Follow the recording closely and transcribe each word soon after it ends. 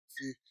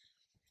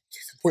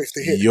some points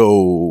to hit.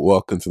 Yo,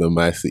 welcome to the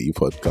My City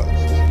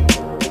podcast.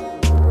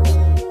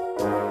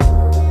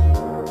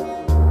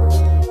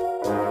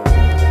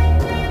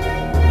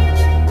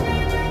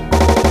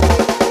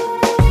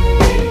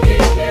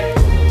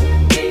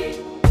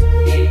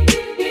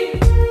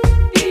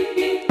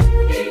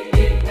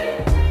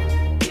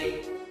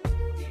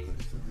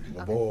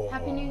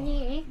 Happy New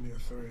Year. Yeah,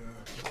 sorry,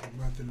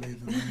 mad delays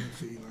in the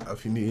city.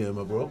 Happy New Year,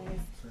 my bro.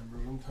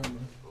 Long time,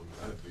 man.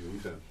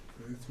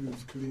 This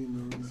feels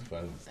clean, man. It's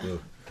fine, still.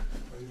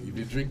 You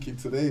been drinking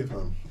today,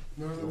 fam?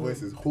 No, Your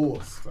voice is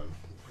hoarse, fam.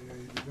 Yeah,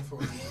 that's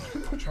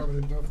what I'm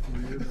traveling down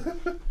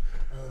to.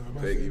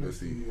 Take it, let's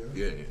see.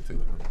 Yeah, take it.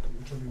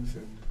 Which one are you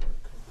saying?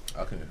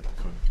 Okay,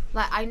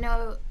 Like, I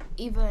know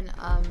even It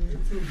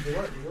feels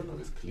alright, you know?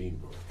 it's clean,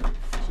 bro.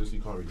 It's just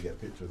you can't really get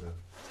pictures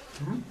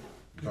there. Hmm? You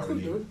You can't could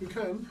really. do, you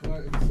can.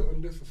 Like, if you sit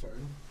on this or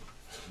something.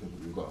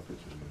 We've got a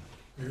picture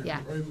there.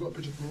 Yeah. Oh, you've got a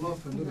picture from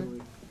last time, didn't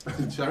we?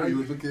 Charlie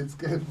was looking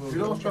scared, bro. You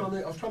know, I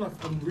was trying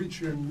to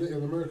reach you in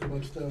Little America, but I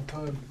just didn't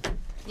have time.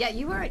 yeah,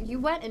 you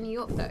weren't in New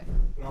York though.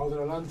 I was in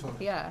Atlanta.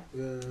 Yeah.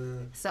 Yeah.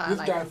 So, This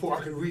like- guy thought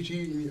I could reach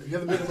you. He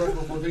hasn't been in America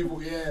before. They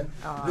thought, yeah.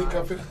 Think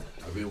I've been.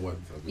 I've been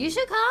once. You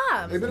should come.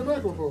 Have you been in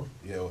America before?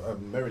 Yeah,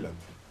 Maryland.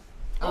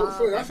 Oh,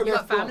 sorry, that's a you nice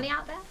got spot. family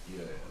out there?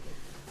 Yeah.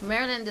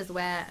 Maryland is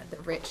where the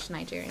rich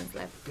Nigerians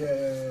live.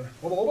 Yeah.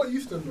 What about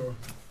Houston though?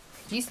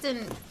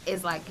 Houston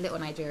is like little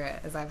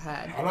Nigeria, as I've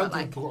heard. Atlanta But,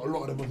 like, got a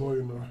lot of them as well,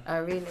 you know.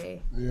 oh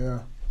really?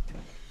 Yeah.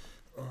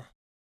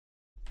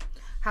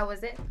 How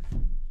was it?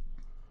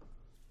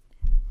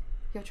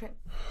 Your trip?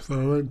 So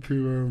I went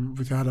to,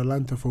 obviously I had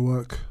Atlanta for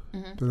work.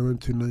 Mhm. Then I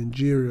went to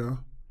Nigeria.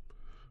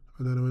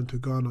 And then I went to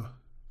Ghana.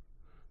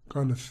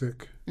 Ghana's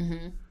sick.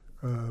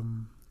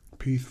 Mhm.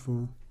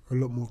 Peaceful. A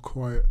lot more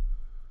quiet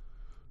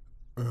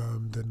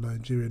than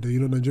Nigeria. You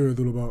know, Nigeria is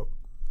all about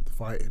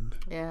fighting.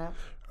 Yeah.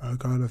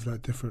 Ghana's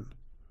like different.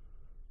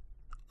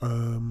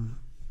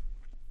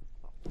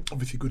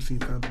 Obviously good seeing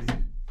family.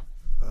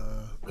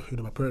 You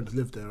know, my parents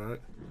lived there, right?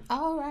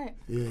 Oh right.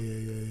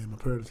 Yeah. My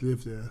parents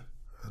lived there.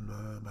 And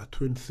my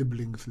twin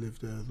siblings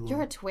lived there as well.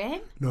 You're a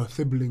twin? No,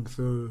 siblings,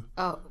 so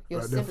Oh,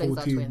 your they're siblings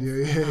are twins.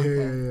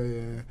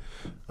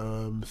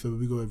 Yeah. So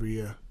we go every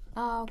year.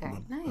 Oh okay.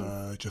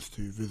 Nice. Just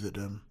to visit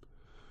them.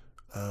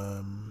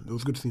 It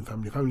was good seeing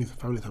family. Family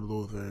time is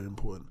always very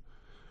important.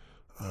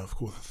 Of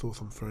course, I saw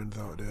some friends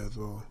out there as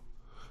well.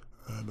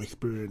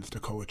 Experienced the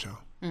culture.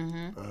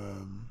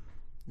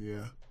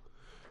 Yeah.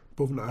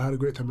 But I had a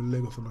great time in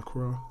Lagos and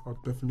Accra. I'll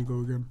definitely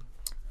go again.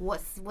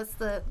 What's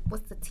the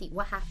tea?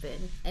 What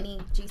happened? Any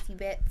juicy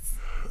bits?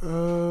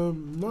 No,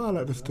 I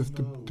like this.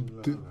 The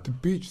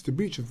beach. The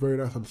beach is very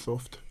nice and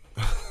soft.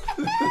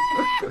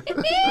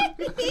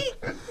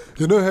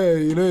 You know,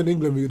 in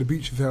England, the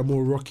beaches are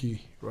more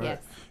rocky, right?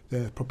 Yes.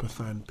 They're proper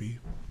sand beach.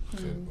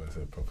 Where's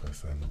a proper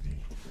sandy?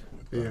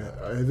 Yeah,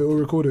 is it all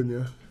recording?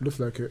 Yeah, looks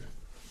like it.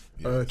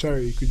 Yeah.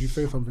 Charity, could you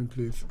say something,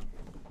 please?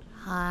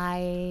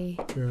 Hi.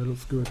 Yeah, it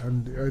looks good.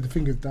 And the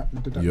thing is that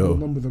Yo. the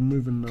numbers are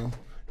moving now.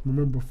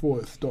 Remember before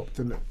it stopped,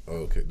 didn't it? Oh,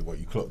 okay, what,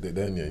 you clocked it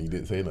then, yeah? You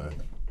didn't say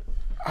nothing?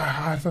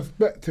 I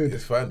suspected.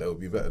 It's fine, that would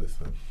be better this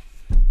time.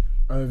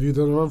 Have you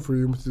done a run through?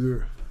 You must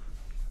do it.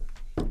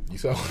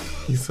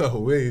 You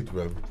sound weird,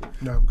 man.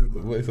 No, I'm good, The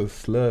man. voice is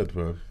slurred,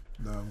 man.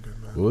 No, I'm good,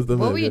 man. What was the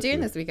What man were you yesterday?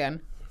 doing this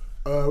weekend?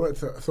 I went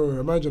to, so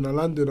imagine I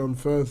landed on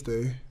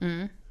Thursday.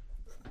 No,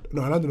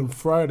 I landed on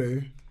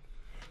Friday.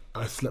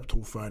 I slept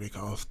all Friday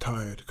because I was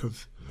tired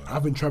because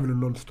I've been traveling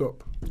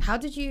non-stop. How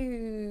did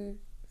you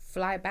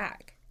fly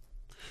back?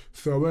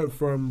 So I went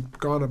from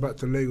Ghana back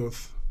to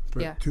Lagos.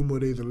 Spent Yeah. 2 more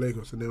days in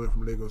Lagos and then went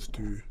from Lagos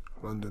to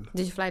London.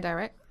 Did you fly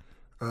direct?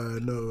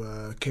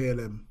 No,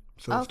 KLM.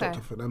 So I Okay. stopped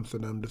off in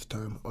Amsterdam this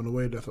time. On the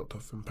way there, I stopped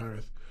off in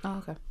Paris. Oh,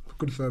 okay.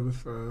 Good service.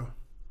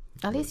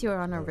 At least you were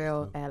on a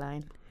real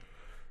airline.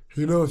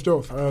 You know, it's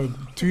jokes.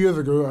 2 years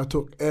ago, I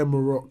took Air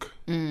Morocco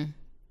Mm.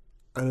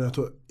 and then I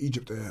took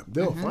Egypt Air.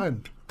 They were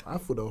fine. I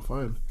thought they were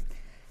fine.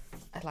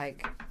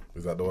 Like,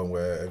 Is that the one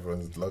where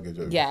everyone's luggage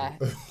over? yeah,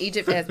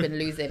 Egypt has been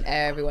losing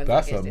everyone's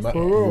That's a luggage this mad,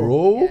 year.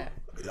 bro. Yeah.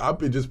 I've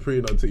been just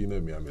praying until you know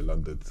me. I'm in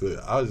London, so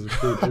I was just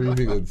praying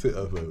everything on Twitter.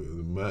 It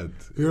was mad.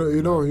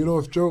 You know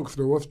what's jokes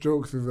though? What's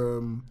jokes is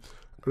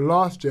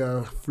last year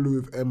I flew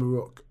with Air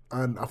Morocco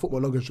and I thought my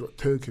luggage got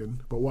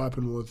taken, but what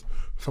happened was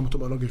someone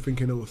took my luggage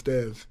thinking it was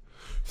theirs.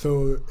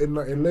 So in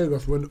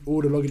Lagos, when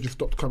all the luggage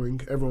stopped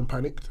coming, everyone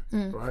panicked,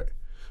 right?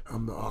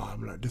 I'm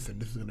like, this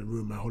is gonna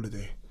ruin my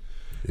holiday.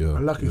 Yeah.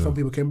 And luckily, some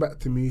people came back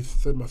to me,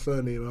 said my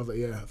surname, and I was like,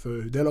 yeah. So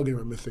their luggage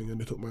went missing,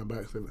 and they took mine by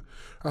accident.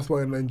 That's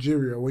why in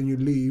Nigeria, when you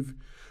leave,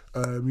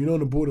 you know,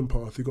 on the boarding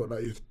pass, you got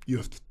like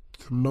your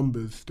some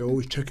numbers. They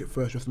always check it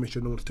first just to make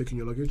sure no one's taking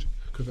your luggage,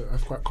 because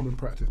that's quite common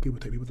practice. People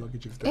take people's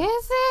luggages. Is So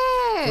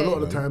a it?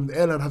 lot of the time, the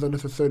airline hasn't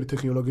necessarily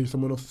taken your luggage;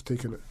 someone else has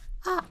taken it.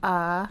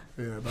 Yeah,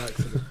 by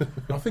accident.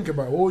 Now think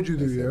about it. What would you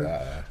do?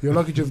 Yeah, your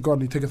luggage is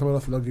gone. You take someone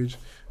else's luggage.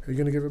 Are you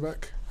gonna give it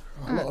back?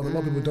 A lot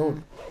of people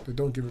don't. They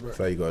don't give it back.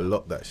 So you gotta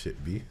lock that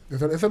shit, B.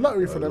 It's a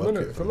lottery for them, lock isn't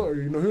it, it? It's a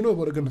lottery. You know, who knows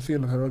what they're going to see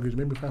in their luggage?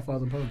 Maybe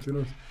 £5,000. Who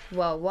knows?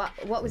 Well, what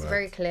was Right.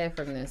 very clear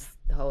from this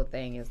whole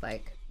thing is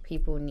like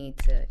people need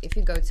to, if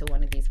you go to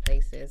one of these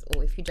places,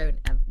 or if you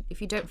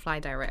don't fly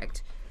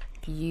direct,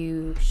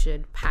 you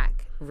should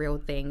pack real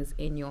things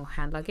in your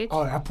hand luggage.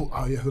 I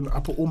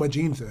put all my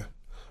jeans there.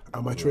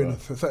 And my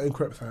trainers, so certain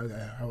crepes, I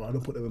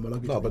don't put them in my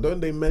luggage. No, but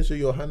don't they measure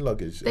your hand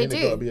luggage? They ain't do.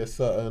 it gotta be a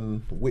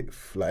certain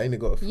width? Like, ain't it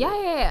got to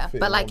Yeah. fit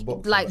But in like, one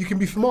box? like You can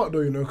be smart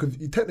though, you know, because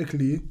you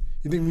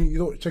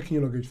don't check in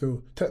your luggage.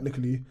 So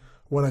technically,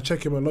 when I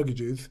check in my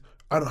luggages,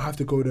 I don't have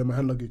to go there in my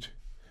hand luggage.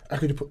 I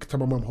can just tell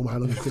my mum hold my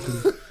hand luggage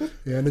quickly.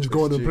 Yeah, and then just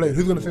go on the plane.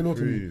 Who's gonna say no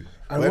to me?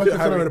 And once you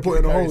tell them to put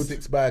it in a hold,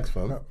 6 bags,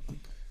 fam.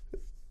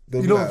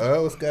 They'll You be know,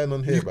 like, what's going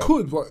on here, you bro?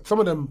 could, but some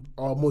of them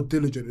are more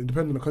diligent, and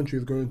depending on the country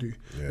it's going to.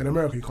 Yeah. In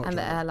America, you can't. and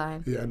the try that.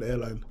 airline. Yeah, and the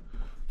airline.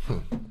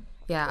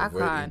 Yeah, I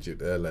Avoid can't.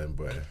 Egypt airline,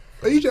 boy.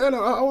 Egypt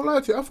Airline, I won't lie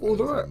to you, I thought it was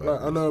That's alright.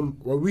 madness. Like,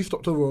 and well, we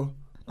stopped over,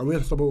 and we had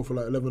to stop over for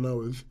like 11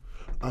 hours,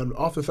 and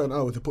after certain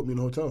hours, they put me in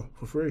a hotel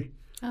for free.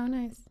 Oh,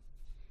 nice.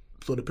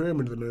 So the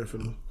pyramids and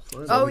everything.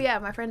 Fine. Oh yeah,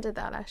 my friend did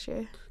that last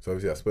year. So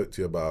obviously I spoke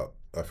to you about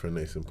Afro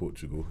Nation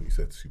Portugal. You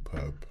said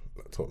superb,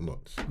 like, top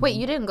notch. Wait,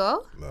 you didn't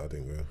go? No, I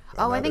didn't go.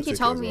 Oh, And I had think the you ticket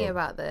told as me well.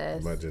 about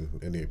this. Imagine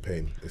any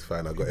pain. It's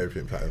fine. I got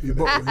everything patterned. You for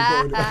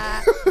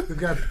bought, this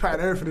guy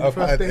patted everything in I the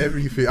first patterned day.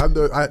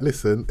 everything.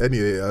 Listen.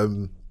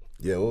 Anyway,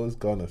 yeah. What was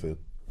Ghana saying?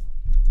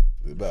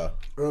 Is it better?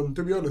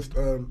 To be honest,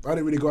 I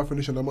didn't really go Afro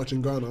Nation that much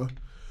in Ghana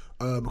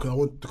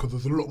because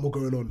there's a lot more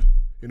going on.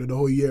 You know, the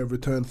whole year of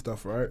return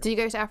stuff, right? Did you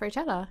go to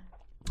Afrochella?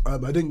 I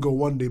didn't go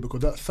one day because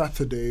that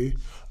Saturday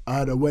I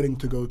had a wedding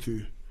to go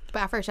to.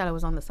 But Afrochella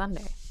was on the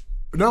Sunday.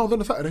 No, it was on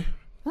the Saturday.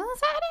 Was it on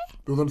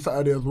Saturday? It was on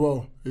Saturday as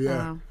well.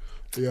 Yeah, Oh.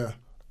 yeah.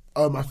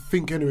 I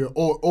think anyway,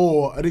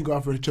 or I didn't go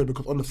Afro Nation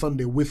because on the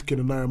Sunday Wizkid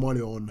and Naira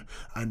Marley are on,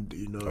 and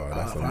you know,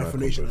 that's a Afro mad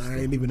Nation, combo I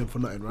ain't leaving them for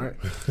nothing, right?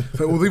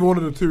 So it was even one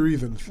of the two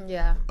reasons.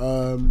 Yeah.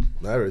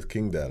 Naira is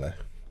king there, like.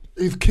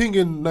 He's king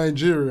in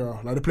Nigeria.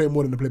 Like they play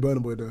more than they play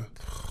Burna Boy there.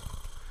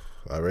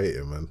 I rate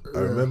him, man. I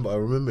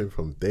remember him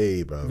from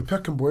day, bro. The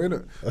Peckham boy,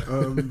 innit?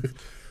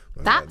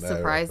 That Naira,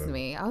 surprised fam.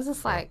 me. I was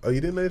just like, Oh, you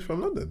didn't know he's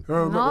from London?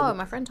 no,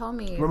 my friend told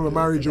me. Remember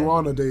Mary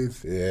Joanna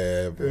days?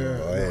 Yeah, bro.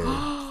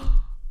 Hey.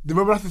 Do you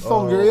remember that's the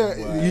song? Oh,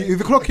 yeah. my. He's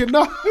a clock in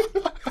now.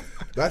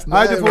 That's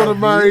I just want to Naira,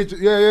 marry. B.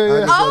 Yeah. I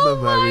just Oh want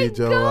to marry my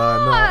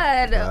Joanna.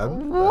 God.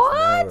 Fam.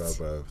 What? That's Naira,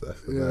 bro.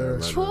 That's the Yeah. Naira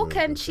man, Chalk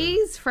man. and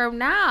cheese from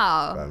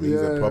now. Fam, he's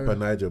a Yeah. proper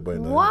Niger boy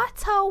now.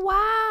 What a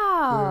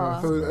wow.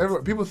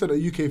 So people said that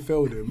UK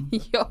failed him.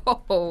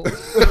 Yo.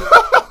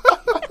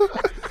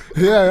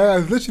 yeah,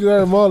 it's literally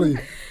Naira Marley.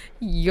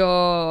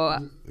 Yo.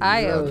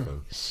 I Yeah.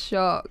 am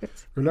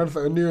shocked. We learned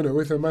something new in it.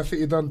 We said Man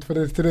City done for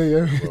this today.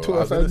 Yeah, Well, Taught I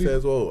us was going to something say new.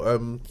 as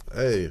well,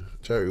 hey,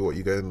 Cherry, what,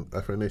 you going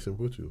Afro Nation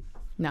Portugal?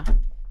 No.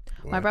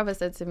 Why? My brother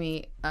said to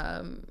me,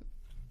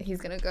 he's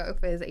going to go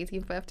for his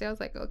 18th birthday. I was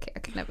like, okay, I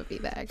can never be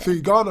there again.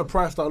 See, Ghana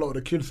priced out a lot of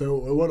the kids,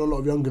 so it weren't a lot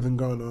of younger than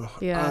Ghana.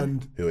 Yeah.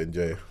 And He'll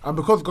enjoy.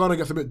 because Ghana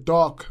gets a bit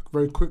dark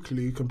very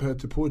quickly compared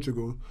to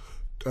Portugal,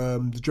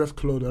 the dress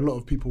code, a lot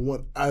of people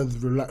weren't as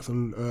relaxed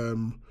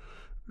and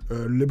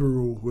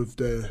liberal with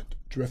their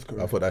dress code.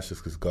 I thought that's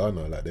just because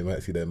Ghana, like, they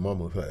might see their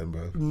mum or something,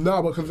 bro.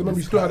 No, because remember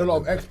you still had a lot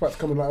of expats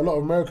coming, like a lot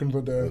of Americans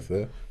were there. That's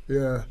it.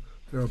 Yeah,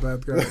 you're a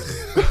bad guy.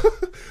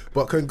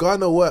 But can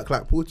Ghana work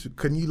like Portugal?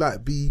 Can you,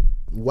 like, be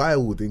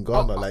wild in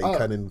Ghana like you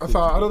can in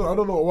Portugal? I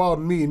don't know what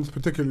wild means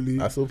particularly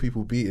I saw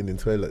people beating in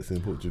toilets in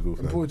Portugal.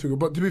 in fam. Portugal,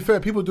 but to be fair,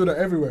 people do that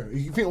everywhere.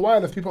 You think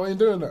wireless people ain't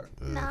doing that?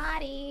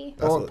 Naughty.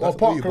 That's Or- what, or that's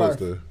park what you life.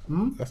 boys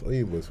do. That's what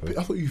you boys do.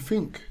 That's what you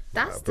think.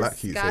 That's Black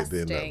Keats ain't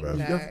doing disgusting.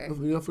 that, bruv.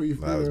 though. That's what you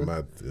think. Nah, it was man.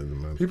 mad. It was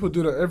mad. People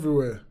do that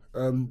everywhere.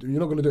 You're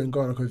not gonna do it in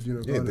Ghana because you know.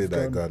 You ain't Ghana's did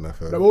that in Ghana. Ghana,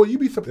 fam. No, well, you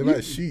be They surprised.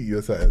 might shoot you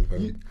or something,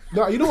 fam.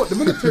 No, you know what? The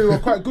military were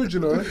quite good, you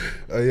know.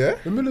 Oh, yeah?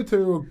 The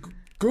military were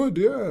good,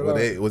 yeah.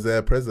 Well, was there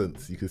a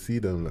presence? You could see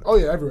them. Like, Oh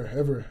yeah, everywhere.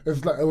 It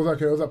was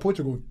like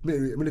Portugal.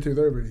 Military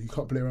was everywhere. You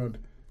can't play around.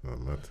 oh,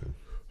 mad thing.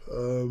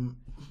 Um,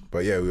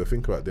 But yeah, we were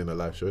thinking about doing a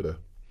live show there.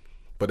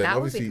 But then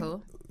That would be obviously,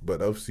 cool.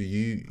 but obviously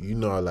you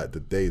know how like the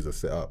days are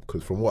set up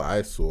because from what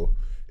I saw,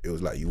 it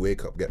was like you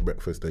wake up, get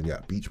breakfast, then you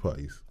at beach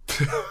parties.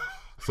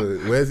 So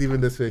where's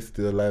even the space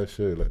to do a live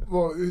show? Like,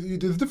 well,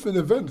 there's different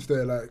events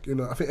there. Like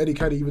I think Eddie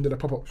Caddy even did a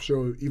pop-up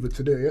show either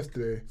today or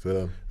yesterday.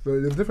 so So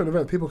there's different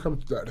events. People come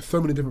to that. There's so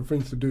many different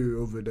things to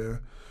do over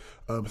there.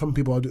 Some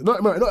people are doing. Not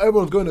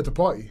everyone's going there to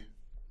party.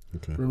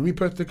 okay. For me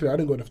particularly, I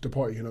didn't go there to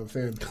party. You know what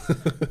I'm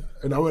saying?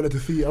 And I went there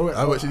to see. How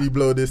much did you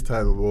blow this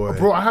time, boy?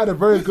 Bro, I had a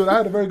very good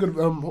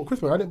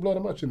Christmas. I didn't blow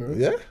that much, you know.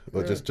 Yeah,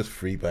 or just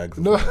 3 bags.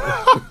 or No.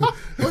 something?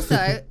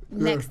 Also,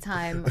 next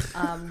time,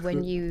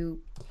 when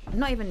you,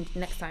 not even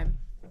next time,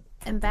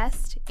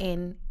 invest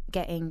in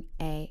getting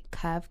a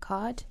curve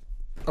card.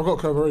 I've got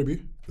Curve already,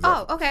 B.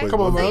 Oh, okay.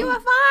 Come on, So man. you were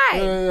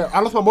fine. Yeah. I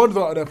lost my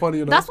Monzo out there, funny,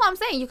 you know. That's what I'm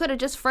saying. You could have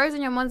just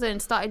frozen your Monzo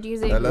and started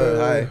using. Hello,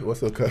 hi.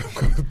 What's up, curve?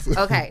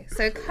 Okay,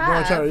 so Go on,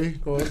 curve Charity.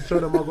 Go on. Show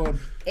them my go on.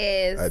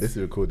 is. This is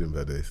recording,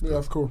 by the way. Yeah,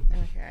 that's cool.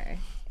 Okay.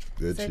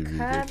 Good So Chibi,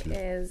 Curve good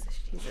Chibi. is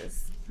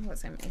Jesus. I've got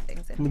so many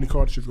things in How here. many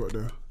cards she's got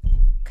there?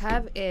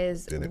 Curve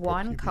is Then it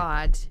one properly be.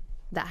 card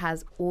that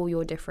has all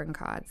your different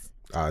cards.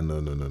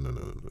 No.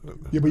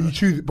 Yeah, but you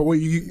choose. But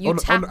wait, You on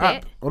tap the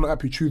app, it. on the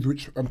app, you choose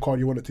which card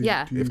you want it to.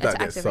 Yeah. to use. If that to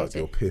gets activate sucked,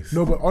 you're it. pissed.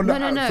 No, but on the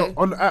No, app, no. So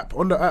on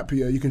the app,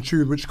 yeah, you can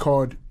choose which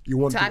card you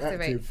want To to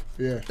activate. active.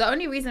 Yeah. The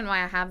only reason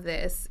why I have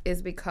this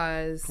is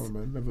because Come on,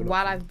 man, level up.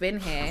 while I've been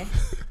here,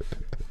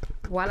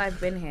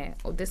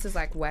 this is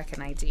like work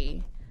and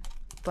ID.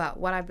 But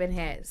while I've been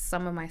here,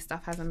 some of my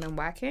stuff hasn't been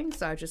working,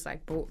 so I just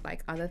like bought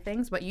like other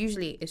things. But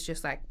usually it's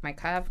just like my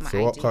Curve, my So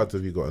ID. what cards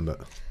have you got on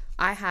that?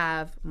 I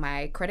have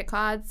my credit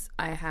cards.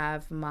 I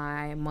have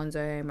my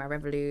Monzo, my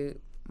Revolut,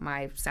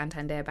 my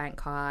Santander bank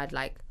card,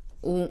 like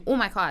all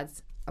my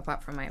cards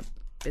apart from my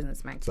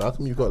business bank. So how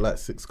come you've got like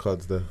 6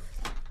 cards there?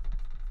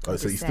 Oh,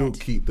 so you still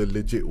said. keep the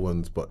legit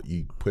ones, but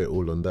you put it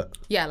all on that?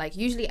 Yeah, like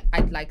usually I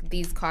like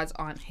these cards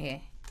aren't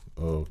here.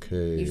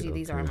 Okay. Usually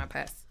these are in my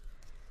purse.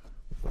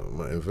 I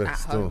might invest At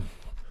still. home.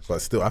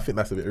 But still, I think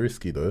that's a bit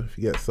risky though. If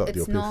you get sucked,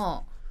 you're It's pissed.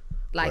 not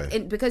like Why?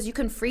 because you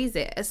can freeze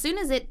it as soon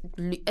as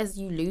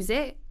you lose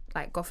it.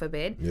 Like God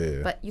forbid.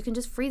 Yeah. But you can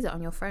just freeze it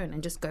on your phone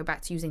and just go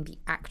back to using the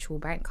actual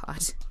bank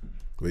card.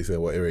 What you say?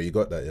 What area you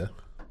got that? Yeah.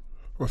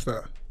 What's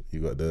that? You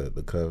got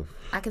the Curve.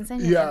 I can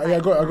send you. Yeah, an yeah,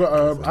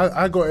 invite.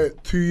 I got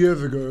it 2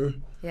 years ago.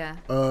 Yeah.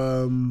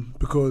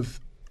 Because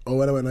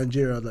when I went to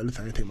Nigeria, I was like,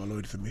 listen, I ain't take my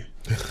Lloyds with me.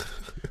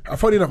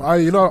 Funny enough, I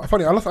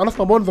lost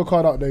my Monzo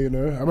card out there. You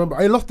know, I remember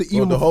I lost it Well,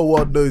 even. the whole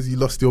world knows you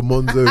lost your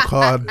Monzo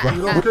card. You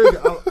know what's crazy?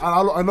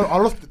 I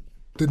lost it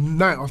the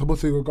night I was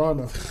supposed to go to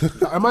Ghana.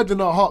 Like, imagine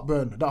that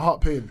heartburn, that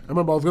heart pain. I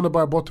remember I was gonna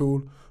buy a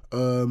bottle,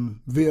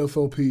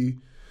 VSOP,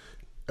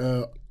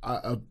 at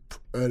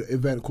an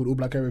event called All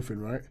Black Everything,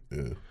 right?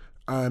 Yeah.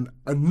 And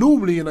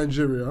normally in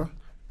Nigeria,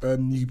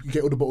 you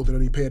get all the bottles and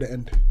then you pay at the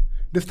end.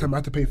 This time I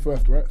had to pay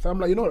first, right? So I'm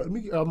like, you know what?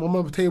 I'm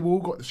on the table,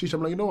 got the shisha.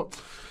 I'm like, you know what?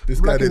 This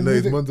I'm guy like didn't know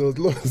his music- Monzo was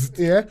lost.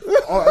 Yeah.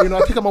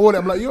 I take out my wallet.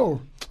 I'm like,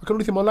 yo, I can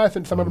only see my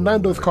license. I'm having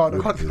Nando's card. I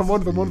can't see my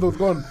Monzo's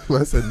gone.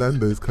 I said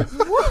Nando's card.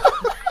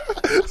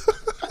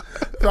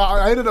 So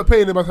I ended up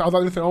paying him. I was like,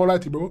 listen, I won't lie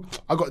to you, bro.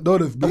 I got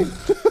dollars, B. I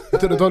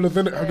took the dollars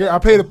in it. I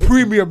paid a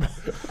premium.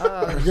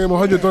 I gave him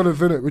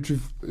 $100 in it, which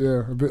is,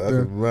 yeah, a bit That's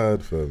there.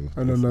 mad, fam.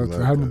 I don't know.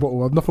 That's I had my mad,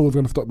 bottle. Nothing was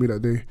going to stop me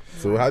that day.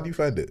 So how do you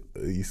find it?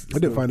 I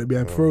didn't find it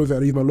behind froze. I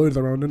used my Lloyds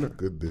around, innit?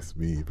 Goodness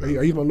me, I bro.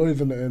 used my Lloyds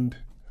in the end.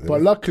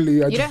 But luckily,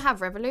 You don't have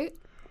Revolut?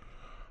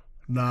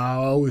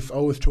 Nah, I always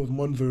chose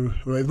Monzo.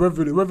 Right,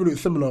 Revolut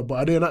is similar, but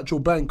are they an actual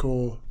bank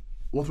or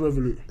what's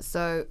Revolut?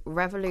 So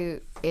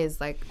Revolut is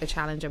like a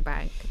challenger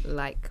bank,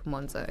 like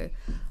Monzo,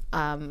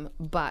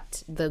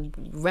 but the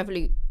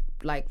Revolut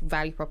like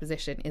value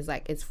proposition is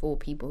like it's for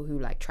people who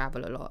like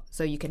travel a lot.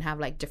 So you can have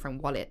like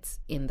different wallets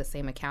in the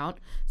same account.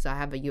 So I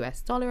have a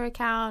US dollar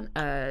account,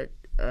 a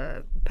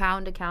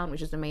pound account,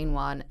 which is the main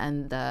one,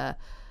 and the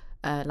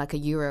like a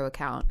euro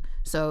account.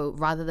 So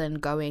rather than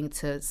going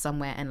to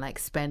somewhere and like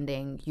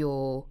spending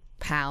your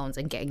pounds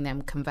and getting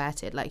them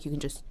converted, like you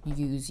can just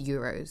use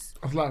euros.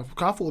 I was like,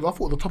 I thought it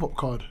was the top up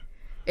card.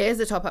 It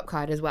is a top-up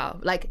card as well.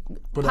 Like,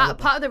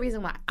 part of the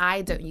reason why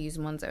I don't use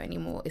Monzo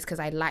anymore is because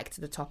I liked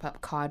the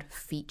top-up card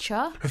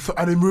feature. So,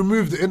 and they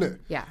removed it, innit?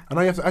 Yeah. And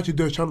now you have to actually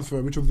do a transfer,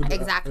 which was a bit,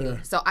 Exactly.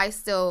 yeah. So I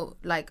still,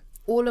 like,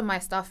 all of my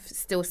stuff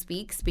still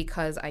speaks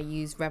because I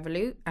use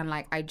Revolut, and,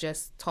 like, I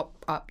just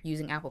top up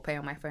using Apple Pay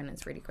on my phone, and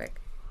it's really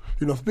quick.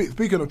 You know,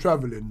 speaking of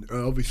traveling,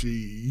 obviously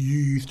you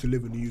used to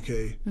live in the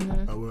UK,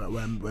 where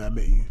I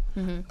met you,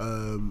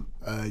 and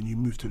you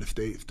moved to the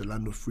States, the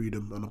land of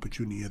freedom and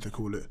opportunity, as they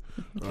call it.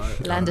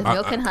 Right? Land of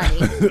milk and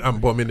honey. I'm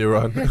bombing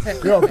Iran.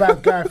 You're a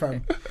bad guy,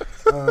 fam.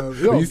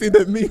 You see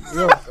that me?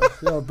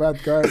 You're a bad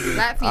guy. Dude.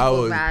 Black I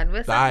people, was man.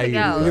 We're dying. something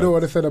else. You know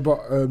what I said about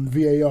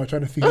VAR,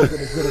 trying to see who's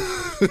gonna.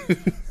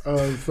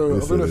 So I'm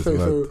Listen, gonna it's say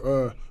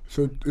mad.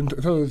 so in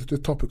terms of the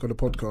topic of the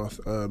podcast,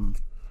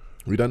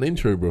 We done the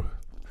intro, bro.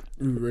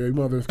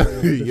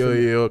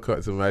 Yo,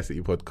 cut to My City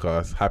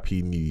Podcast.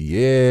 Happy New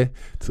Year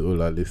to all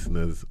our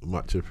listeners.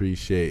 Much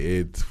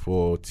appreciated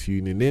for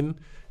tuning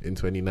in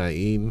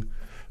 2019.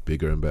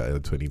 Bigger and better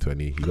than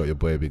 2020. You got your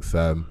boy Big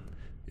Sam,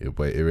 your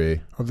boy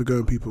Ire. How's it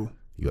going, people?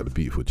 You got the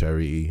Beautiful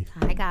Charity.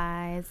 Hi,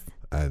 guys.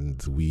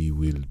 And we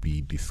will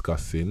be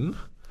discussing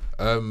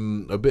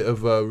a bit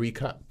of a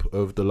recap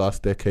of the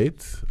last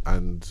decade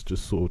and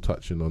just sort of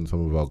touching on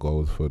some of our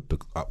goals for the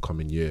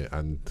upcoming year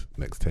and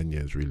next 10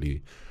 years,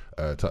 really.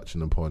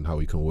 Touching upon how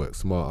we can work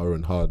smarter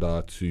and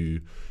harder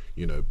to,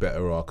 you know,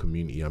 better our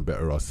community and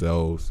better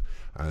ourselves,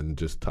 and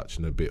just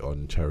touching a bit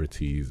on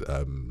charities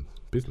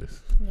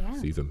business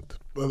season.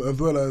 Well,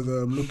 as well as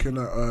looking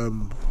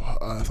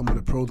at some of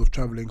the pros of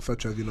travelling,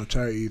 such as, you know,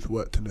 charities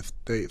worked in the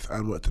States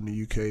and worked in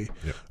the UK.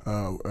 Yep.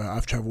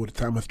 I've travelled,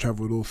 Sam has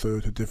travelled also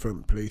to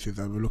different places,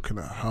 and we're looking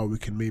at how we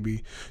can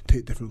maybe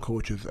take different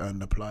cultures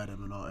and apply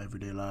them in our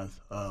everyday lives.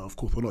 Of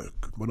course,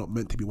 we're not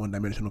meant to be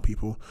one-dimensional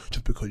people.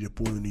 Just because you're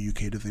born in the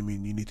UK doesn't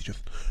mean you need to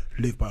just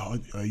live by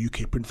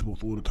UK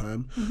principles all the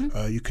time.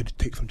 You could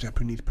take some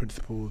Japanese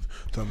principles,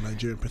 some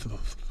Nigerian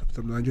principles,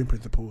 some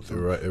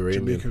Iranian.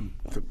 Jamaican.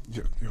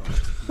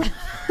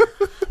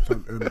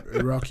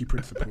 Meraki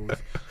principles,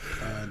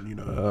 and you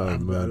know,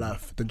 have a better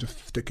life than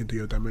just sticking to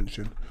your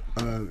dimension.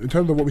 In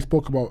terms of what we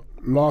spoke about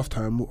last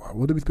time,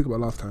 what did we speak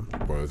about last time?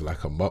 Bro, it was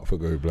like a month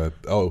ago, blood.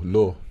 Oh,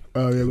 law.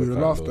 Yeah, we were Spoke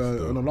last about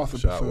law on the last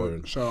still.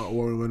 episode. Shout out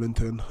Warren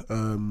Wellington.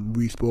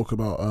 We spoke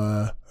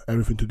about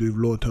everything to do with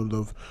law in terms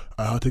of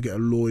how to get a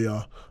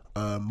lawyer,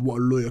 what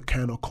a lawyer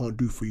can or can't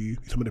do for you,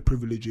 some of the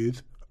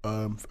privileges.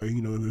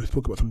 You know, we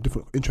spoke about some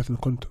different interesting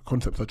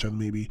concepts, such as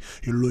maybe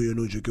your lawyer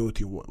knows you're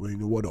guilty, what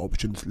are the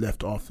options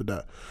left after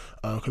that.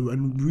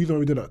 And the reason why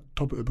we did that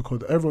topic is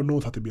because everyone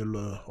knows how to be a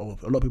lawyer, or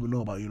a lot of people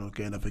know about, you know,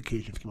 getting a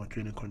vacation scheme or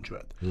training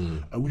contract,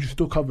 which is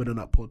still covered in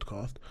that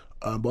podcast.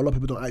 But a lot of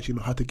people don't actually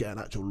know how to get an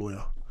actual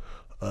lawyer,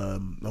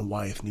 and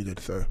why it's needed.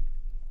 So,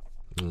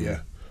 yeah,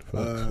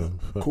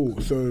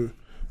 cool. So.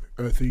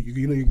 So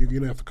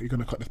you're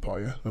gonna cut this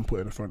part, yeah, and put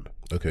it in the front.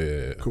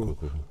 Okay, yeah. Cool.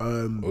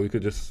 Or we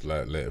could just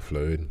like let it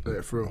flow in. Let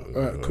it flow.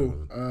 Alright, cool.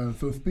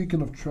 So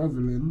speaking of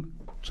traveling,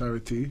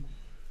 Charity,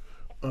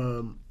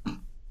 what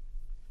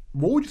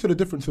would you say the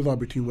differences are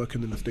between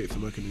working in the States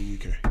and working in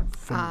the UK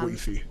from what you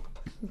see?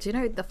 Do you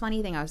know the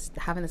funny thing? I was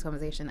having this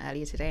conversation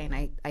earlier today, and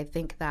I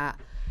think that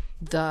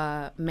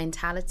the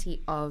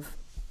mentality of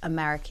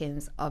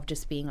Americans of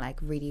just being like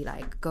really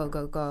like go,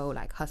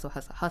 like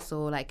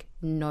hustle, like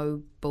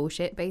no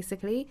bullshit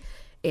basically,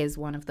 is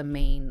one of the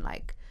main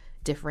like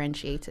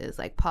differentiators.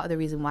 Like part of the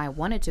reason why I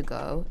wanted to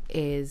go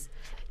is,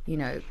 you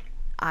know,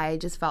 I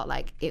just felt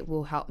like it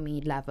will help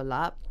me level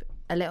up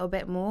a little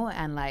bit more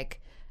and like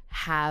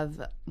have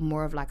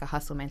more of like a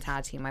hustle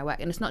mentality in my work.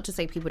 And it's not to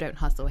say people don't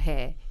hustle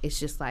here, it's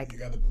just like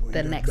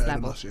the next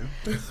level. Us, yeah?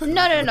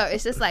 No,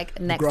 it's just like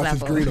next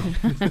level.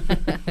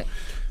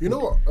 You know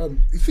what,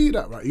 you see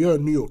that, right? You're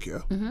in New York,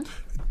 yeah?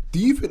 Do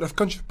you think that's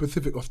country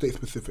specific or state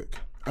specific?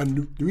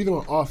 And the reason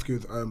why I ask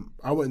is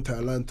I went to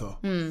Atlanta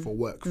for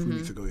work 3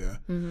 weeks ago, yeah?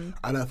 And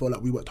I felt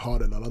like we worked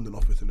harder in the London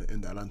office and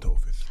in the Atlanta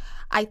office.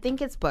 I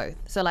think it's both.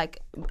 So like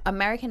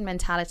American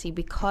mentality,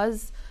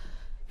 because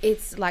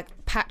it's like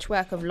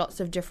patchwork of lots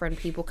of different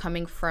people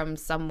coming from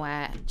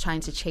somewhere trying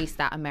to chase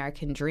that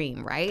American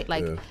dream, right?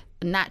 Like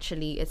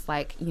naturally it's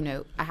like, you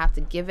know, I have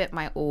to give it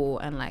my all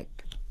and like,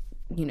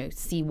 you know,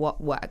 see what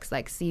works,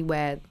 like see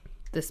where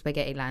the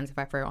spaghetti lands if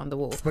I throw it on the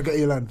wall.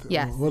 Spaghetti land?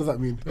 Yes. What does that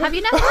mean? Have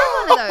you never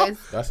had one of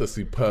those? That's a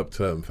superb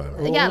term,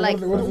 fam. Yeah, like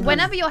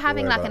whenever you're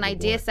having like an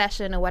idea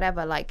session or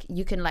whatever, like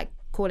you can like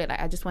call it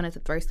like, I just wanted to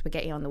throw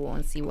spaghetti on the wall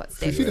and see what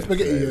sticks. You see the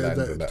spaghetti,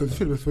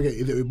 the spaghetti,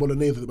 is it with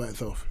bolognese by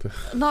itself?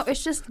 No,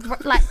 it's just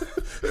like,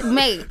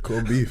 mate.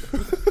 Corned beef.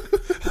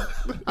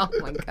 Oh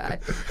my God.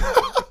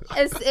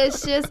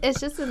 It's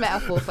just a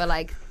metaphor for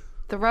like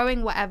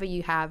throwing whatever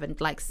you have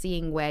and like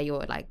seeing where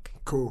you're like.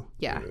 Cool.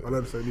 Yeah. I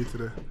learned something new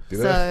today.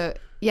 So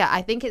yeah,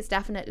 I think it's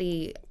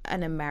definitely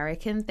an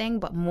American thing,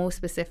 but more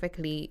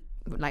specifically,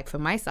 like for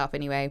myself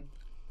anyway,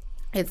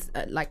 it's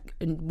like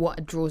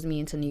what draws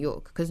me into New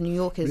York, because New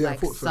York is like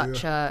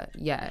such a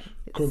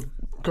Because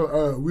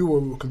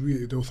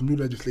there was some new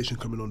legislation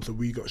coming on, so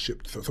we got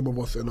shipped. So some of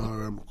us in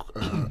our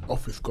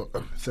office got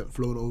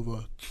flown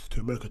over to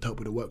America to help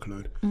with the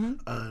workload,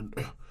 and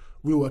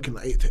we were working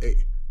like 8 to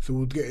 8. So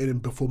we'd get in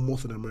before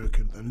most of the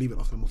Americans and leave it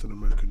after most of the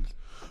Americans.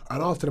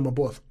 And I was telling my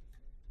boss,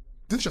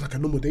 this is just like a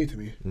normal day to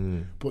me,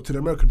 but to the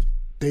Americans,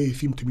 they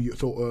seem to be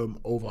so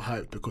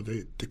overhyped because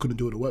they couldn't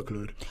do the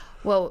workload.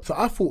 Well, so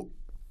I thought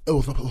it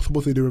was supposed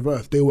to be the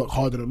reverse. They work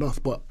harder than us,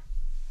 but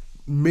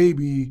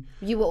maybe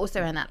you were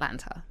also in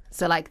Atlanta,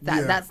 so like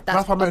that's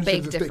a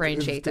big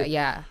differentiator.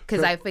 Yeah,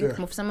 because I think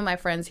some of my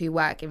friends who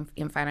work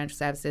in financial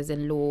services,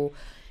 in law,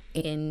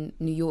 in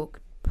New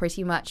York,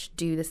 pretty much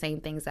do the same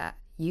things that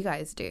you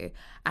guys do.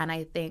 And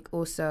I think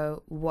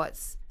also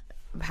what's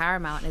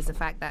paramount is the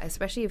fact that,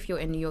 especially if you're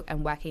in New York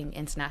and working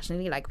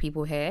internationally, like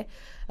people here,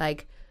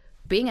 like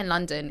being in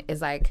London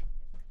is like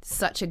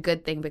such a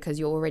good thing because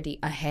you're already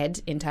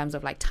ahead in terms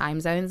of like time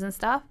zones and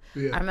stuff.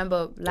 I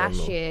remember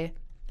last year.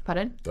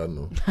 Pardon? Don't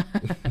know.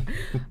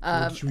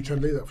 Should we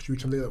translate that for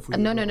you?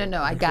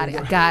 No. I got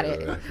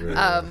it.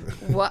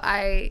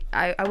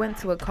 I went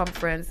to a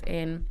conference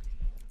in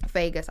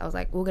Vegas. I was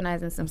like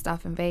organizing some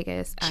stuff in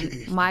Vegas,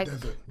 and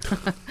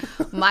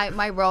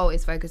my role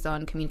is focused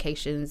on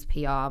communications,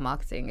 PR,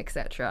 marketing,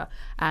 etc.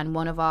 And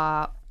one of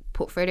our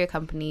portfolio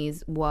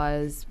companies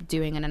was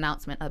doing an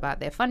announcement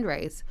about their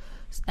fundraise,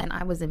 and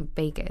I was in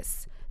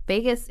Vegas.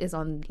 Vegas is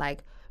on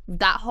like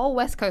that whole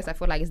West Coast. I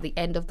feel like is the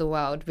end of the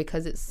world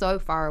because it's so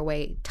far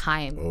away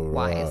time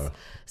wise.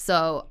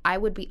 So I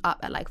would be up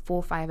at like 4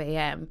 or 5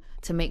 a.m.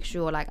 to make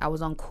sure like I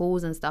was on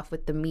calls and stuff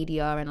with the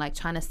media and like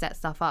trying to set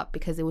stuff up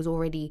because it was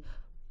already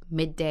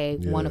midday,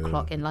 1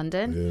 o'clock in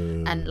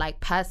London. And like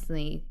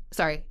personally,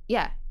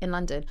 in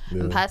London.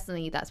 And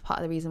personally, that's part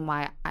of the reason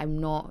why I'm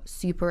not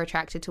super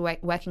attracted to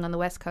working on the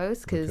West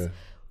Coast, because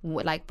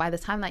like by the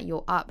time that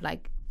you're up,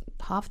 like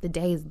half the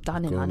day is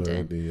done in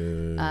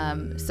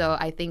London. So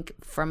I think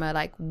from a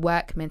like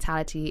work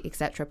mentality,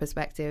 etc.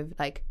 perspective,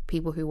 like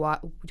people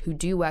who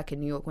do work in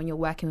New York, when you're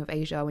working with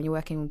Asia, when you're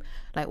working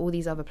like all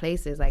these other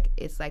places, like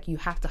it's like you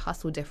have to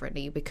hustle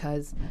differently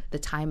because the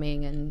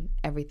timing and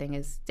everything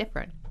is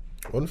different.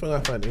 One thing I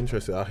find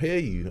interesting, I hear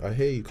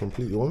you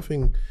completely. One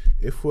thing,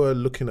 if we're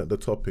looking at the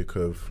topic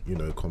of, you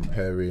know,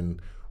 comparing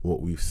what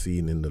we've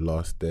seen in the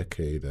last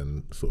decade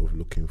and sort of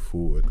looking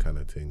forward kind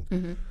of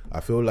thing,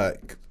 I feel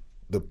like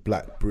the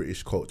Black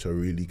British culture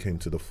really came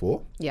to the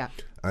fore. Yeah.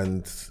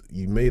 And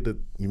you made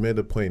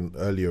a point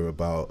earlier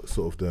about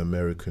sort of the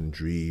American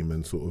dream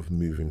and sort of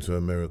moving to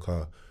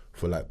America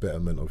for like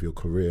betterment of your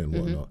career and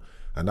whatnot.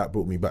 And that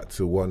brought me back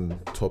to one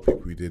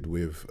topic we did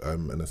with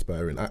an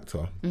aspiring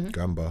actor,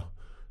 Gamba,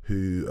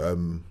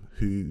 who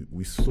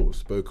we sort of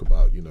spoke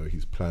about, you know,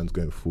 his plans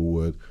going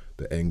forward,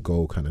 the end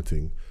goal kind of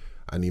thing.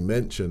 And he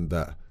mentioned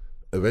that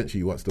eventually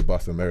he wants to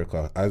bust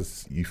America,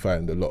 as you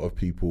find a lot of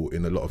people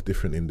in a lot of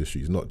different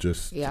industries, not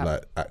just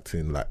like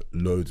acting, like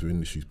loads of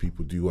industries,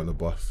 people do want to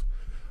bust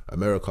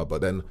America.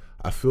 But then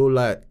I feel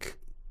like,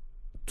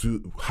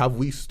 have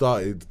we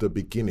started the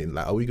beginning?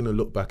 Like, are we going to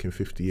look back in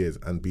 50 years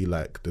and be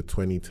like the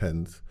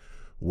 2010s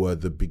were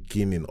the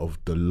beginning of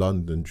the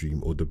London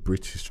dream or the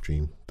British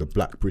dream, the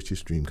Black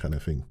British dream kind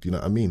of thing? Do you know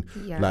what I mean?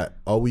 Yeah. Like,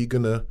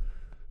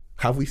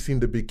 have we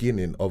seen the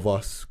beginning of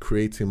us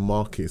creating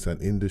markets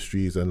and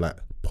industries and like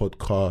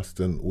podcasts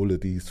and all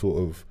of these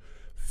sort of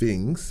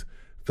things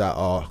that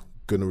are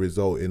going to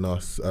result in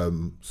us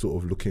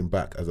sort of looking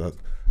back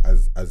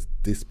as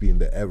this being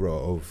the era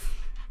of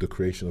the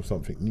creation of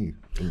something new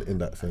in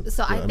that sense?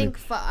 So I think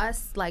for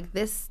us, like,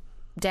 this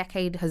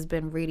decade has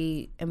been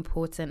really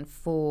important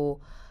for,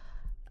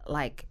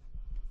 like,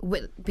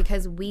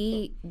 because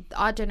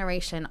our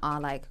generation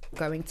are like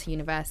going to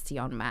university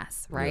en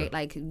masse, right? Yeah.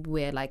 Like,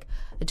 we're like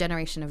a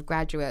generation of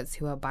graduates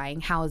who are buying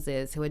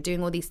houses, who are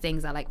doing all these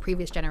things that like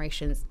previous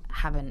generations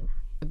haven't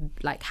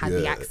like had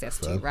the access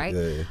to,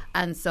 right?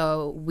 And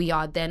so we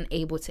are then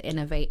able to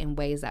innovate in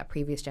ways that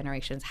previous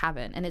generations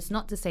haven't. And it's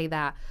not to say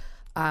that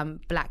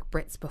Black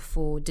Brits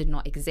before did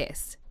not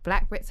exist.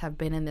 Black Brits have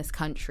been in this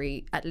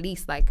country at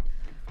least like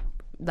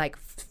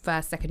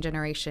first, second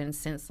generation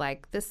since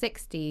like the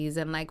 60s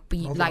and like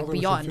beyond,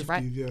 50s,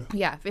 right?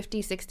 Yeah,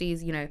 50s,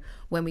 60s, you know,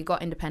 when we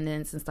got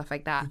independence and stuff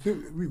like that.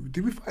 Did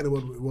we fight in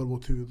World War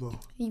II as well?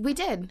 We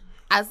did.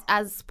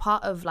 As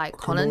part of like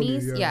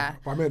colonies, yeah.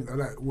 But I meant,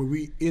 like, were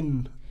we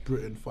in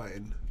Britain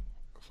fighting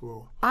as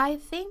well? I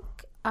think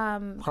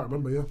Can't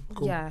remember, yeah.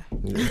 Cool. yeah. I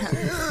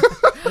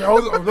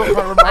can't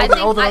remember. I think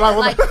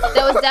alive,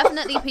 there was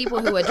definitely people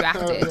who were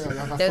drafted.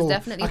 There was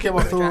definitely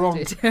people who were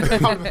wrong. drafted. I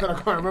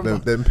can't remember.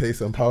 Then pay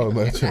some power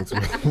merchants.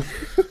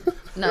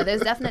 No,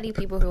 there's definitely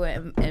people who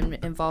were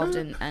involved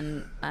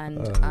and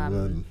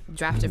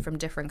drafted from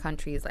different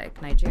countries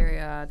like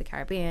Nigeria, the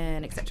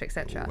Caribbean, etc.,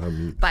 etc.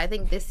 But I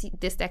think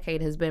this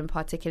decade has been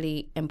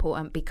particularly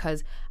important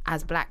because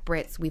as Black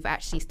Brits, we've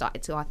actually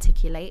started to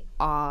articulate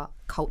our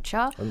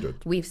culture.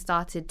 100. We've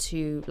started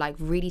to like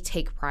really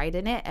take pride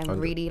in it and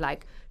 100. really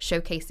like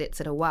showcase it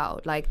to the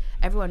world. Like,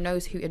 everyone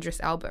knows who Idris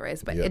Elba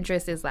is, but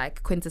Idris is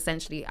like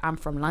quintessentially, I'm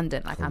from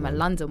London, like I'm a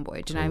London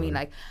boy. Do you know what I mean?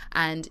 Like,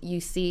 and you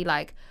see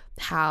like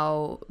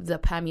how the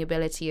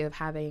permeability of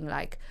having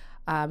like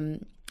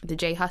the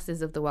J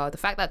Hustlers of the world, the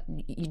fact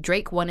that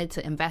Drake wanted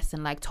to invest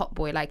in like Top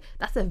Boy, like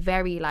that's a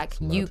very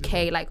like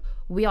UK, like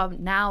we are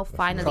now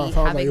finally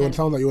having.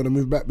 Sounds like you want to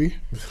move back, B.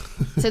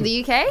 To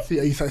the UK. See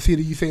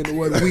you saying the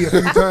word "we" a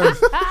few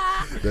times.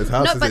 There's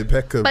houses in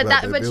Peckham.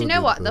 But you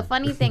know what? The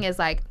funny thing is,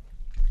 like,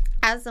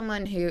 as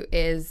someone who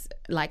is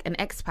like an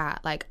expat,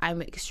 like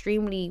I'm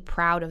extremely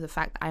proud of the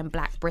fact that I'm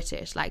Black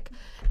British, like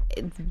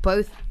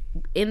both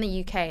in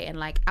the UK and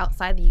like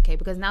outside the UK,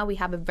 because now we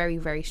have a very,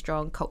 very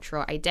strong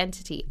cultural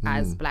identity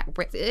as Black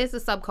Brits. It is a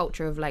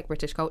subculture of like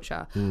British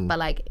culture, but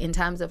like in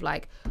terms of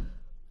like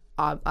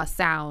our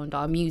sound,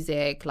 our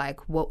music,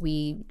 like what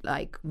we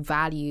like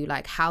value,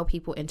 like how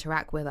people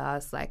interact with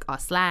us, like our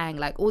slang,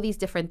 like all these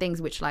different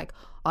things which like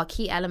are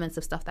key elements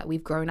of stuff that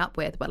we've grown up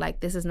with. But like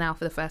this is now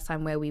for the first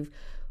time where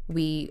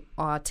we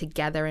are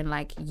together and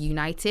like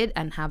united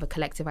and have a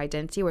collective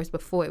identity, whereas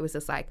before it was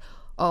just like,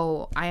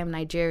 oh, I am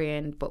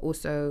Nigerian, but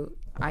also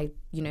I,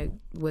 you know,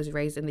 was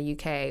raised in the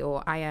UK,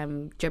 or I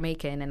am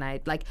Jamaican, and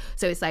I like,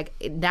 so it's like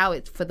now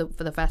it's for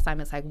the first time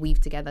it's like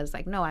weaved together. It's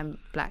like, no, I'm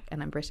Black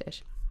and I'm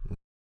British.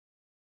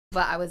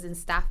 But I was in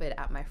Stafford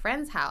at my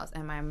friend's house,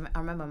 and I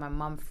remember my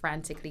mum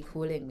frantically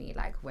calling me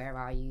like, "Where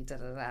are you? Da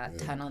da da.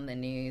 Turn on the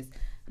news."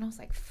 And I was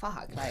like,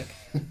 "Fuck!" Like,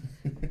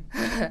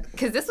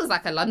 because this was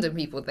like a London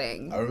people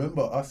thing. I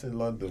remember us in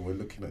London. We're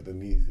looking at the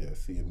news,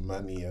 seeing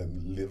Manny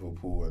and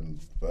Liverpool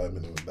and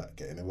Birmingham and that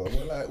getting involved.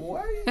 We're like, "Why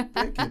are you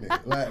taking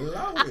it? Like,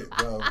 allow it,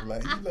 bro.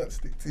 Like, you lot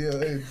stick to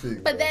your own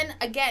thing." But then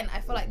again,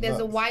 I feel like there's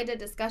a wider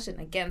discussion.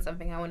 Again,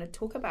 something I want to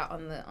talk about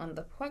on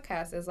the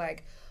podcast is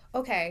like,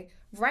 okay,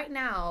 right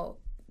now,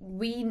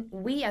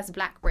 we as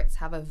Black Brits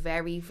have a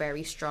very,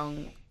 very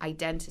strong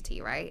identity,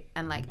 right?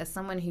 And like as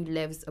someone who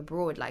lives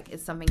abroad, like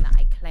it's something that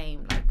I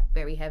claim like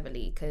very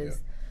heavily,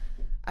 because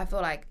I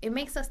feel like it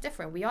makes us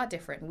different. We are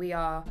different. We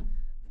are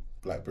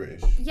Black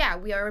British. Yeah,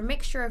 we are a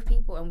mixture of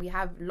people, and we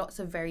have lots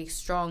of very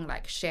strong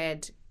like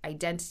shared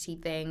identity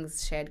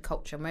things, shared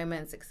culture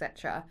moments,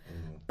 etc.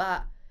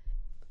 But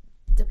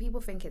do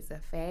people think it's a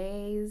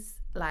phase?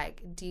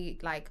 Like,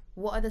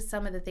 what are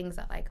some of the things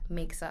that like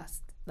makes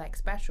us like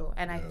special?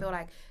 And I feel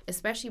like,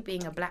 especially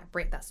being a Black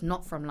Brit that's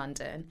not from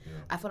London,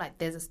 I feel like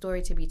there's a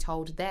story to be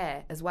told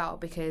there as well,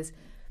 because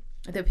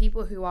the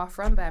people who are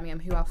from Birmingham,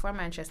 who are from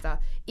Manchester,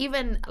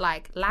 even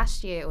like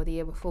last year or the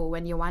year before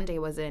when Yewande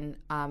was in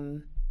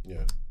on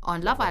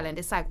Love Island,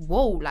 it's like,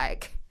 whoa,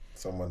 like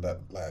someone that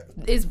like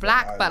is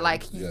Black, but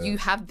like you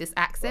have this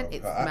accent. Bro,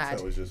 it's her mad.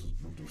 accent was just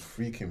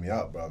freaking me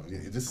out, bro.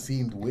 It just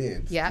seemed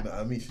weird. Yeah. You know what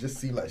I mean? She just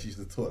seemed like she used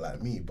to talk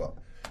like me, but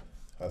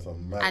has a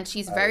mad And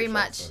she's very Irish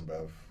much accent,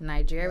 bruv.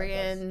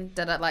 Nigerian.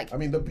 Like I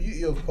mean, the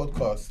beauty of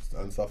podcasts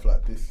and stuff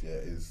like this,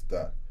 is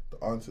that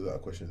the answer to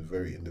that question is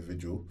very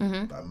individual.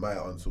 Like my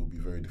answer will be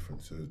very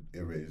different to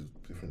Ire's,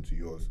 different to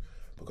yours,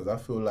 because I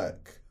feel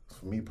like,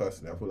 for me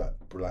personally, I feel like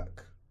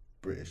Black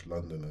British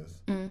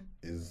Londoners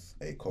is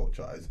a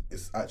culture.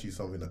 It's actually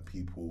something that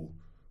people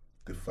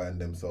define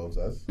themselves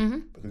as,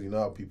 because you know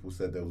how people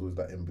said there was always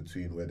that in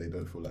between where they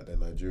don't feel like they're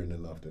Nigerian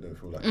enough, they don't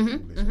feel like they're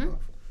English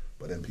enough.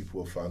 But then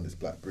people have found this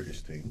Black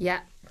British thing,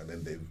 and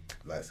then they've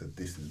like said,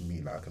 "This is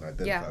me. Like I can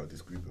identify with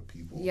this group of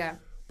people." Yeah.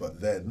 But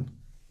then,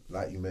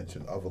 like you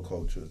mentioned, other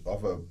cultures,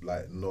 other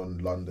like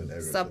non-London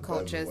areas,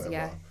 subcultures,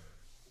 whatever,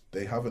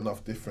 they have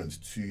enough difference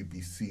to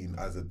be seen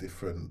as a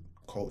different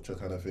culture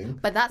kind of thing.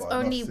 But that's enough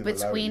only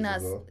between similarities us.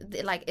 as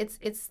well. Like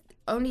it's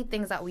only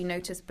things that we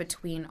notice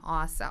between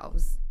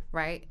ourselves,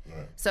 right?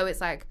 So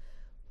it's like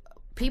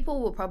people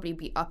will probably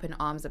be up in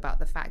arms about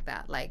the fact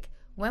that like,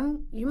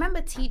 when you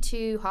remember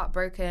T2,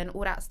 Heartbroken,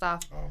 all that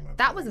stuff,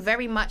 that was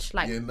very much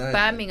like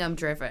Birmingham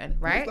driven,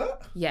 right? Was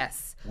that?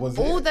 Yes. Was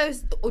all it?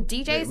 those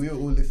DJs. Wait, we were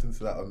all listening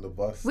to that on the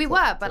bus. We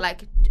were, but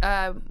like,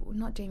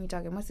 not Jamie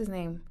Duggan. What's his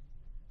name?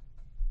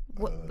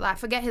 I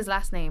forget his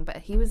last name, but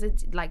he was a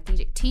like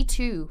DJ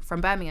T2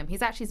 from Birmingham.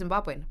 He's actually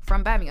Zimbabwean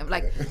from Birmingham.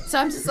 Like, so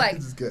I'm just like,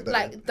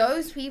 like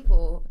those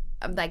people.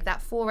 Like that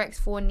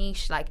 4x4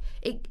 niche, like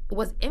it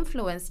was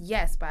influenced,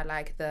 yes, by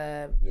like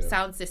the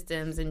sound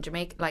systems in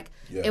Jamaica. Like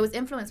it was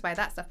influenced by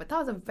that stuff, but that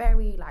was a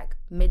very like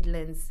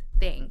Midlands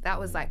thing. That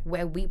was like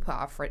where we put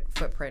our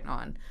footprint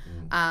on.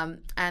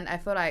 And I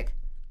feel like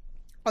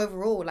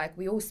overall, like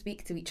we all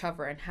speak to each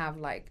other and have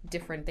like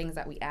different things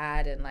that we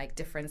add and like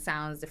different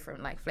sounds,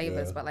 different like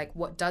flavors. But like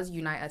what does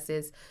unite us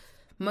is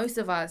most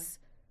of us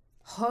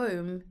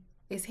home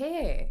is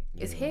here.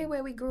 It's here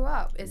where we grew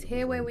up. It's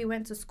here where we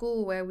went to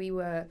school, where we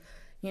were,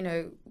 you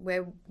know,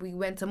 where we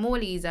went to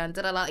Morley's and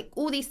like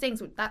all these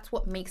things. That's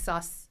what makes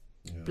us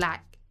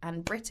Black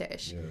and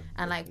British.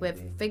 And like we're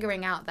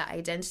figuring out that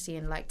identity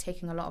and like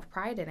taking a lot of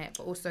pride in it,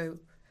 but also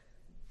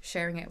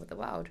sharing it with the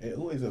world. It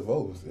always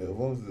evolves. It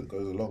evolves as it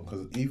goes along.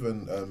 Because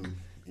even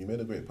you made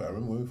a great point. I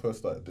remember when we first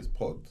started this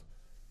pod,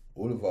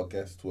 all of our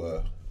guests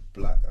were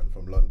Black and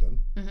from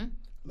London.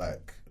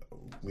 Like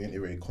me and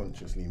Ire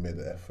consciously made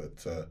the effort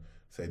to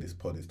say this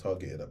pod is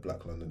targeted at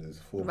Black Londoners,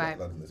 for Black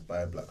Londoners,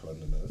 by Black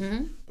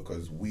Londoners,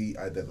 because we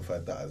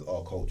identified that as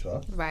our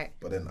culture. Right.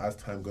 But then as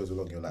time goes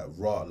along, you're like,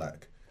 raw,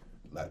 like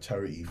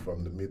Charity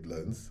from the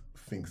Midlands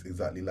thinks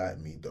exactly like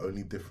me. The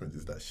only difference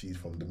is that she's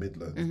from the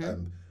Midlands,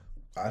 and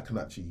I can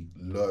actually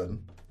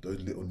learn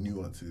those little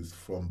nuances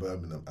from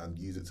Birmingham and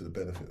use it to the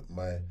benefit of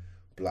my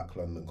Black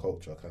London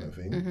culture kind of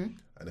thing. And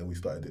then we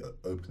started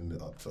opening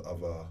it up to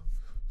other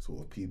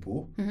sort of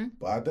people.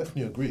 But I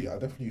definitely agree. I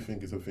definitely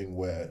think it's a thing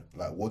where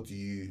like what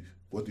do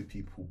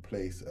people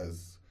place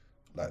as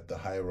like the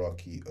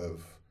hierarchy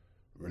of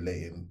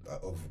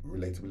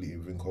relatability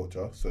within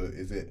culture? So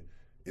is it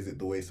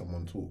the way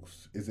someone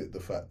talks? Is it the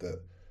fact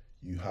that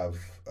you have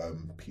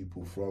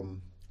people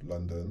from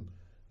London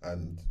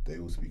and they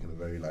all speak in a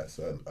very like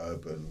certain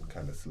urban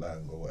kind of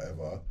slang or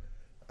whatever,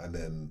 and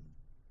then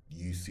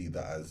you see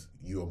that as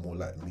you are more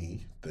like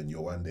me than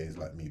Yewande is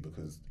like me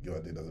because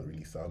Yewande doesn't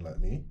really sound like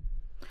me,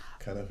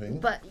 kind of thing?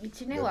 But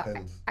do you know what?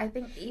 I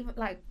think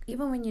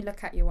even when you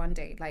look at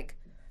Yewande, like,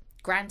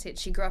 granted,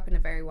 she grew up in a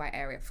very white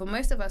area. For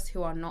most of us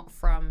who are not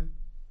from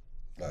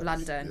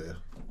London,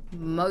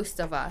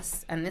 most of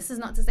us, and this is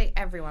not to say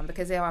everyone,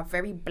 because there are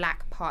very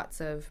Black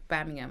parts of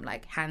Birmingham,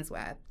 like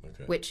Handsworth,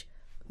 which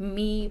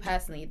me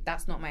personally,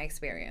 that's not my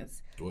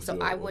experience. What's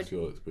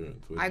your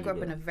experience? I grew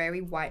up in a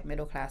very white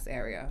middle class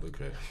area.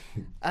 Okay.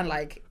 And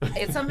like,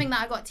 it's something that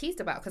I got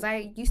teased about because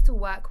I used to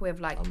work with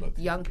like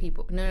young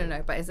people.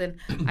 No. But as in,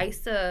 I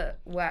used to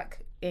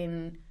work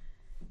in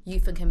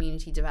youth and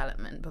community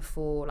development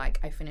before like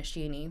I finished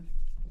uni.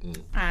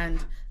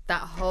 And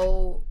that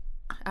whole,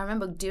 I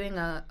remember doing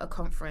a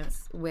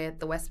conference with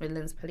the West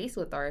Midlands Police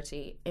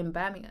Authority in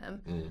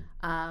Birmingham.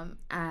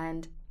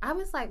 And I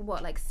was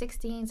like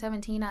 16,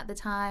 17 at the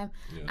time.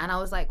 And I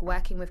was like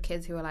working with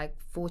kids who were like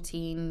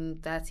 14,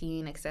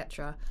 13,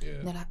 etc.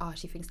 And they're like, oh,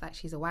 she thinks like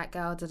she's a white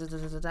girl, da da da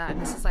da da.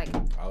 And it's just like,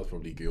 I was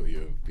probably guilty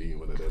of being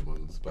one of them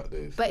ones back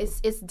then. But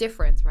it's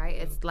different, right?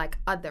 It's like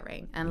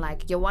othering. And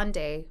like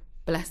Yewande,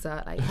 bless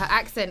her, like her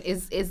accent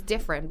is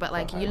different, but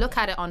like you look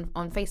at it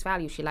on face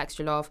value, she likes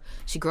jollof,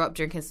 she grew up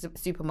drinking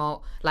super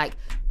malt, like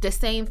the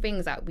same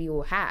things that we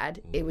all had.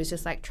 It was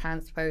just like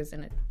transposed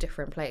in a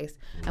different place.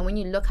 And when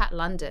you look at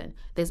London,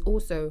 there's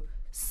also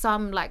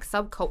some like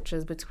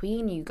subcultures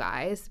between you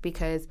guys,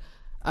 because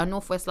a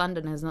Northwest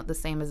Londoner is not the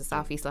same as a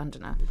Southeast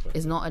Londoner.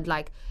 It's not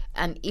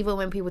and even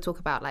when people talk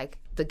about like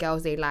the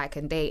girls they like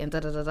and date and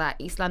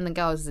East London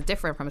girls is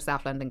different from a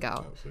South London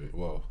girl. Absolutely.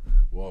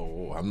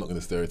 Whoa, I'm not going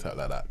to stereotype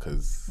like that,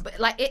 because... But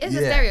like, it is a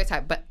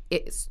stereotype, but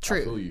it's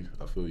true.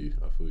 I feel you.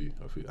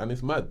 And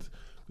it's mad.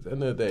 At the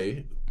end of the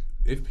day,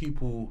 if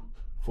people,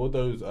 for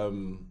those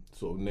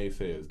sort of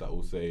naysayers that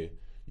will say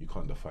you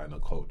can't define a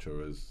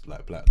culture as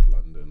like Black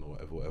London or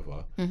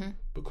whatever,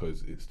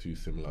 because it's too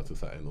similar to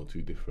something or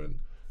too different.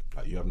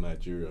 Like, you have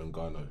Nigeria and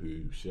Ghana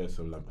who share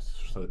some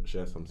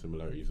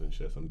similarities and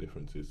share some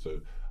differences.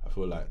 So I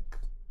feel like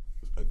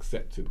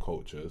accepted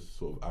cultures,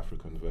 sort of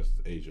Africans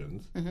versus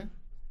Asians,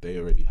 they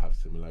already have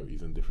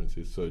similarities and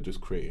differences. So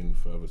just creating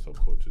further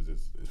subcultures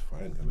is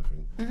fine, kind of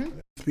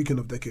thing. Speaking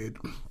of decade,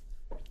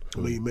 I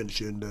know you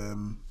mentioned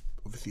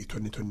obviously it's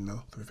 2020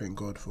 now, so thank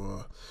God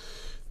for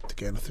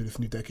getting us through this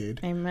new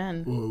decade.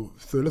 Amen. Well,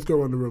 so let's go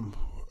around the room.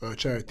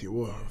 Charity,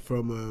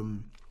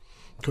 from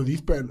because you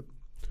spent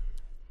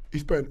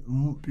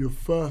your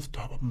first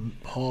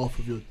half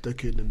of your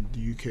decade in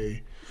the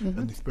UK,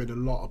 and you spent a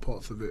lot of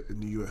parts of it in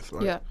the US,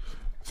 right? Yeah.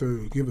 So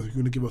you're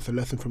going to give us a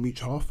lesson from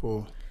each half,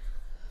 or?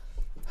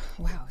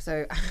 Wow.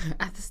 So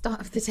at the start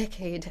of the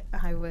decade,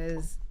 I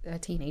was a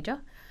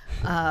teenager.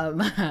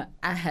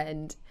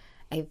 And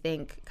I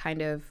think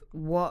kind of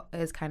what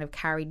has kind of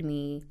carried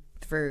me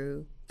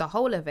through the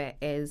whole of it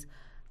is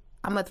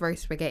I'm a throw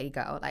spaghetti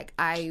girl. Like,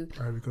 I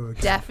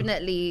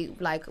definitely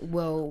like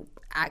will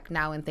act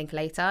now and think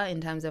later,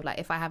 in terms of like,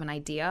 if I have an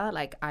idea,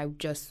 like I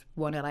just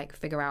want to like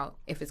figure out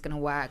if it's going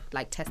to work,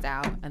 like test it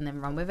out and then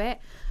run with it.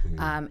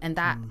 And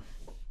that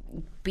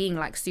being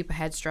like super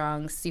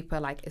headstrong, super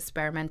like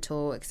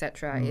experimental,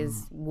 etc.,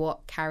 is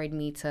what carried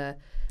me to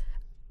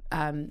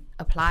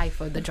apply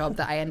for the job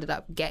that I ended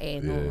up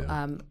getting,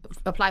 or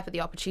apply for the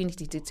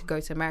opportunity to go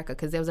to America,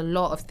 because there was a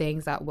lot of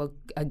things that were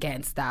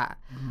against that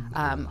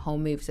whole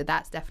move. So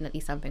that's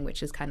definitely something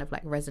which has kind of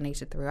like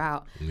resonated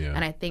throughout.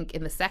 And I think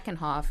in the second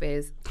half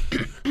is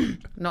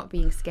not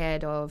being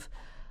scared of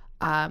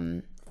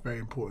very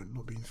important,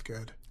 not being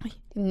scared.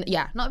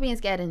 Not being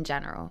scared in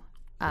general,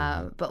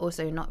 but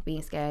also not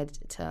being scared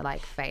to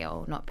like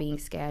fail, not being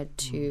scared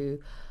to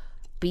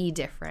be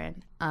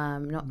different,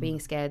 not being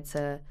scared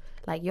to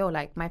like,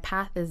 like my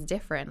path is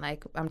different,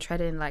 like I'm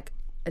treading like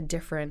a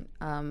different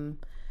I'm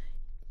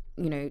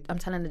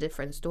telling a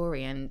different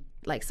story, and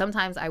like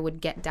sometimes I would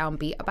get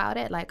downbeat about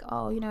it, like,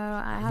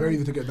 I have very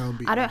easy to get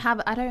downbeat. I don't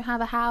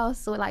have a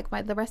house, or like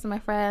the rest of my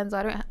friends, or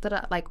I don't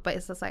have like, but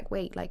it's just like,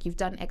 wait, like you've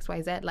done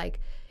XYZ,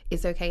 like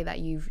it's okay that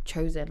you've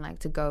chosen like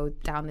to go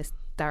down this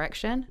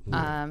direction.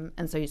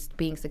 And so just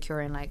being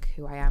secure in like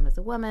who I am as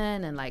a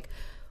woman, and like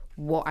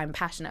what I'm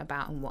passionate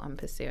about and what I'm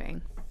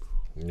pursuing.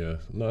 Yeah,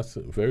 no, it's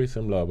very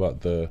similar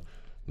about the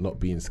not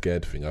being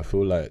scared thing. I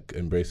feel like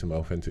embracing my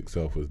authentic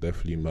self was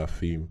definitely my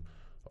theme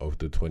of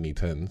the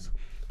 2010s,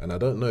 and I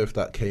don't know if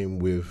that came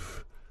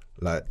with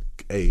like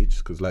age,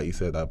 because like you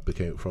said, I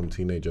became from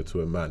teenager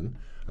to a man,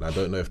 and I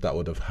don't know if that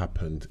would have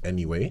happened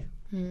anyway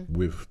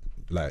with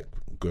like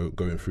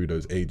going through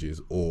those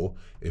ages, or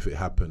if it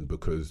happened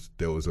because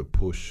there was a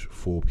push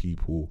for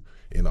people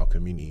in our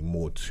community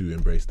more to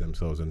embrace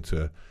themselves and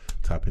to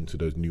tap into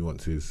those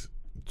nuances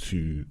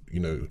to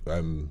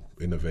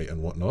innovate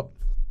and whatnot.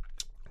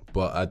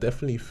 But I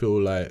definitely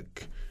feel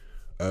like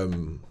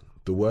the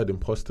word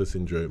imposter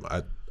syndrome,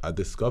 I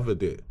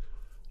discovered it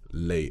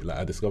late. Like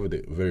I discovered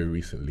it very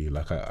recently.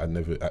 Like I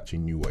never actually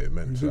knew what it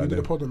meant. We did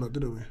a pod on that,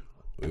 didn't we?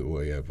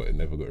 Well, yeah, but it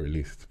never got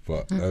released.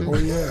 But oh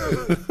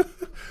yeah.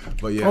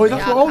 But yeah. Oh,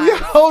 that's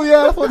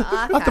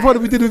that's the pod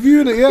we did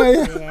review it.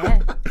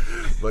 Yeah.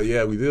 But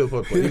yeah, we did a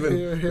pod. But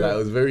even like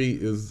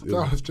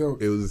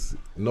it was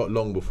not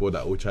long before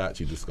that which I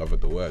actually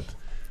discovered the word,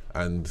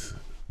 and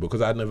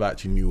because I never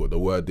actually knew what the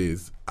word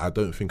is, I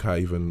don't think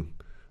I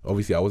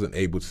wasn't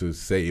able to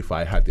say if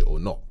I had it or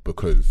not,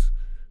 because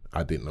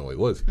I didn't know what it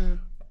was.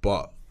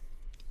 But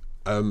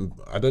I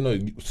don't know,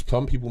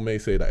 some people may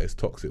say that it's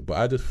toxic, but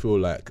I just feel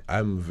like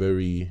I've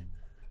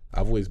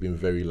always been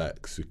very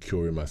like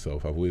secure in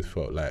myself. I've always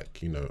felt like,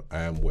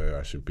 I am where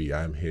I should be.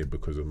 I am here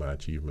because of my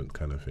achievement,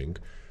 kind of thing.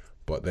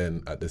 But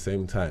then at the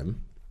same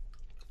time,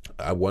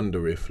 I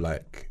wonder if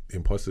like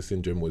imposter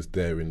syndrome was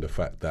there in the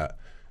fact that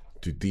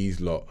do these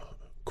lot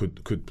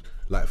could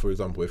like, for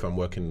example, if I'm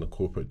working in a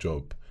corporate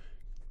job,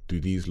 do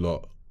these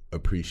lot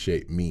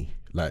appreciate me?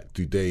 Like,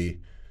 do they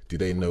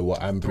know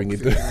what I'm bringing?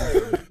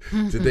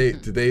 do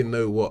they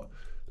know what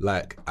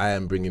like I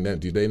am bringing them?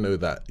 Do they know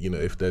that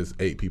if there's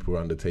 8 people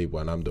around the table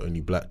and I'm the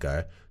only black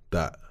guy,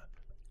 that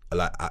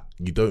like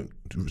you don't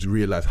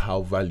realize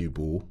how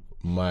valuable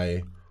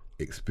my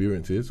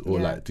experience is, or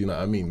like, do you know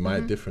what I mean? My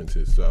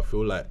differences. So I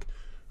feel like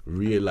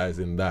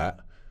realizing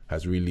that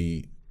has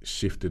really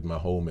shifted my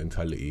whole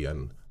mentality,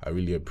 and I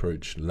really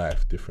approach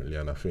life differently.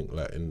 And I think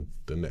like in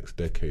the next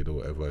decade or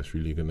whatever, it's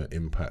really gonna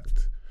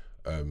impact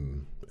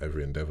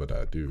every endeavor that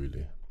I do,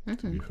 really,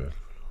 to be fair.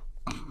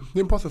 The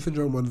imposter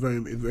syndrome one's very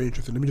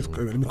interesting. Let me just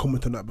let me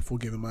comment on that before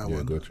giving my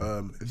one.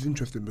 Gotcha. It's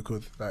interesting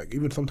because like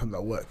even sometimes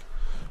at work,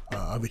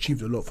 I've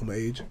achieved a lot for my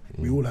age.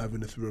 We all have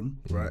in this room,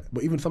 right?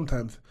 But even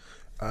sometimes,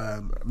 I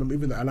remember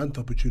even the Atlanta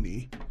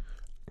opportunity,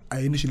 I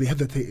initially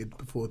hesitated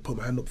before I put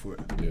my hand up for it.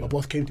 Yeah. My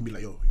boss came to me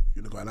like, "Yo,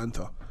 you're gonna go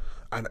Atlanta,"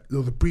 and there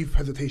was a brief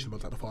hesitation.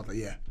 But I was like,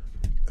 "Yeah,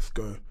 let's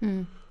go."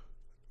 And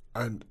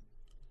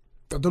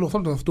I don't know.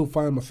 Sometimes I still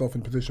find myself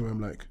in a position where I'm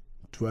like,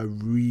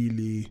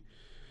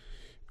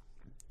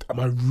 am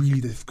I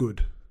really this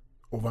good,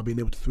 or have I been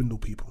able to swindle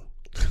people?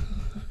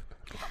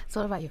 It's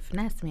all about your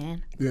finesse,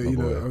 man. Yeah, you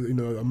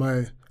know, am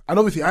I? And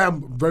obviously, I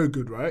am very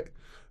good, right?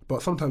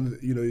 But sometimes,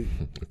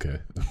 Okay.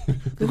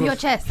 With your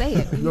chest, say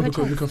it. no,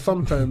 because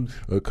sometimes,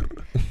 Okay.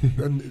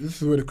 and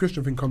this is where the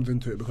Christian thing comes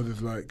into it, because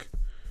it's like,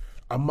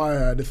 am I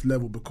at this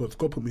level because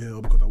God put me here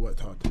or because I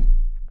worked hard?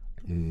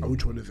 And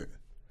which one is it?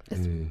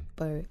 It's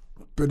both.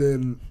 But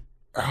then,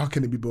 how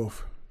can it be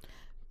both?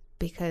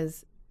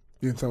 Because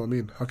You understand what I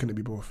mean? How can it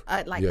be both?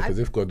 like Yeah, because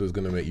if God was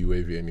gonna make you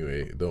wavy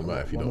anyway, it don't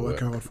matter if you What am don't I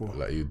work. working hard for?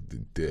 Like you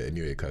do it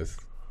anyway, cause.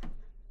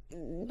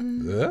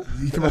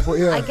 You see my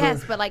point? Yeah. I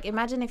guess, but like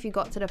imagine if you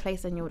got to the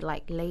place and you're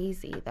like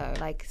lazy though.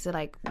 Like so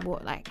like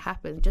what like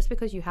happens? Just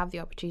because you have the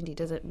opportunity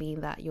doesn't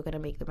mean that you're gonna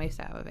make the most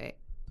out of it.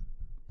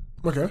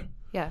 Okay.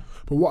 Yeah.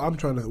 But what I'm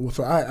trying to,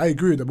 so I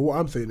agree with that, but what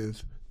I'm saying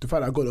is, the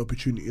fact that I got the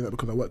opportunity, not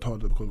because I worked hard,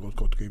 but because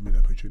God gave me the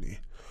opportunity.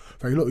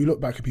 Like you look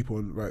back at people,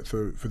 and right,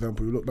 so for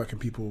example, you look back at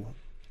people,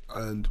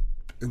 and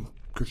in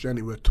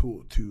Christianity we're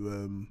taught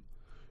to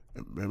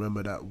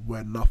remember that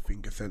we're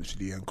nothing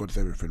essentially and God's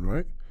everything,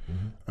 right?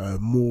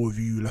 More of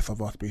you, less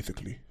of us,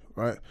 basically,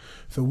 right?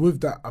 So with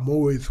that, I'm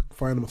always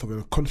finding myself in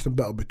a constant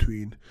battle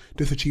between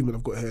this achievement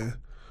I've got here,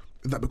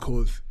 is that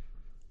because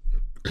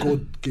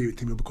God gave it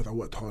to me because I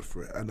worked hard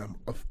for it, and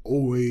I've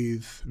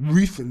always,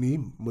 recently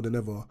more than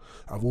ever,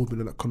 I've always been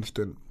in that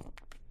constant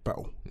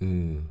battle.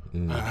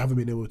 I haven't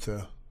been able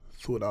to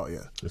sort it out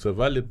yet. It's a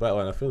valid battle,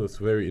 and I feel it's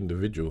very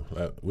individual.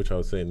 Which I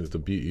was saying is the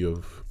beauty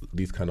of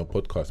these kind of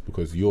podcasts,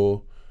 because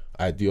your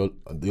idea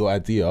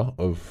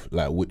of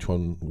like which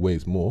one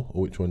weighs more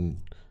or which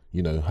one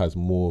has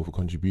more of a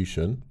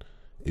contribution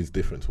is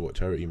different to what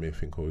Charity may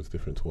think, or is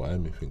different to what I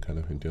may think, kind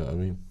of thing. Do you know what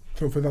I mean?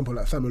 So, for example,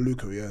 like Sam and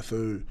Luca, yeah.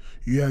 So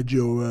you had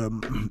your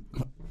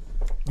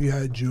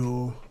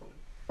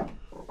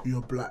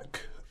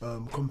black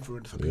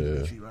conference at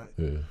PwC, right?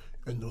 Yeah.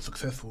 And you're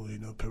successful,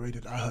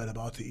 paraded. I heard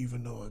about it,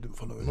 even though I didn't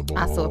follow it.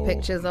 I saw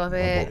pictures of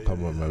it.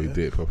 Come on, man, we did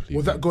it properly.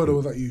 Was that God or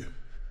was that you?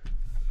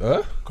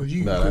 Huh? Because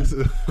you, Nah, yeah, was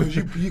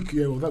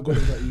that God or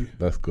was that you?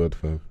 That's God,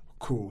 fam.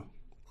 Cool.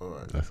 All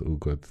right. That's all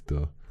God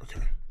still.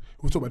 Okay.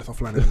 We'll talk about this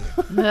offline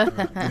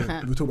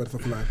anyway. We'll talk about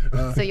this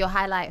offline. So your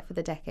highlight for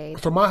the decade?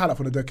 So my highlight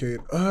for the decade,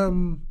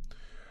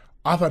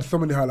 I've had so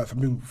many highlights. I've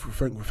been,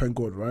 thank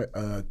God, right?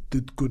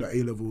 Did good at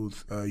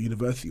A-levels.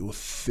 University was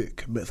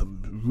sick. Met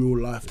some real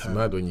It's lifetime.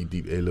 mad when you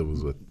deep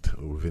A-levels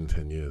within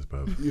 10 years,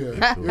 bro.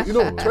 Yeah.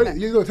 10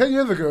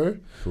 years ago,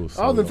 I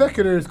was in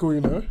secondary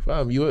school,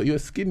 Fam, you were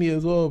skinny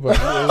as well, bro.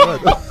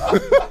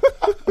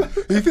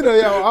 You see that?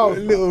 Yeah, I was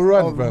A little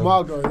run, I was bro.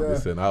 Marga, yeah.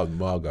 Listen, I was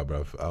Marga,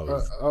 bro. I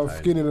was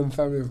skinnier than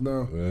Sam is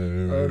now.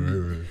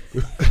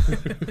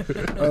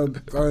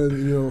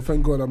 And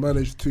thank God I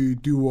managed to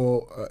do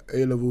well at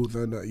A-levels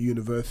and at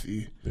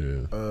university.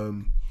 Yeah.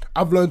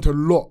 I've learned a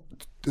lot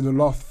in the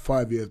last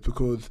 5 years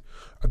because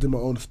I did my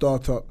own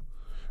startup,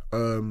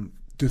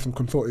 did some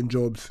consulting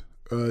jobs,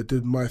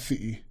 did My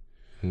City,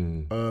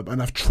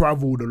 and I've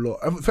travelled a lot.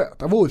 In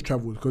fact, I've always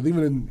travelled because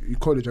even in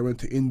college I went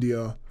to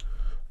India,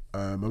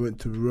 I went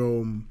to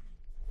Rome,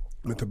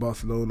 went to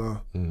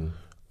Barcelona,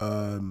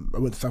 I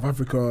went to South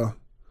Africa.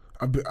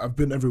 I've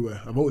been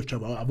everywhere. I've always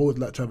travelled. I've always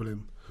liked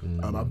travelling.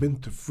 I've been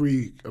to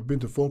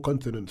 4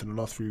 continents in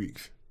the last 3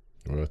 weeks.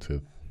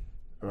 Rotted.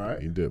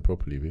 Right? You do it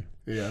properly, B.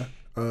 Yeah.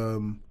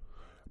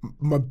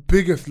 My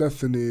biggest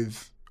lesson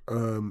is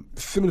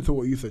similar to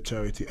what you said,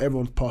 Charity.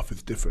 Everyone's path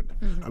is different.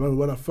 I remember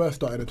when I first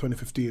started in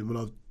 2015, when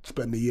I was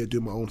spending a year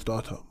doing my own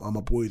startup, and my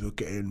boys were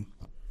getting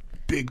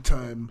big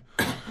time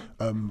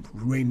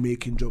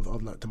rainmaking jobs. I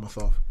was like to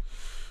myself,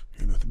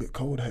 it's a bit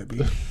cold here, B.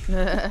 I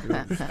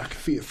can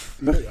see it.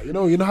 You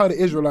know how the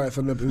Israelites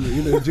and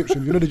the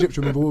Egyptians. The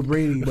Egyptians were all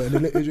rainy, but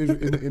in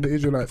the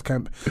Israelites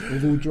camp, it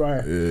was all dry.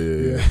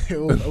 Yeah. It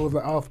was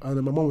like, and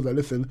then my mom was like,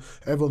 "Listen,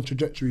 everyone's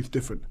trajectory is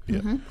different.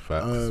 Yeah.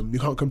 Facts. You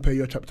can't compare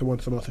your chapter 1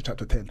 to someone else's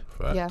chapter 10.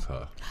 Facts. Yeah.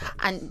 Facts.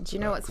 And do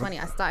you know what's funny?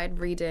 I started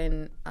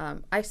reading.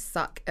 I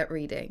suck at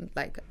reading,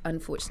 like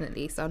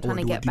unfortunately. So I'm trying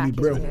to get do you back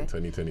need Braille? into it.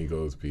 2020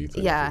 goals, B.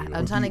 Yeah,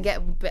 I'm trying to get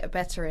a bit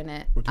better in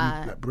it. What do you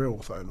like Braille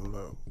or something?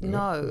 Or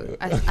No,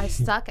 I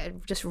suck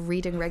at just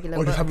reading regular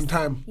or books. just having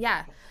time.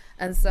 Yeah.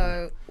 And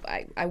so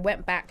I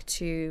went back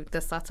to the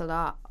subtle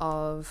art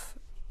of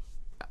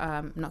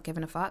not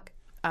giving a fuck.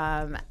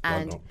 And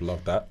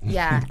love that.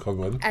 yeah. Come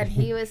on. And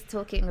he was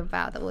talking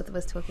about, the author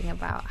was talking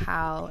about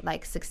how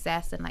like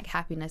success and like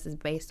happiness is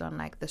based on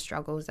like the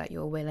struggles that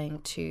you're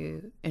willing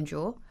to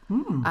endure.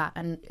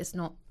 And it's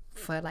not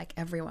for like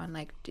everyone,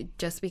 like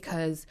just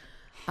because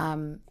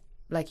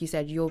like you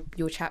said, your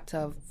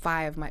chapter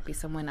 5 might be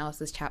someone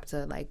else's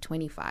chapter like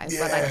 25.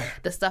 But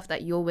like the stuff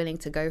that you're willing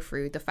to go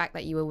through, the fact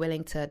that you were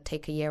willing to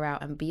take a year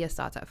out and be a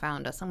startup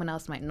founder, someone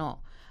else might not.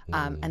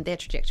 And their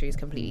trajectory is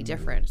completely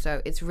different.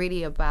 So it's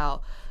really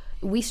about,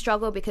 we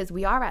struggle because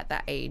we are at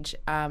that age.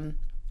 And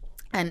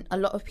a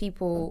lot of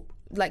people,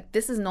 like,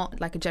 this is not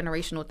like a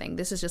generational thing.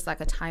 This is just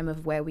like a time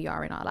of where we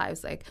are in our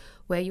lives, like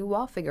where you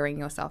are figuring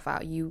yourself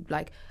out. You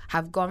like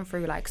have gone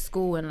through like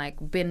school and like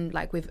been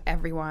like with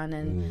everyone,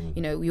 and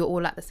you know, you're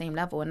all at the same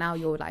level, and now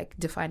you're like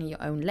defining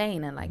your own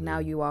lane, and like now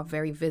you are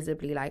very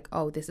visibly like,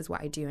 oh, this is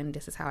what I do and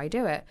this is how I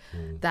do it.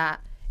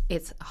 That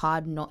it's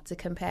hard not to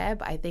compare.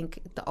 But I think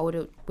the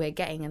older we're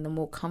getting and the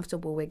more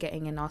comfortable we're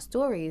getting in our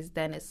stories,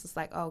 then it's just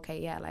like, oh, okay,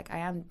 yeah, like I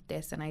am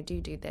this and I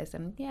do this,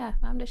 and yeah,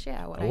 I'm the shit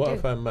at what I do. What I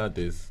find mad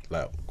is,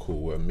 like,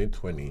 cool, we're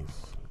mid-20s,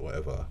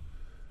 whatever,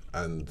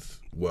 and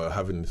we're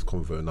having this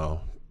convo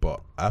now,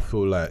 but I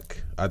feel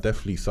like I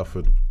definitely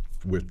suffered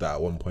with that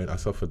at one point. I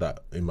suffered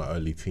that in my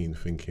early teens,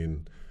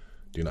 thinking,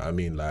 do you know what I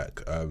mean?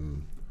 Like,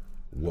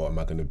 what am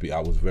I going to be? I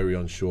was very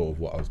unsure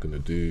of what I was going to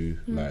do,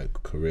 like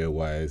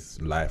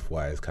career-wise,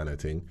 life-wise kind of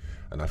thing.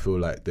 And I feel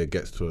like there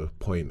gets to a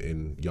point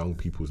in young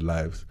people's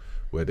lives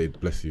where they,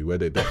 bless you, where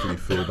they definitely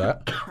feel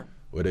that,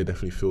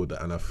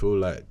 And I feel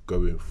like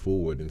going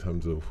forward in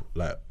terms of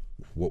like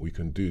what we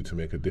can do to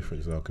make a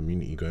difference in our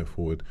community going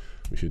forward,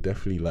 we should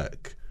definitely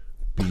like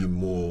be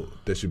more,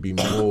 there should be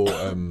more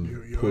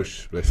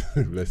push,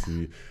 bless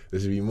you, there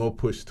should be more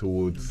push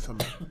towards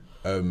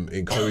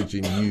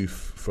encouraging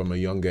youth from a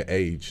younger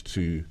age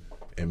to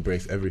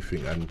embrace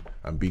everything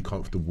and be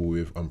comfortable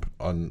with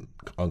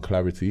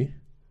unclarity,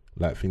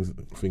 like things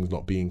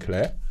not being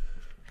clear.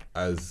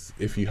 As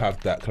if you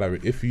have that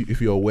clarity, if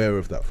you're aware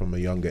of that from a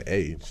younger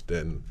age,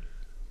 then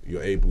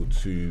you're able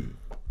to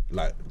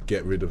like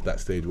get rid of that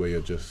stage where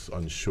you're just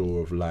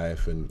unsure of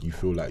life and you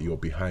feel like you're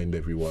behind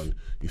everyone.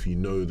 If you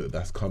know that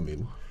that's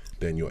coming,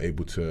 then you're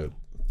able to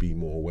be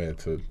more aware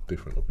to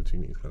different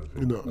opportunities, kind of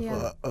thing. You know,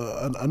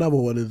 another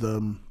one is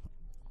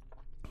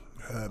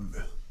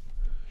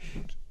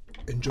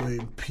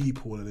enjoying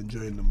people and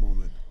enjoying the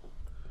moment.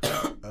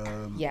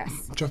 Yes.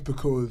 Just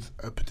because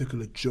a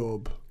particular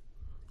job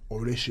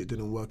or relationship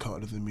didn't work out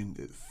doesn't mean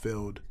it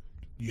failed.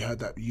 You had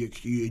that, you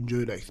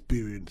enjoyed that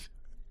experience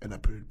in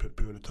that period of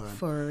time.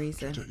 For a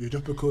reason.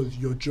 Just because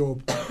your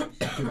job,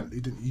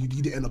 you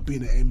didn't end up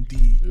being an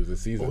MD It was a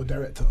season. or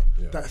director.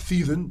 Yeah. That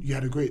season, you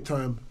had a great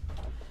time.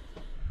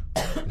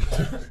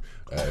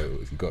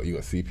 You got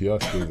CPR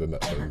skills and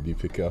that. So you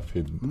pick up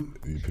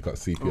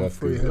CPR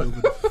Free skills. head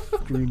over the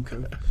screen, I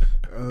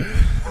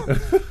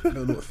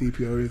don't know what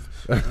CPR is.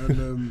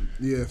 And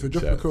so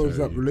just because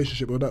that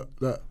relationship or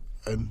that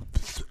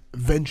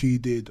venture you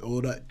did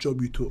or that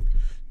job you took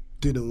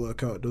didn't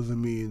work out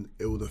doesn't mean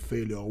it was a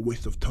failure or a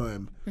waste of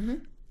time.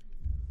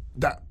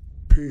 That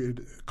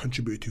period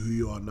contributed to who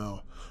you are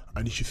now,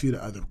 and you should see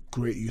that as a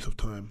great use of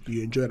time.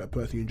 You enjoy that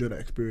person, you enjoy that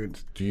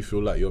experience. Do you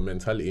feel like your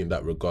mentality in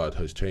that regard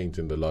has changed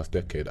in the last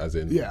decade? As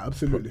in, Yeah,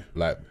 absolutely.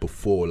 Like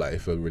before, like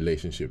if a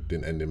relationship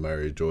didn't end in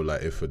marriage, or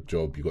like if a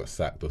job you got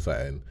sacked or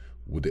something,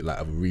 would it like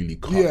have really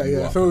cut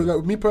you up? So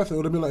like me personally, it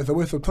would have been like it's a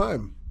waste of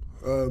time.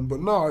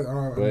 But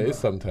now, But it is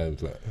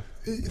sometimes like.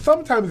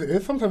 Sometimes it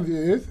is, sometimes it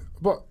is,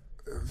 but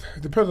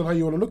it depends on how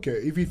you want to look at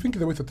it. If you think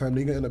it's a waste of time,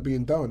 then you're going to end up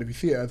being down. If you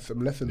see it as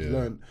some lessons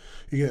learned,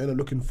 you're going to end up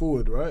looking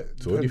forward, right?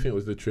 So what do you think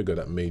was the trigger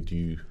that made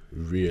you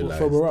realise?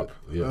 Sober up.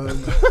 Yeah.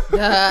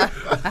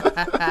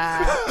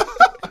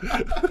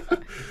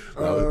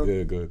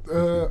 Good.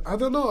 I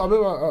don't know. I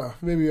remember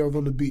maybe I was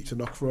on the beach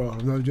in Accra.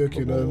 I'm not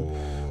joking. I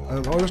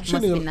was just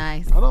chilling. Must be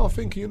nice. And I was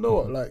thinking, you know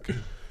what, like,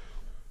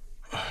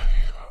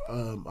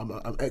 I'm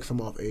X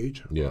amount of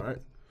age, right?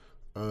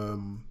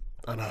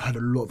 And I had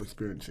a lot of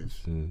experiences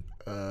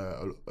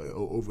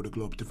over the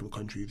globe, different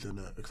countries and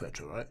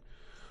etc. Right?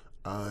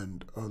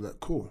 And I was like,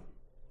 cool.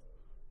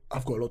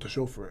 I've got a lot to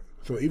show for it.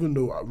 So even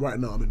though right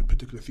now I'm in a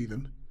particular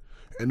season,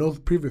 in those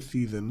previous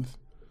seasons,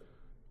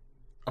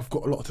 I've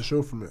got a lot to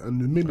show from it,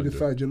 and it made me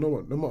decide, you know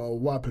what, no matter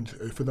what happens,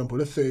 for example,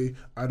 let's say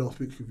I don't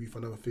speak with you for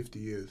another 50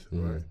 years,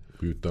 right?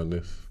 We've done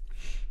this.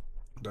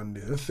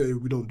 Let's say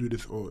we don't do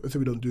this, or let's say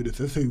we don't do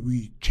this. Let's say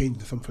we change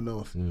to something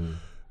else.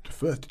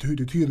 The two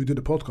years we did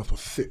the podcast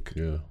was sick.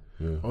 Yeah.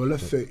 Or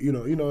let's say, you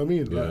know what I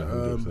mean? Yeah, like,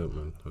 100%,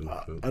 man.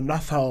 100%. And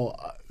that's how,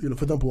 for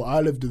example,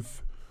 I lived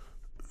with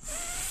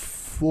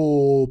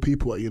 4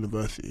 people at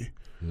university,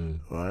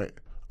 right?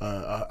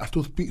 I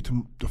still speak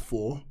to the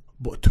 4,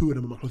 but 2 of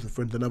them are my closest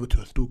friends, the other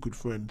 2 are still good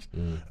friends,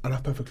 and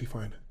that's perfectly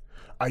fine.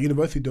 At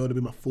university, they would have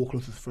been my 4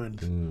 closest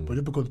friends, but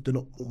just because they're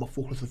not my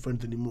 4 closest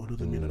friends anymore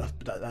doesn't mean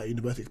that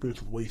university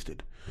experience was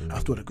wasted. I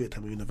still had a great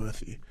time at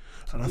university,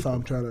 and that's how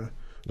I'm trying to.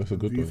 That's a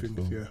good view one.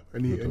 things, Still. Yeah.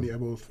 Any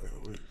other?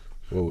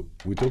 Well,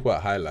 we talk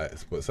about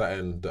highlights, but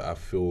something that I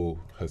feel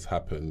has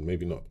happened,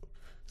 maybe not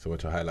so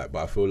much a highlight,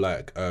 but I feel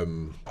like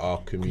our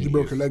community. You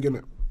broke a leg,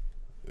 innit?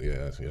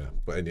 Yeah.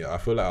 But anyway, I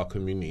feel like our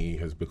community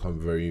has become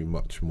very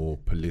much more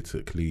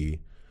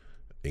politically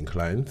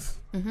inclined.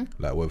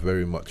 Like we're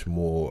very much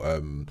more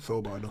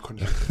sober in the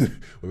country.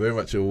 we're very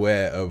much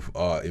aware of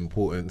our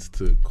importance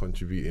to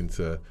contributing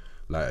to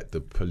like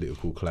the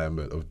political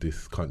climate of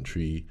this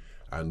country,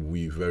 and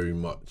we very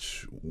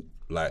much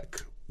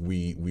like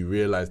we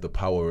realize the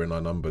power in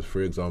our numbers.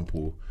 For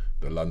example,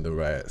 the London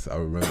riots, I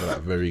remember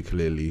that very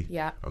clearly.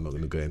 Yeah. I'm not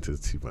going to go into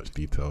too much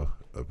detail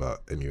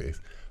about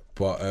anyways,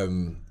 but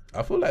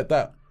I feel like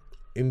that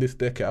in this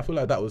decade, I feel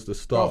like that was the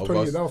start of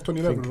us. That was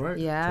 2011, right?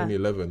 Yeah.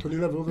 2011.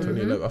 2011, wasn't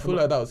it? 2011. I feel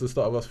like that was the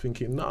start of us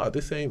thinking, nah,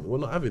 we're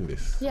not having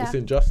this. Yeah. It's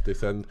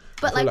injustice, and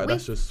But, I feel like, like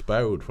that's just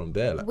spiraled from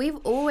there. Like, We've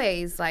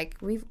always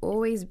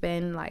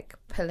been like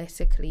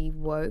politically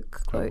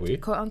woke, Have we?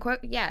 quote unquote.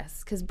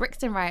 Yes, because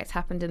Brixton riots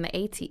happened in the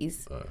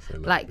 80s. so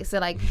no. Like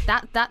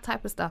that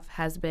type of stuff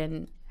has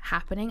been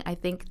happening. I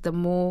think the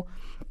more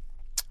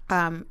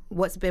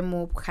what's been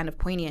more kind of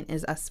poignant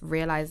is us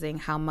realizing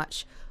how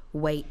much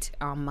weight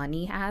our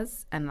money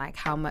has, and like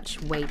how much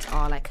weight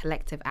our like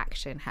collective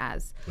action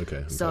has.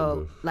 Okay.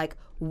 So like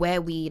where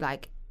we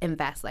like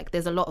invest, like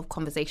there's a lot of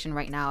conversation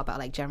right now about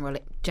like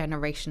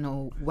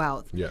generational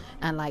wealth. Yeah.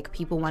 And like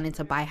people wanting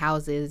to buy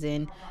houses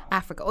in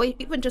Africa, or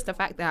even just the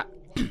fact that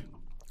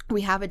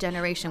we have a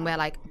generation where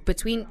like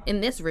in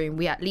this room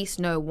we at least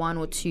know one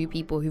or two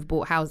people who've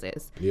bought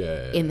houses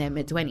in their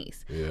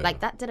mid-20s. Like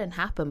that didn't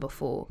happen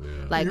before.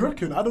 Like, you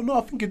reckon? I don't know.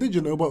 I think it did,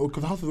 you know, but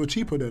because houses were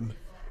cheaper then.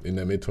 in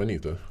their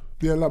mid-20s though,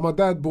 Yeah, like my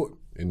dad bought.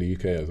 in the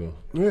UK as well.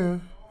 Yeah,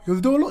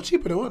 because they were a lot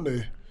cheaper then, weren't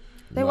they?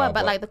 they were,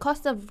 but like the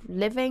cost of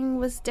living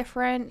was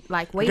different.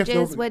 Like I guess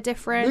wages were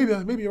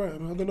different. Maybe you're right.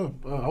 I don't know.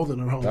 I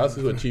wasn't around. The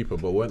houses were cheaper,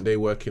 but weren't they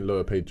working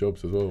lower paid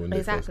jobs as well when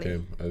they first Exactly.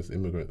 came as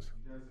immigrants?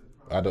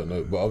 I don't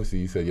know, but obviously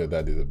you said your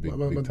dad is a big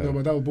My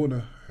time. dad was born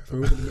there, so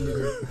it wasn't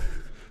really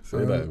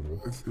Say that,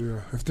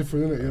 bro. it's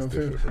different, isn't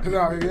it? You know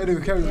what I'm different. saying? No,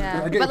 anyway, carry on.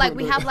 Yeah, I get but like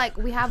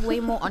your we have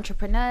way more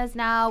entrepreneurs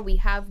now. We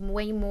have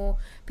way more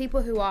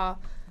people who are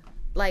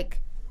like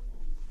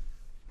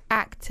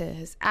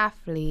actors,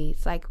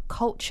 athletes, like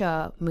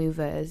culture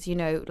movers, you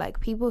know, like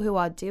people who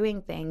are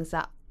doing things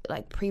that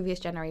like previous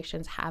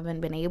generations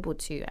haven't been able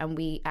to, and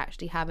we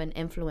actually have an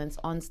influence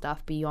on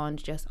stuff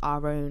beyond just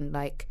our own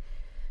like,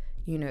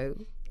 you know,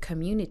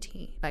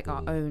 community, like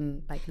our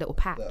own like little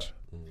patch.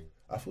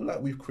 I feel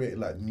like we've created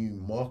like new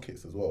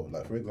markets as well.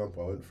 Like for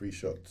example, I went Free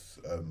Shots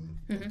of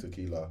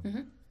tequila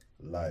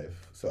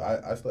live. So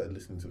I started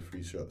listening to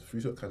Free Shots.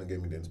 Free Shots kind of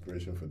gave me the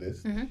inspiration for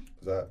this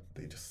because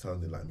they just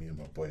sounded like me and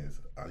my boys.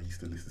 I used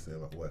to listen to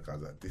them at work. I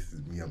was like, this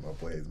is me and my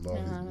boys.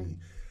 Marv is me,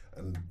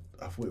 and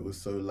I thought it was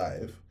so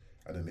live.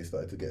 And then they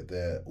started to get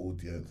their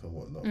audience and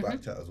whatnot.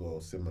 Backchat as well,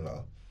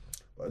 similar.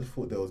 But I just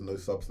thought there was no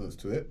substance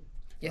to it.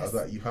 I was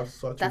like, you have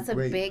such a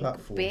great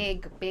platform.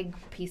 big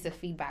piece of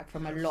feedback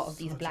from a lot of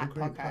these black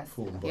podcasts.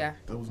 Platform, but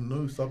there was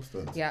no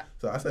substance. Yeah.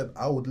 So I said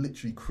I would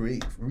literally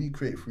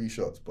recreate Free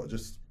Shots, but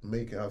just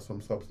make it have some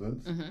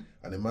substance.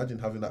 And imagine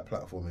having that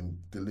platform and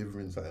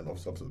delivering something of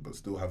substance, but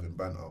still having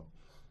banter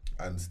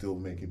and still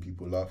making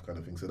people laugh, kind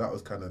of thing. So that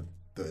was kind of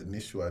the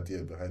initial idea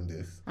behind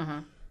this.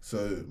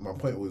 So my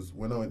point was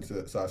when I went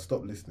to, so I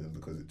stopped listening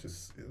because it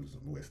was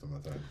a waste of my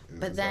time.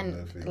 But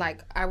then,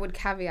 like, I would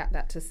caveat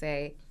that to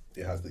say,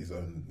 it has its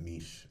own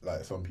niche.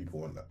 Like some people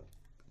want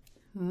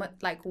that.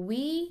 like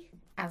we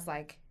as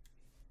like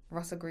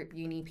Russell Group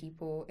uni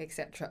people,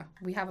 etc.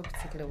 We have a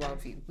particular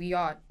worldview. We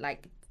are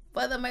like,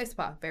 for the most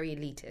part, very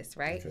elitist,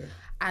 right? Okay.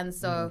 And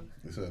so,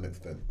 To a certain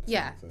extent.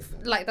 yeah,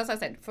 like that's what I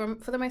said. For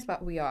the most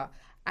part, we are.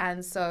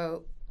 And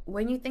so,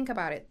 when you think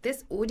about it,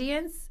 this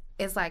audience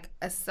is like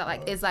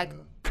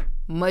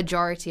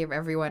majority of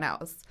everyone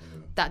else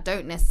that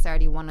don't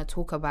necessarily want to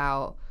talk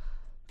about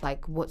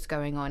like what's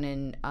going on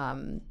in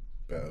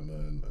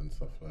Betterment and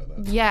stuff like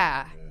that.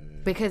 yeah,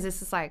 because it's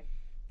just like,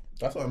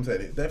 that's what I'm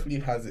saying. It definitely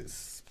has its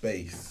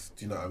space.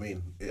 Do you know what I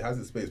mean? It has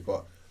its space,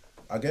 but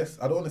I guess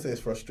I don't want to say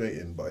it's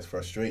frustrating, but it's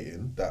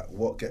frustrating that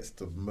what gets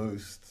the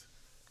most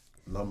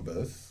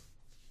numbers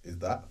is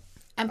that.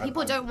 and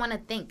people don't want to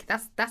think.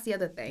 That's the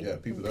other thing. Yeah,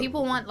 people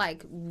people don't want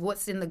like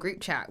what's in the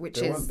group chat, which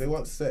they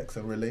want sex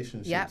and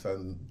relationships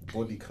and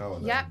body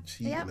count and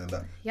cheating and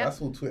that.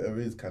 That's all Twitter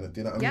is, kind of.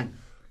 Do you know what I mean?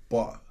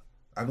 But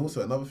and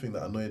also another thing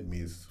that annoyed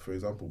me is, for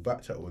example,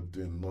 Backchat were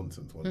doing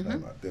nonsense one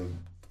time. Like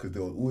because they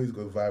will always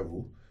go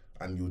viral,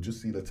 and you'll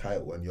just see the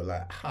title and you're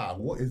like,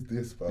 what is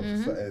this, bro?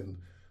 Something,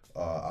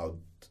 I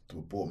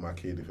bought my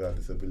kid if he had a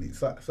disability.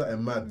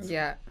 Something mad.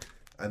 Yeah.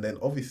 And then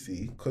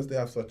obviously, because they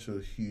have such a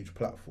huge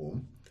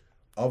platform,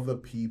 other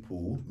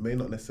people may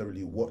not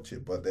necessarily watch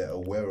it, but they're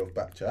aware of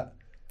Backchat.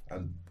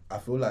 And I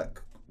feel like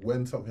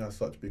when something has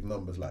such big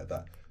numbers like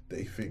that,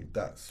 they think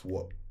that's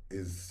what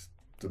is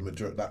the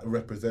majority, that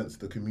represents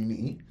the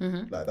community.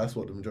 Like that's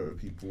what the majority of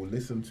people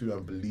listen to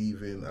and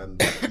believe in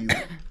and feel.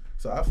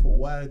 So I thought,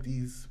 why are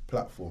these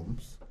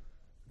platforms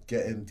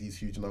getting these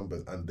huge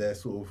numbers and they're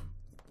sort of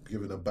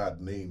giving a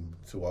bad name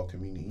to our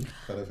community,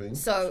 kind of thing,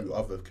 So, to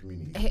other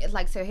communities?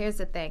 Like, so here's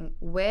the thing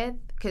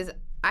because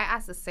I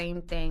asked the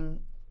same thing.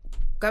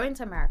 Going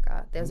to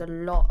America, there's a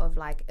lot of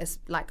like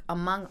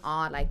among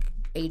our like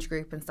age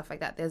group and stuff like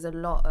that, there's a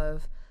lot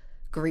of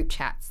group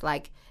chats.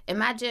 Like,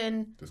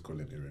 imagine. Just call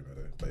it Earache, by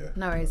the way. But yeah.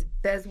 No worries.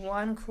 There's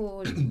one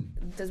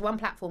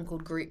platform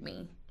called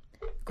GroupMe.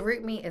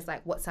 GroupMe is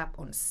like WhatsApp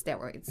on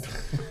steroids.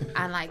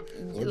 And like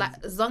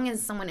as long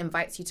as someone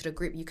invites you to the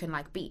group, you can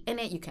like be in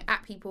it, you can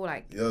at people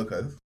like. Yeah,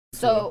 okay.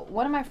 So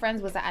one of my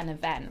friends was at an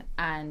event,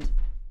 and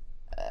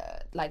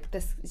like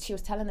this, she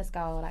was telling this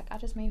girl like, I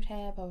just moved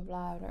here, blah blah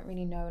blah. I don't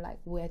really know like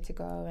where to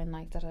go and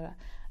like da da da.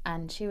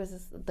 And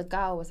the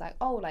girl was like,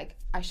 oh, like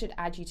I should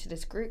add you to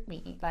this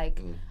GroupMe.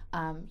 Like,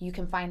 you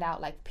can find out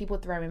like people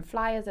throwing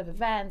flyers of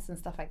events and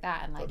stuff like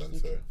that, and like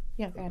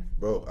yeah, go ahead.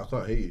 Bro, I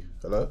can't hear you.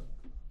 Hello.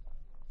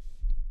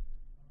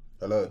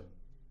 Hello.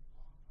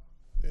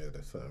 Yeah,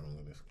 there's something wrong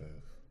with this guy.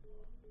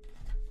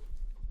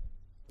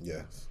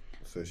 Yes.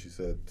 So she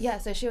said. Yeah,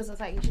 so she was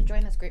just like, you should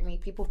join this GroupMe.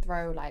 People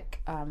throw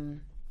like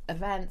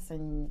events,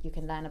 and you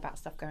can learn about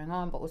stuff going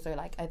on, but also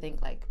like I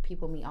think like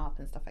people meet up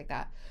and stuff like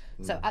that.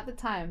 So at the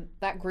time,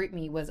 that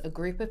GroupMe was a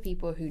group of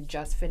people who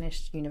just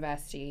finished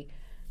university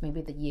maybe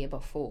the year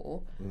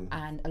before,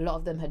 and a lot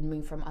of them had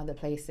moved from other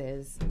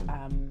places,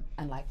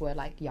 and like were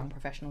like young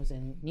professionals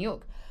in New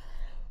York.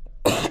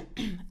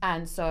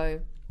 And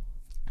so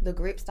the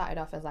group started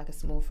off as like a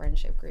small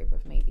friendship group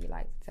of maybe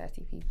like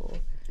 30 people.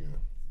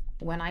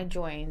 When I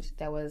joined,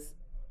 there was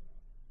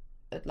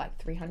like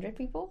 300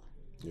 people.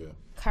 Yeah.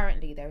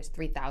 Currently, there is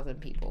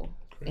 3,000 people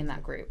in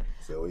that group.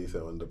 So what you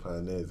said on the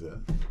pioneers, yeah?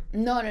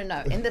 No.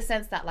 In the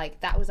sense that like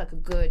that was like a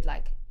good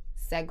like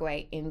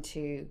segue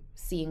into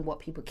seeing what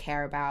people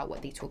care about,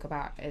 what they talk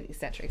about,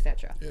 etc.,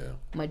 etc. Yeah.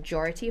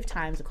 Majority of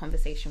times, the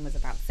conversation was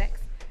about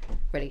sex,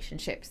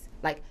 relationships,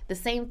 like the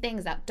same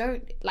things that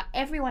don't like.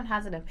 Everyone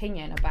has an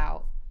opinion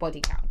about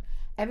body count.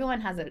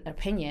 Everyone has an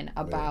opinion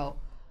about.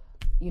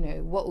 You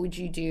know, what would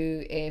you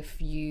do if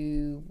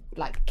you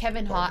like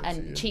Kevin Hart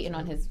and cheating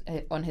on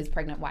his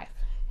pregnant wife?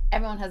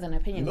 Everyone has an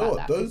opinion about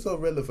that. Those are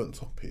relevant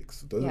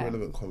topics. Those are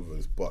relevant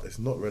convos, but it's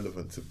not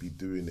relevant to be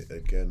doing it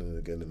again and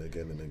again and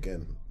again and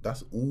again.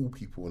 That's all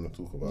people want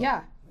to talk about.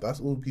 Yeah. That's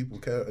all people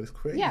care. It's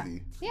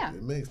crazy. Yeah.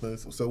 It makes no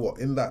sense. So what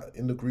in the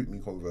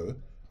GroupMe convo,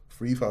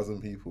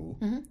 3,000 people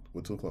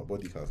were talking about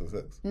body counts and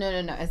sex. No.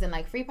 As in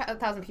like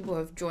 3,000 people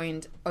have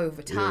joined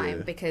over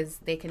time because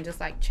they can just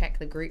like check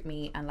the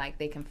GroupMe and like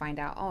they can find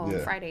out, on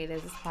Friday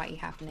there's this party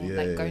happening.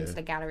 Go into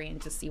the gallery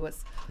and just see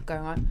what's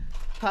going on.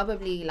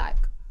 Probably like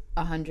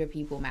 100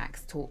 people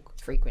max talk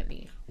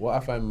frequently. What I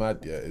find mad,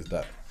 is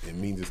that it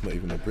means it's not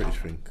even a British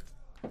thing.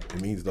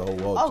 It means the whole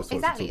world just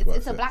exactly. wants to talk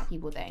It's about a black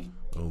people thing.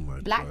 Oh my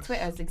god. Black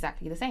Twitter is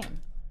exactly the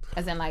same.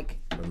 As in like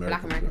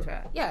Black American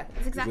Twitter. Yeah,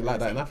 it's exactly Is it like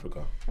the that same. in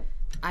Africa?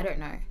 I don't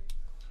know.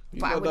 You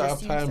but know, I would they have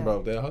assume time, so.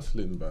 bro. They're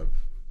hustling, bro.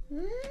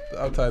 They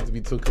have time to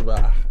be talking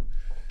about,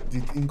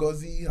 did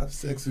Ngozi have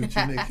sex with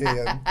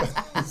Chineke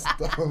and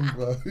stuff,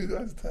 bro? Who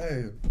has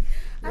time?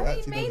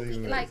 I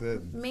mean,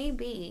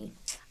 maybe.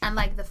 And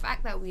like the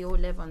fact that we all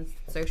live on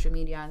social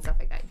media and stuff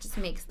like that, it just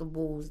makes the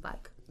walls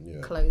like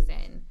close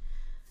in.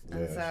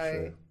 And so,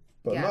 true.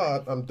 But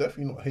no, I'm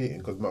definitely not hating,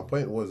 because my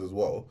point was as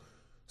well.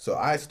 So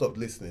I stopped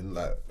listening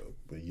like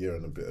a year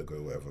and a bit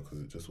ago, whatever,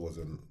 because it just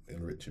wasn't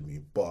enriching me.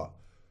 But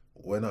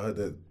when I heard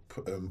it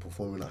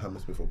performing at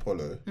Hammersmith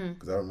Apollo,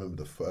 because I remember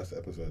the first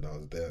episode I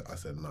was there, I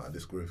said, nah,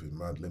 this group is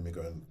mad, let me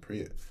go and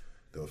pre it.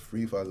 There were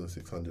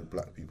 3,600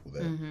 black people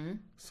there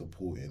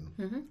supporting.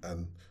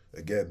 And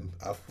again,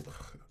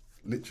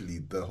 literally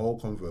the whole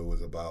convo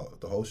was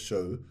about, the whole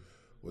show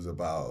was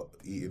about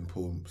eating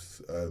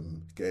pumps,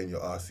 getting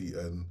your arse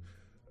eaten,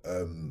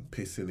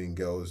 pissing in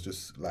girls,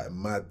 just like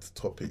mad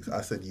topics.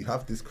 I said, you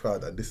have this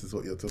crowd and this is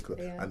what you're talking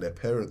about. And their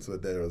parents were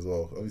there as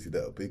well. Obviously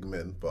they're big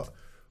men, but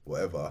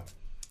whatever.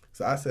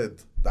 So I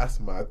said, that's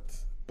mad,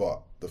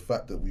 but the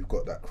fact that we've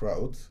got that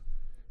crowd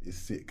is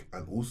sick.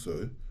 And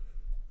also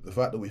the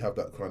fact that we have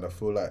that crowd, I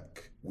feel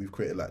like we've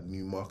created like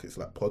new markets,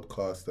 like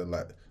podcasts and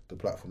like the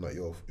platform that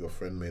your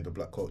friend made, the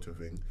Black Culture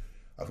thing.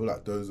 I feel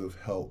like those have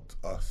helped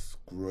us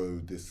grow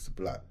this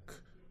Black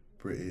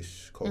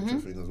British culture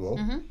thing as well,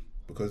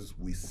 because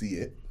we see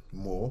it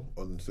more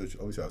on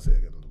social. Obviously, I'll say it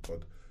again on the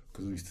pod,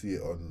 because we see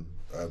it on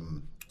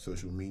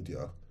social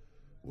media,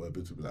 where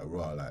people will be like,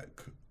 "Raw,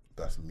 like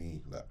that's me.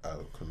 Like I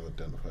can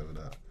identify with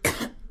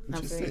that."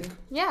 Which is sick.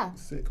 Yeah.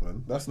 It's sick,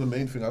 man. That's the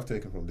main thing I've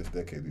taken from this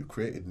decade. We've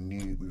created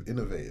we've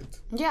innovated.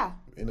 Yeah.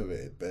 We've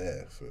innovated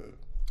bare. So.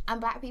 And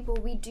black people,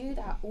 we do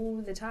that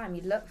all the time.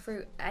 You look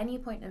through any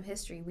point of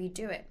history, we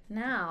do it.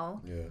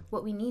 Now,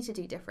 what we need to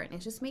do different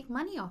is just make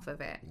money off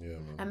of it. Yeah,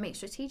 man. And make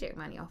strategic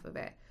money off of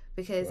it.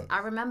 Because I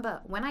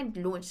remember when I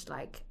launched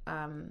like...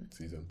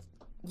 Seasons.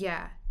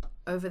 Yeah.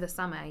 Over the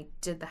summer, I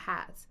did the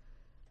hats.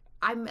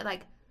 I'm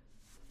like...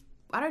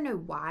 I don't know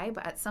why,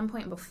 but at some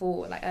point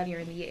before, like earlier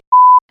in the year,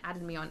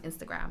 added me on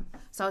Instagram.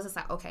 So I was just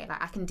like, okay,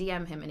 like I can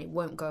DM him and it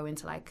won't go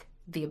into like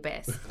the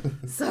abyss.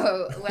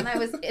 So when I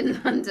was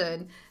in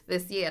London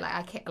this year,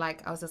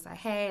 like I was just like,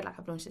 hey, like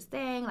I've launched this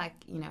thing, like,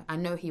 you know, I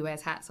know he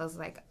wears hats, so I was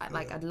like,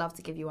 I'd love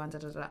to give you one, da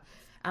da da.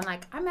 And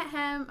like I met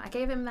him, I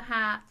gave him the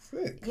hat.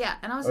 Sick. Yeah,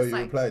 and I was Oh, just you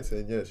like, replied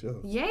saying yeah, sure.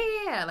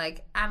 yeah,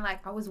 like, and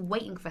like I was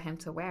waiting for him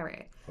to wear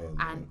it, Oh, no.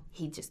 and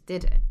he just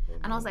didn't.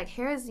 And I was like,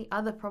 here is the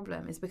other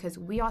problem, is because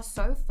we are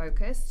so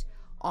focused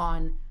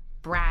on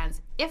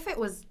brands. If it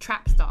was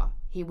Trapstar,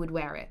 he would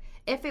wear it.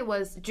 If it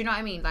was, do you know what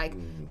I mean? Like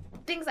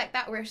things like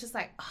that, where it's just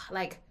like,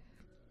 like,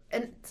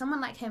 and someone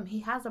like him,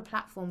 he has a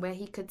platform where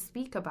he could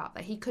speak about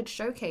that. He could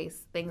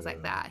showcase things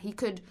like that. He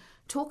could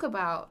talk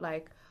about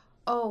like,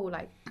 oh,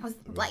 like,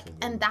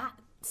 and that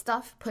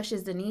stuff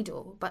pushes the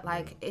needle. But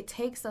like, it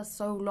takes us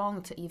so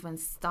long to even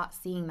start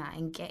seeing that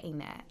and getting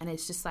there, and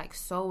it's just like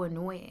so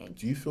annoying.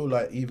 Do you feel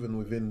like even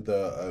within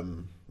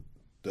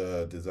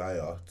the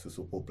desire to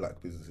support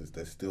black businesses,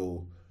 there's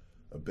still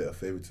a bit of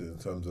favoritism in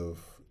terms of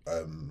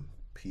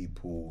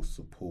people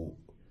support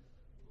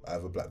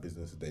either black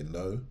businesses they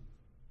know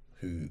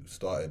who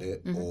started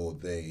it, or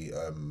they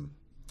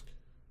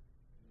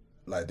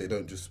like they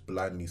don't just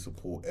blindly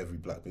support every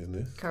black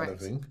business kind of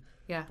thing?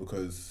 Yeah.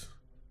 Because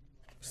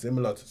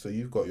similar to, so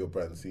you've got your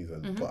brand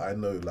Season, but I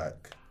know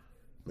like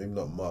maybe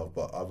not Marv,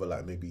 but other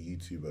like maybe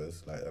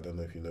YouTubers, like I don't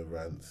know if you know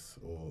Rants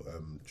or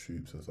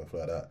Troops and stuff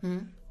like that.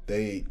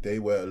 They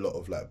wear a lot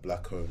of like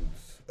black owned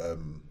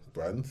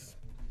brands.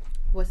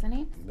 What's the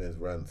name? There's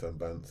Rants and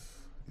Bants.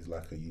 He's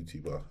like a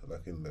YouTuber,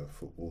 like in the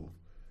football.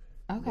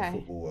 Okay. The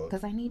football world.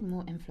 Because I need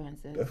more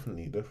influencers.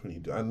 Definitely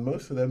do. And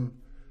most of them,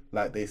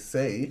 like they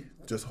say,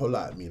 just holler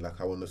at me, like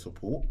I want to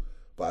support.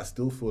 But I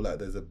still feel like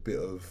there's a bit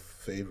of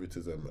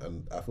favoritism,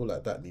 and I feel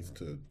like that needs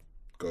to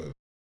go.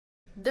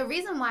 The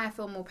reason why I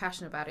feel more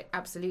passionate about it,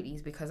 absolutely,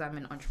 is because I'm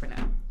an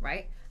entrepreneur,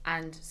 right?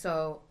 And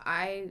so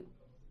Like,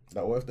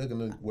 what if they're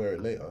gonna wear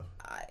it later?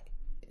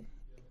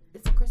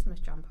 It's a Christmas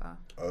jumper.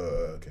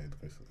 Okay.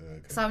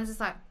 So I'm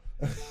just like,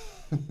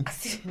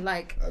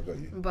 like, I got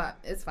you. but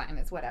it's fine,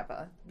 it's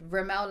whatever.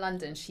 Ramel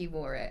London, she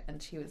wore it,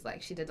 and she was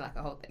like, she did like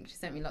a whole thing. She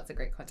sent me lots of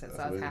great content,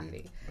 so I was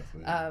happy.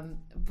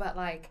 But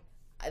like,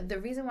 the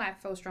reason why I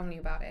feel strongly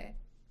about it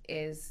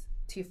is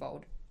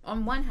twofold.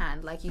 On one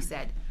hand, like you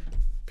said,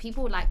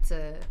 people like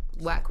to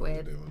work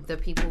with the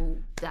people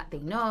that they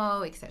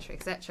know,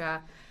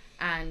 etc.,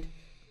 and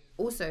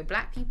also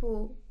black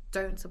people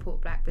don't support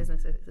black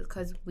businesses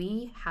because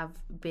we have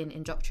been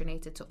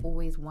indoctrinated to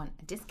always want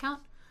a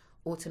discount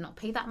or to not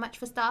pay that much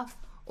for stuff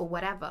or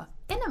whatever.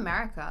 In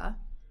America,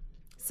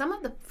 some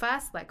of the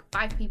first like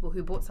 5 people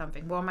who bought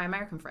something were my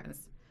American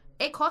friends.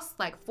 It costs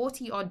like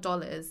 $40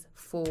 odd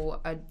for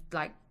a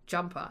like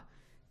jumper.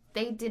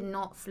 They did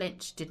not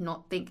flinch, did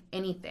not think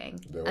anything.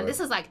 And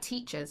this is like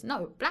teachers,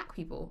 no, black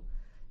people.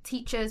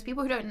 Teachers,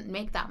 people who don't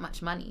make that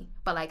much money,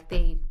 but like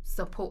they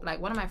support.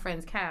 Like one of my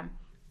friends, Cam,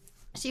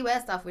 she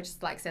wears stuff which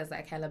like says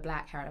like hella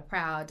black, hella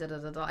proud,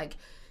 like.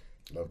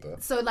 Love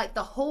that. So like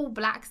the whole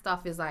black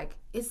stuff is like,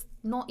 it's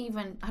not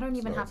even, I don't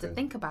even have to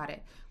think about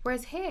it.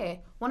 Whereas here,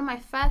 one of my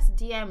first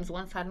DMs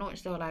once I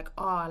launched, they were like,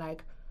 oh,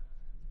 like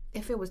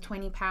if it was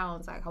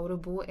 £20, like I would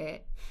have bought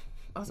it.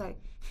 I was like,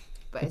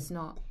 but it's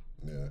not.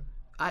 Yeah.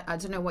 I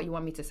don't know what you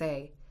want me to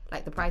say.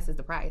 Like the price is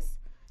the price.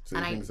 So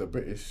you think it's a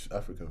British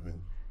African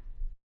thing?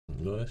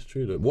 No, that's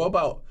true though. What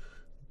about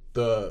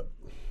the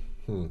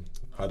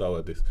how do I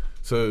word this?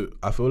 So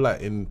I feel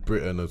like in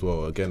Britain as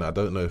well, again, I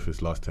don't know if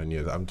it's last 10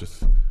 years, I'm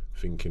just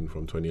thinking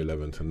from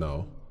 2011 to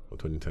now, or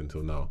 2010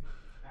 till now,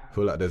 I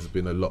feel like there's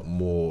been a lot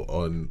more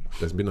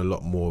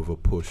of a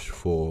push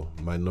for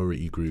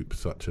minority groups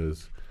such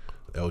as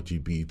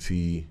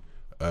LGBT,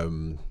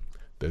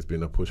 there's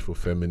been a push for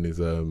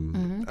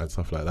feminism and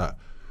stuff like that.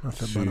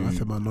 That's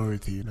a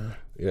minority, you know.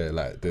 Yeah,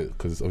 like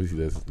because obviously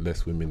there's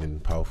less women in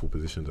powerful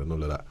positions and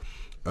all of that.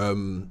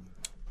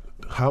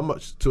 How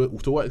much, to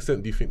what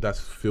extent do you think that's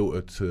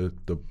filtered to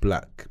the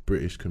black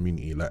British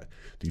community? Like,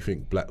 do you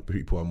think black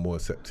people are more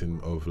accepting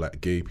of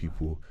like gay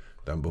people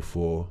than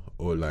before,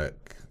 or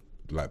like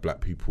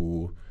black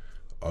people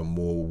are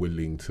more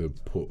willing to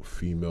put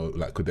female?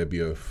 Like, could there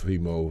be a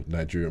female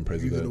Nigerian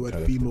president? Using the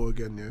word female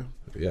again, yeah.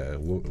 Yeah,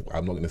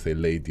 I'm not going to say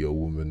lady or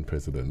woman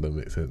president. That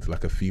makes sense.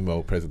 Like a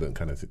female president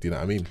kind of. Do you know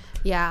what I mean?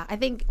 Yeah, I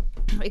think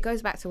it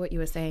goes back to what you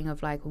were saying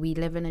of like, we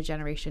live in a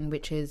generation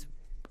which is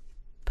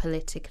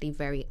politically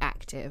very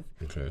active,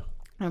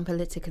 and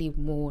politically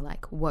more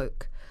like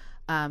woke,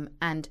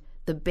 and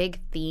the big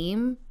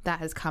theme that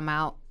has come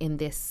out in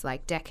this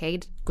like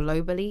decade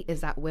globally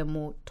is that we're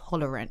more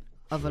tolerant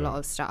of a lot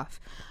of stuff.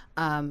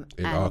 In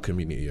our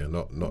community, yeah,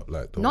 not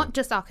like not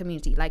just our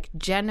community, like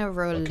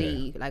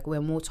generally, like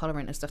we're more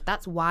tolerant of stuff.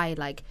 That's why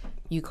like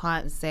you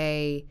can't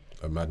say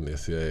a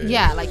madness,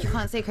 like you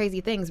can't say crazy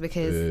things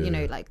because you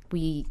know, like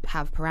we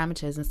have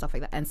parameters and stuff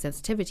like that and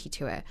sensitivity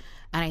to it.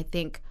 And I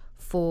think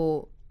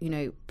for, you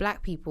know,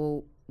 black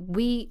people,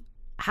 we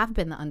have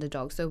been the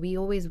underdog, so we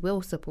always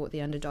will support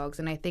the underdogs.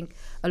 And I think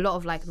a lot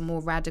of like the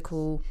more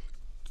radical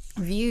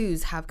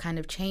views have kind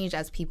of changed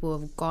as people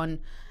have gone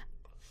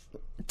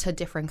to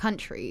different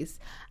countries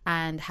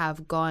and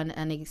have gone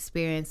and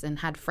experienced and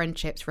had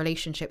friendships,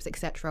 relationships,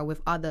 etc.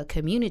 with other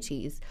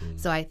communities.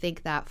 So I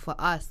think that for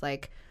us,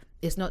 like,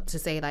 it's not to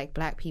say like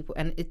black people,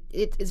 and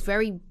it's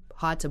very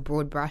hard to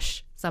broad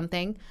brush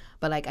something,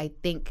 but like I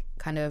think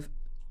kind of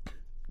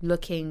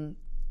looking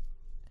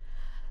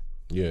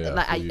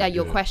like at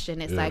your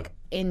question, it's like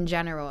in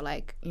general,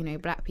 like, you know,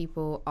 black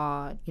people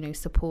are, you know,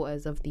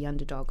 supporters of the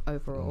underdog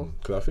overall.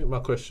 Because I think my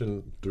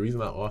question, the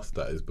reason I asked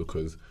that is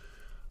because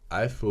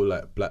I feel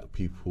like black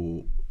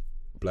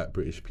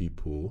British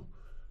people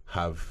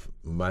have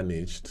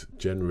managed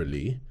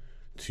generally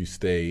to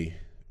stay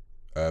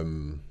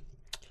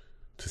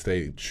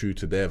true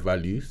to their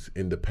values,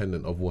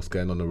 independent of what's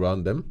going on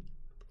around them,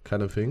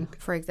 kind of thing.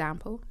 For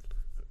example,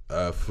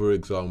 it's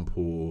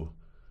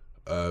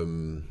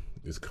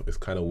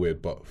kind of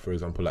weird, but for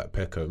example, like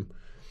Peckham,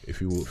 if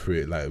you walk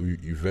through it, like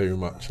you very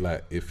much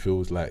like it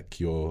feels like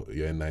you're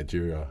in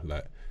Nigeria,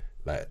 like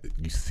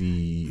you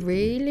see.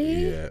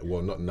 Really? Yeah.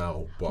 Well, not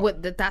now,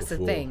 but that's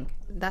before.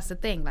 That's the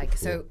thing. Like,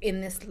 so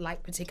in this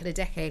like particular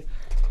decade,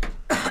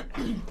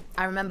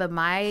 I remember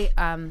my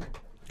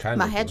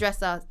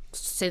hairdresser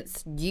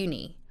since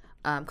uni.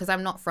 Because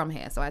I'm not from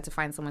here, so I had to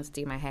find someone to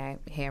do my hair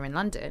here in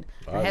London.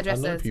 I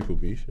know people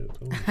be shit.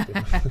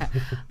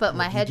 But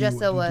my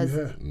hairdresser was.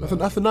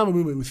 That's another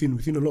movement we've seen.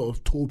 We've seen a lot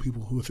of tall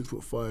people who are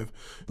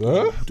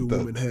 6'5" do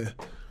women hair.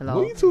 Hello?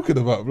 What are you talking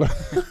about, bro?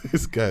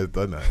 This guy's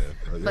done that.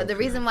 But the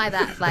reason why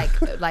that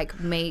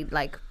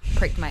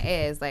pricked my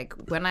ears, like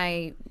when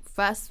I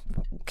first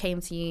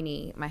came to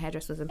uni, my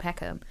hairdresser was in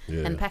Peckham,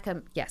 and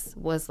Peckham, yes,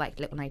 was like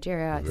Little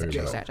Nigeria,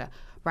 etc.,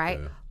 right?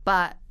 Yeah.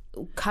 But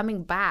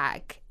coming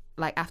back,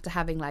 like after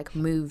having like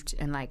moved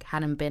and like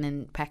hadn't been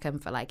in Peckham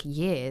for like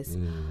years,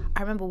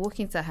 I remember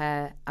walking to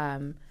her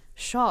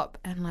shop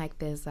and like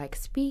there's like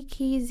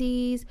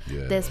speakeasies,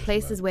 there's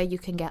places where you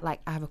can get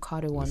like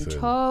avocado on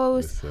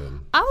toast.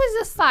 I was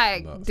just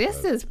like, nuts,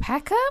 this man. Is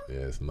Peckham? Yeah,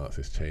 it's nuts.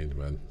 It's changed,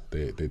 man.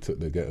 They took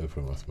the ghetto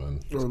from us, man.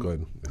 It's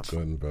gone,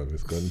 bro.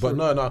 It's gone. But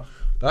no,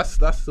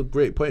 that's a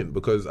great point,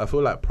 because I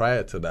feel like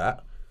prior to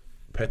that,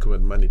 Peckham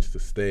had managed to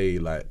stay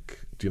like,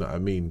 do you know what I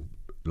mean?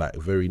 Like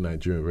very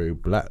Nigerian, very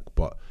black,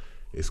 but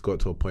it's got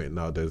to a point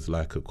now. There's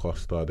like a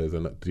Costa. Do you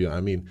know what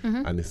I mean?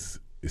 And it's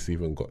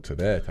even got to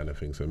there kind of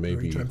thing. So maybe.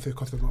 Are you trying to say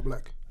Costa's not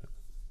black?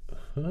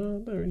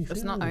 Really,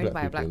 it's not owned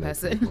by a black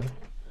person.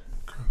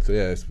 So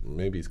yeah,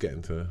 maybe it's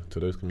getting to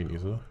those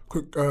communities as well.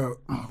 Quick,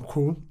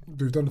 cool.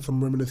 We've done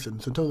some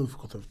reminiscence in terms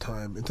of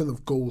time, in terms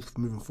of goals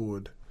moving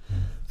forward.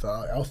 So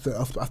I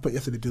spent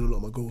yesterday doing a lot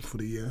of my goals for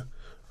the year.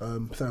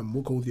 Sam,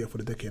 what goals for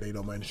the decade you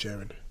don't mind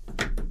sharing?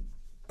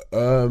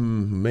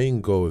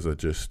 Main goals are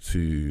just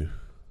to,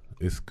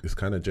 it's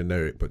kind of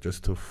generic, but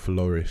just to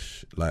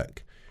flourish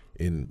like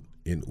in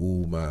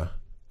all my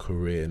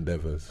career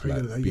endeavors. How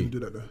you gonna do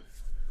that though?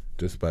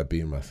 Just by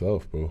being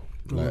myself, bro.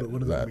 What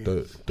does that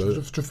mean?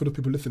 Just for the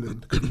people listening,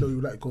 because you know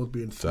you like goals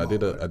being smart.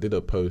 So I did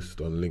a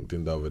post on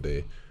LinkedIn the other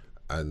day,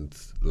 and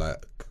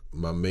like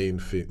my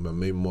main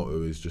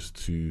motto is just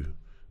to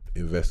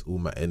invest all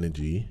my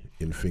energy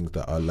in things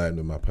that are aligned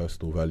with my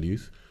personal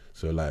values.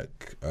 So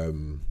like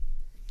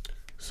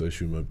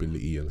social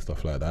mobility and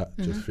stuff like that,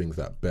 just things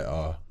that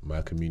better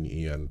my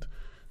community and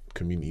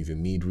communities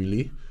in need,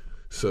 really.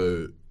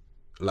 So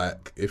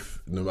like,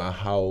 if no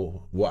matter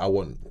what I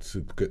want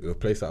to get, the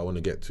place that I want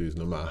to get to is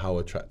no matter how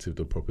attractive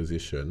the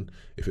proposition,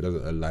 if it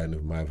doesn't align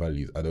with my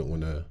values, I don't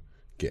want to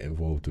get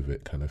involved with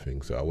it, kind of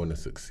thing. So I want to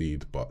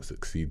succeed, but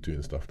succeed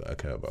doing stuff that I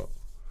care about.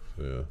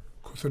 So yeah.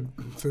 So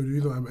the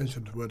reason I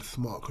mentioned the word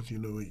smart, because you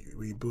know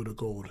when you build a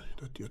goal,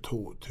 that you're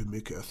taught to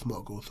make it a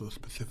smart goal, so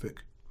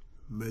specific,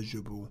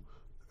 measurable,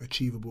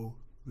 achievable,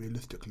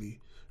 realistic, and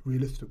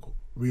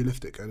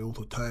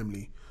also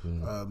timely.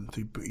 So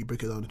you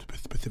break it down into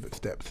specific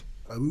steps.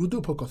 We will do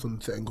a podcast on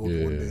setting goals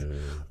one day.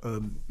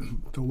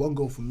 So one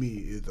goal for me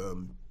is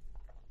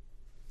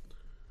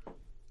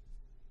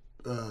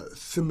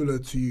similar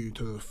to you,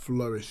 to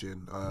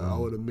flourishing. I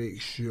want to make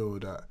sure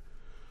that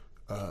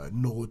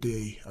no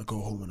day I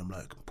go home and I'm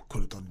like,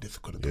 could have done this,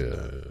 could have done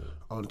that.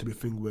 I want it to be a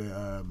thing where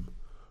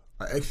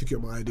I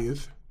execute my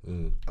ideas,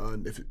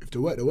 and if they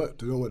work, they work.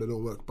 They don't work, they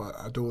don't work. But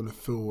I don't want to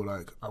feel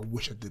like I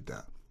wish I did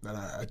that. And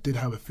I did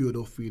have a few of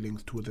those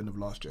feelings towards the end of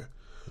last year.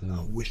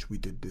 I wish we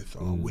did this,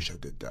 or I wish I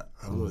did that.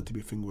 I want it to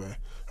be a thing where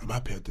I'm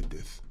happy I did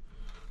this.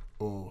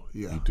 Or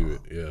you do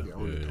it, I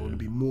want to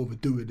be more of a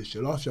doer this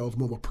year. Last year I was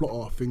more of a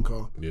plotter,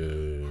 thinker.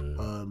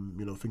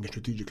 Thinking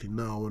strategically.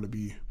 Now I want to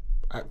be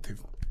active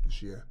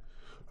this year.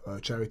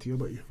 Charity, how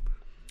about you?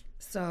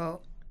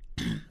 So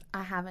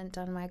I haven't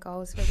done my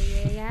goals for the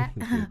year yet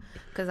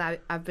because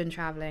I've been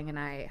traveling and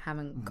I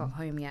haven't got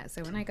home yet.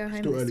 So when I go home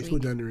still this early, week, still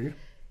January.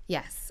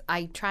 Yes,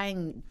 I try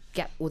and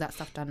get all that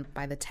stuff done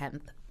by the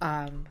 10th.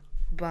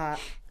 But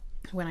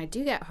when I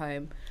do get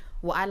home,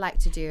 what I like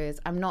to do is,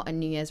 I'm not a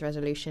New Year's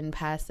resolution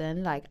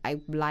person. Like,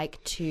 I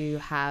like to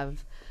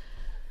have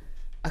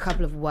a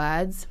couple of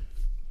words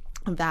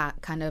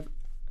that kind of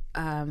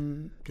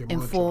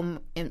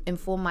inform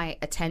my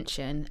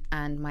attention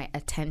and my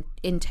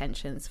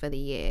intentions for the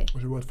year.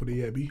 What's your word for the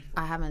year, B?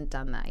 I haven't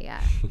done that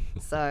yet.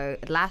 So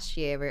last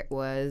year it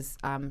was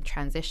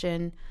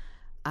transition,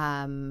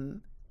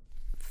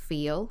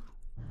 feel,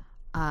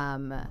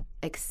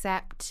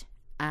 accept,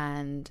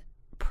 and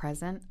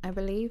present, I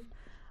believe.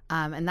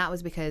 And that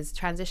was because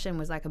transition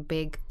was like a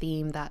big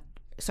theme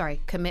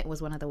commit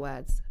was one of the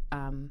words.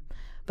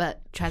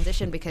 But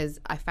transition because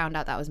I found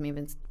out that I was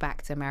moving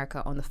back to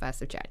America on the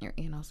 1st of January.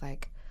 And I was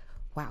like,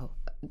 wow,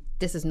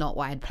 this is not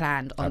what I'd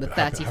planned on the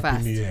 31st.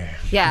 Happy New Year.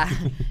 Yeah,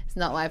 it's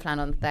not what I planned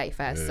on the 31st.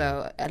 Yeah.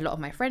 So a lot of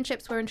my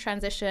friendships were in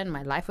transition.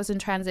 My life was in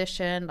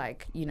transition.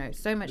 Like,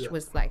 so much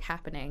was like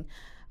happening.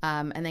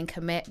 And then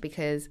commit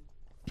because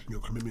Your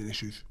commitment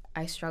issues.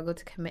 I struggled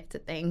to commit to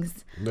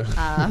things.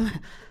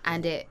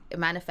 And it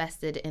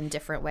manifested in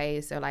different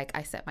ways. So like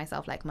I set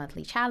myself like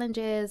monthly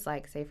challenges,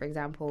 like say for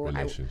example,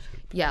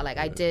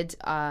 I did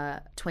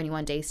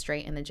 21 days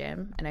straight in the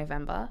gym in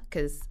November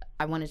because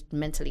I wanted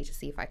mentally to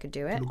see if I could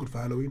do it. Look good for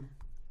Halloween.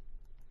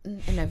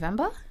 In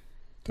November?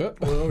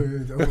 Oh,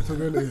 yeah. So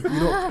you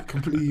not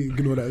completely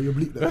ignore that. You're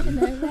bleep that.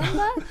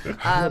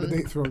 November? The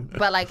date's wrong.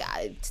 But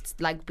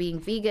like being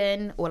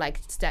vegan or like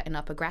setting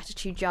up a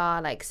gratitude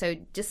jar, like so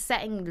just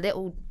setting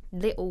little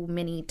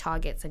mini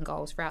targets and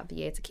goals throughout the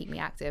year to keep me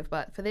active.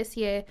 But for this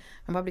year,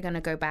 I'm probably going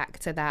to go back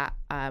to that,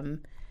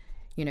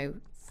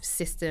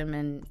 system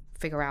and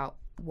figure out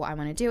what I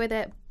want to do with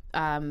it.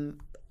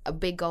 A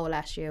big goal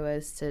last year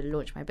was to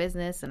launch my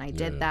business, and I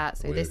did that.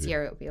 So this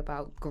year it'll be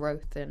about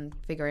growth and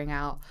figuring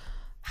out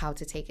how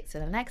to take it to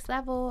the next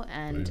level.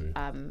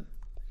 And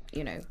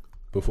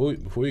Before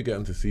you get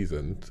into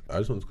seasons, I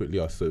just want to quickly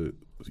ask, so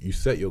you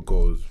set your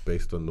goals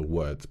based on the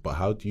words, but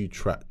how do you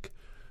track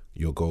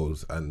your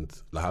goals, and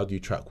like, how do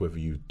you track whether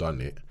you've done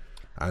it?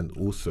 And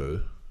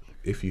also,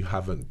 if you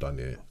haven't done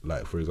it,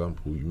 like for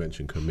example, you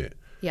mentioned commit.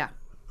 Yeah.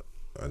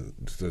 And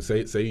so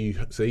say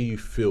you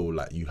feel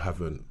like you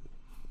haven't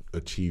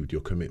achieved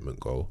your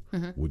commitment goal,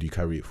 would you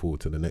carry it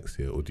forward to the next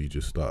year, or do you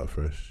just start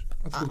afresh?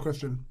 That's a good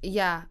question.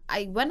 Yeah,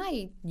 when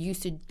I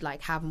used to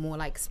like have more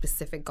like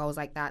specific goals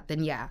like that,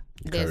 then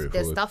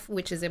there's stuff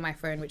which is in my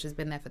phone which has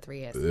been there for 3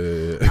 years.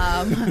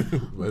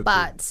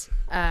 But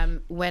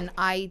when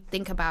I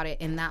think about it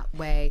in that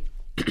way,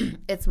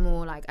 it's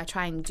more like I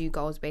try and do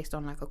goals based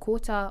on like a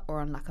quarter or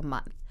on like a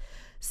month.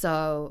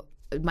 So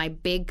my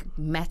big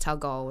meta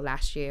goal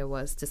last year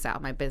was to set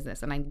up my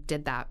business, and I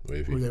did that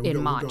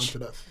in March.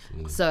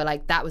 So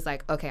like that was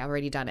like, okay, I've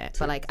already done it.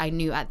 But like I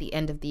knew at the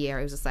end of the year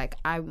it was just like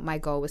my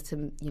goal was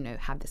to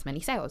have this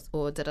many sales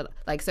or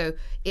like, so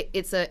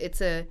it's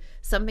a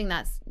something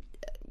that's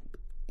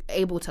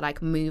able to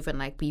like move and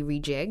like be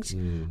rejigged.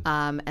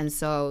 And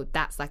so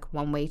that's like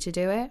one way to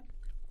do it.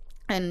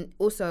 And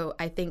also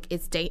I think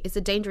it's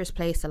a dangerous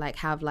place to like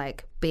have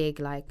like big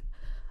like,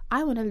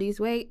 I want to lose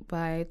weight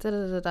by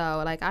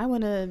or like I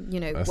want to,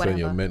 That's whatever. when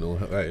your mental,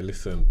 like,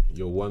 listen,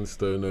 you're one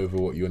stone over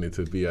what you wanted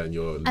to be, and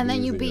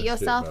then you beat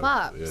yourself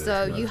up. Yeah,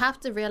 so you have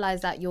to realize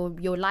that your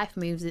life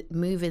moves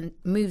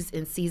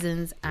in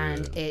seasons,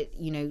 and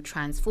it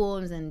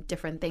transforms, and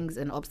different things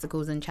and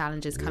obstacles and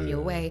challenges come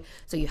your way.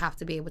 So you have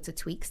to be able to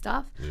tweak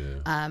stuff.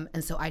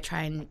 And so I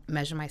try and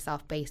measure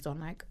myself based on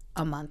like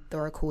a month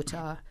or a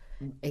quarter,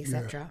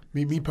 etc.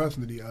 Me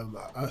personally,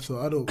 so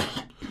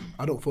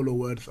I don't follow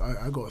words.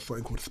 I got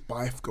something called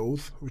SPIFE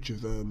goals, which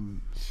is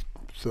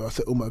so I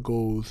set all my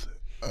goals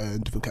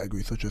in different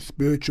categories such as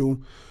spiritual,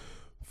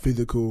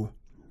 physical,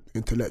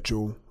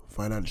 intellectual,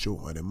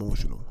 financial, and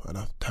emotional, and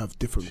I have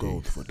different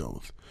goals for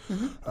those.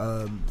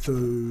 So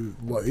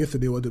what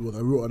yesterday what I did was I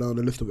wrote down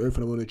a list of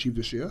everything I want to achieve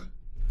this year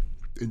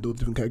in those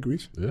different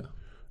categories. Yeah.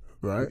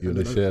 Right. You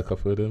want to share a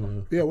couple of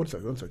them? Yeah, one sec,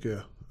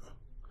 yeah.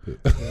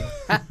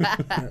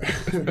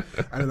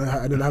 And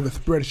then I have a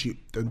spreadsheet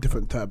and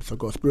different tabs. So I've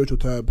got a spiritual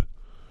tab,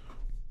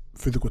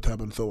 physical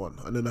tab, and so on.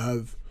 And then I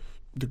have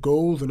the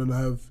goals, and then I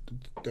have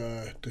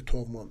the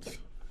 12 months,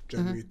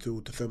 January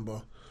till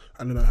December.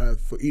 And then I have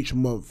for each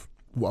month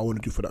what I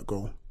want to do for that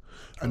goal.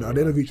 And at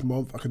the end of each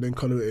month, I can then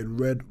colour it in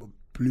red,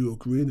 blue, or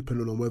green,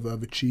 depending on whether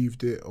I've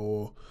achieved it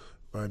or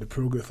the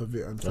progress of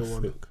it, and so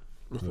on.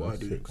 That's what I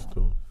do.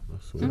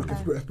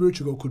 A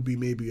spiritual goal could be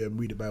maybe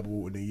read the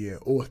Bible in a year,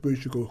 or a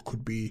spiritual goal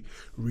could be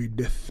read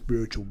this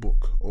spiritual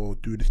book, or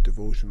do this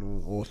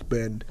devotional, or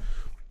spend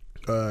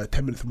 10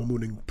 minutes of my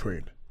morning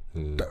praying.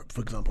 That,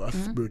 for example, that's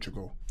a spiritual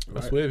goal.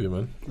 That's wavy,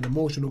 man. An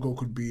emotional goal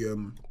could be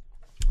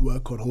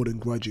work on holding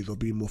grudges or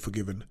being more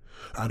forgiving.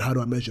 And how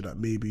do I measure that?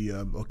 Maybe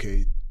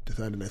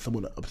deciding that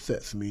someone that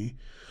upsets me,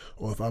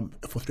 or if I'm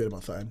frustrated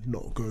about something,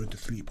 not going to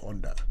sleep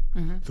on that.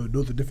 So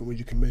those are different ways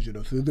you can measure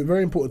those. So it's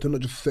very important to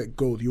not just set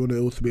goals. You want to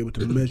also be able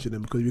to measure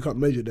them, because if you can't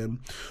measure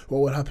them, what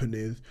will happen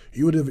is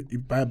you would have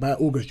by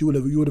August you would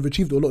have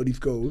achieved a lot of these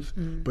goals,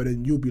 but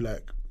then you'll be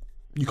like,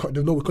 you can't.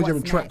 There's no, because you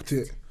haven't tracked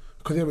it.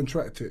 Because you haven't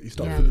tracked it, you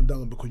start feeling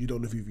down because you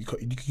don't know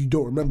if you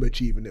don't remember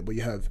achieving it, but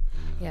you have.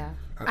 Yeah,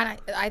 and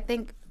I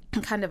think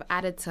kind of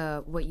added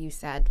to what you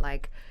said,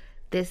 like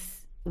this.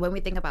 When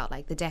we think about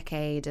like the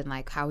decade and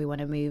like how we want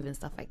to move and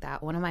stuff like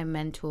that, one of my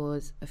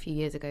mentors a few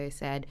years ago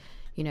said,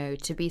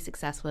 to be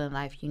successful in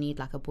life, you need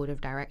like a board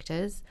of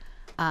directors,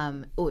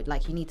 or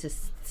like you need to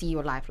see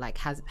your life like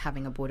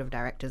having a board of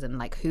directors, and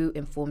like who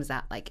informs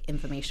that like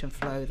information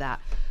flow that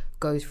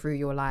goes through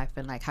your life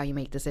and like how you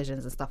make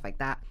decisions and stuff like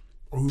that.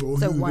 Or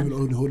So who's one-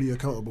 holding you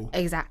accountable?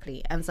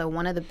 Exactly. And so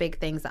one of the big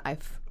things that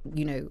I've,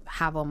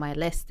 have on my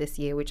list this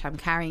year, which I'm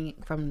carrying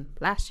from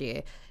last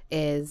year,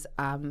 is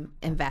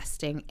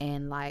investing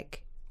in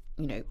like,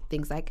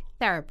 things like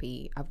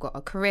therapy. I've got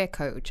a career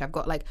coach. I've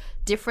got like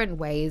different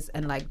ways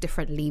and like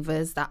different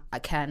levers that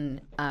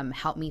can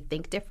help me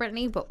think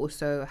differently, but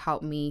also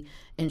help me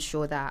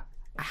ensure that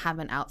I have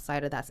an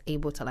outsider that's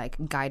able to like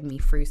guide me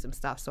through some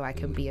stuff so I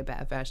can be a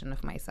better version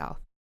of myself.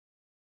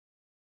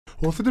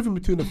 What's the difference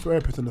between a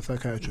therapist and a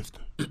psychiatrist?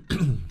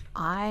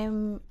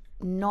 I'm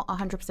not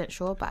 100%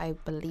 sure, but I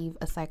believe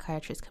a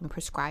psychiatrist can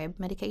prescribe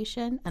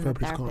medication and a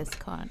Therapist therapist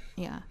can't.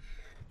 Yeah.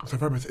 So a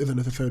therapist isn't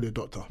necessarily a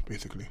doctor,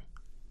 basically.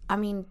 I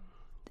mean,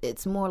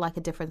 it's more like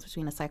a difference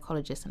between a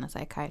psychologist and a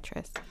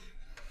psychiatrist.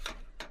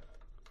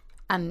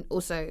 And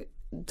also,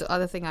 the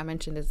other thing I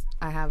mentioned is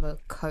I have a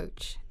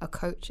coach. A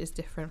coach is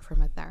different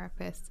from a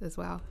therapist as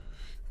well.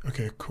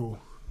 Okay, cool.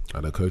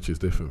 And a coach is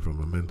different from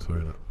a mentor,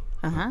 innit?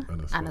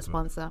 And a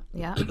sponsor,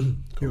 yeah.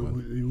 Yeah,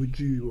 would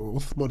you,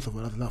 what's a sponsor for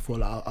that for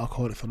like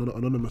Alcoholics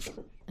Anonymous?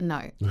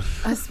 No.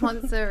 A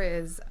sponsor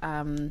is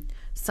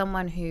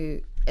someone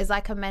who is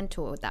like a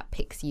mentor that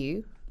picks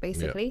you,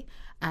 basically,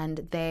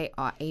 and they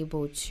are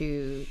able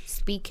to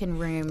speak in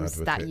rooms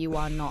that you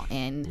are not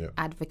in,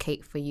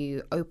 advocate for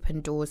you,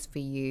 open doors for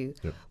you,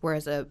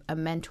 whereas a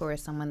mentor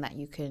is someone that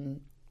you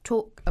can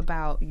talk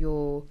about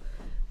your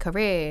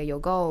career, your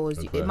goals.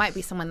 It might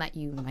be someone that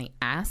you might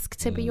ask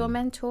to be your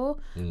mentor,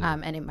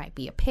 and it might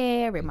be a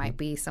peer, it might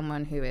be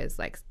someone who is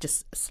like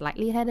just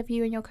slightly ahead of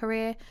you in your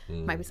career,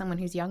 it might be someone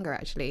who's younger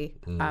actually,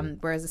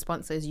 whereas a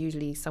sponsor is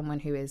usually someone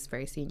who is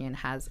very senior and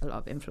has a lot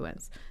of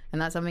influence. And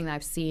that's something that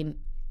I've seen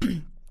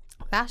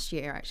last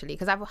year actually,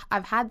 because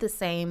I've had the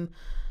same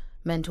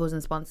mentors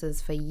and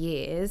sponsors for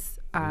years,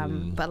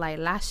 but like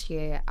last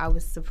year I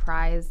was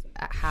surprised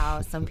at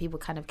how some people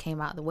kind of came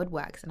out of the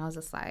woodworks, and I was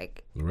just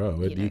like, Right,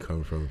 where do you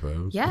come from,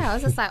 fam? yeah, I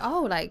was just like,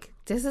 oh, like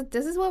this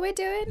is what we're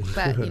doing.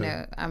 But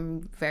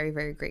I'm very,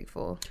 very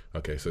grateful.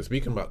 Okay, so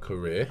speaking about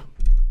career,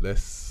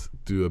 let's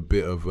do a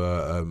bit of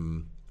a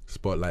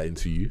spotlight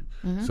into you.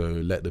 So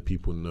let the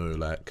people know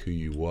like who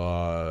you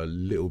are, a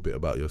little bit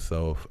about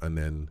yourself, and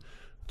then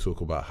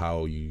talk about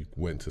how you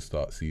went to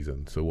start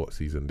Season. So what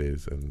Season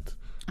is and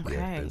the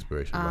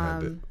inspiration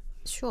behind it.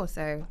 Sure.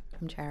 So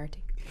I'm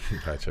Charity.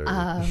 Hi,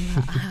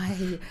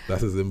 Charity.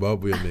 That's a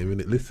Zimbabwean name,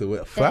 isn't it?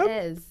 Listen, fam,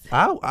 It is.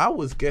 I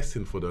was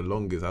guessing for the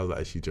longest. I was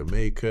like, is she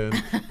Jamaican?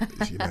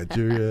 Is she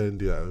Nigerian?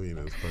 Do you know what I mean?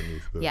 It's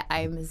funny. So. Yeah,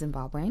 I'm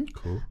Zimbabwean.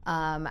 Cool.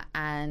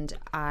 And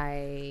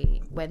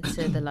I went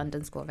to the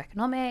London School of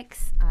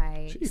Economics.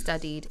 I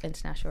studied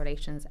international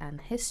relations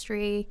and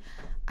history.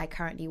 I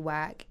currently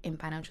work in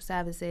financial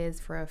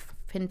services for a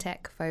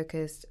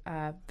fintech-focused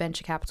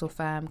venture capital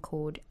firm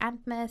called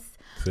Anthmus.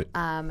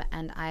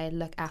 And I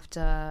look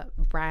after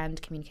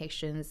brand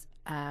communications,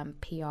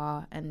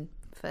 PR, and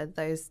for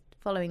those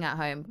following at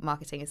home,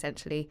 marketing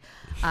essentially.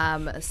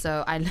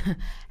 So I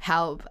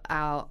help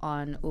out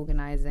on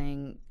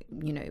organizing,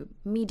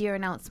 media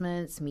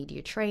announcements,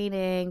 media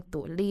training,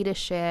 thought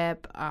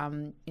leadership,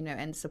 and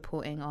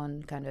supporting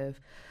on kind of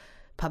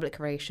public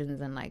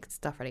relations and like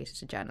stuff related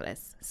to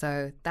journalists.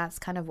 So that's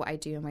kind of what I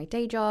do in my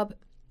day job.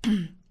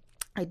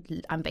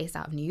 I'm based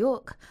out of New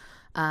York,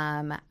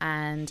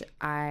 and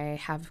I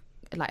have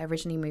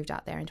originally moved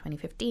out there in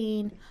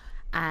 2015,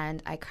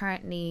 and I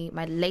currently,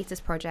 my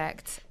latest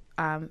project,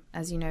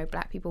 as you know,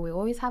 Black people, we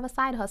always have a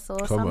side hustle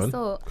of some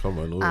sort. Come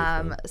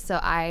on.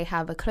 So I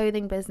have a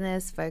clothing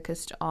business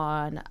focused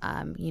on,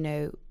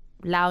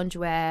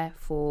 loungewear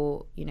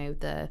for,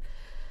 the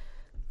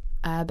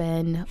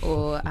urban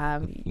or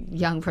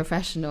young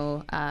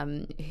professional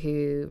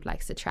who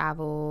likes to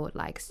travel,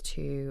 likes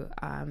to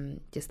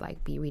just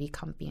like be really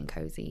comfy and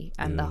cozy.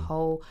 And the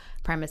whole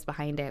premise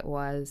behind it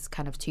was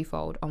kind of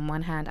twofold. On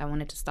one hand, I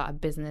wanted to start a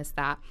business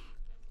that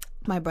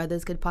my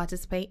brothers could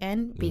participate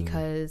in,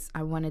 because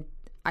I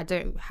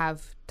don't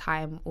have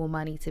time or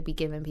money to be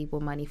giving people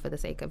money for the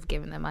sake of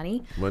giving them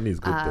money. Money's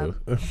good though.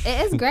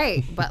 It is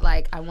great, but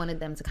like I wanted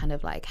them to kind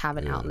of like have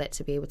an outlet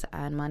to be able to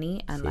earn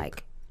money and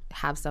like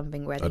have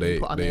something where they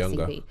can put on their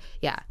younger? CV.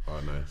 Yeah. Oh,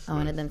 nice. I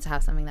wanted them to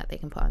have something that they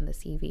can put on the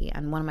CV.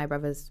 And one of my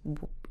brothers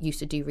used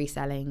to do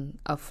reselling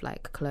of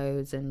like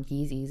clothes and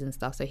Yeezys and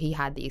stuff. So he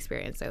had the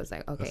experience. So it was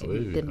like, okay,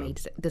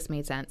 this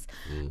made sense.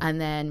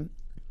 And then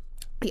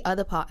the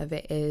other part of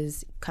it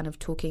is kind of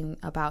talking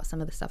about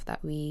some of the stuff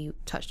that we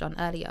touched on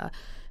earlier.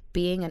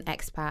 Being an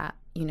expat,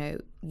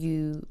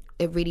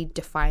 it really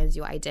defines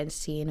your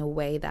identity in a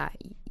way that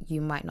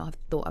you might not have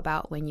thought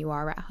about when you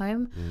are at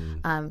home.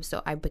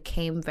 So I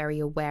became very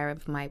aware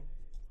of my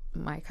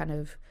kind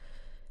of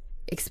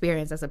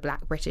experience as a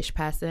Black British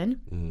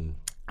person.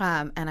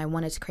 And I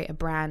wanted to create a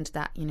brand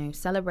that,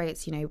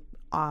 celebrates,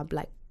 our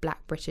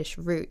Black British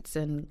roots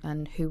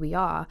and who we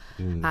are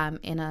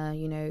in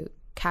a,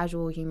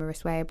 casual,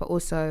 humorous way, but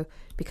also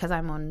because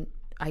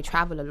I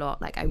travel a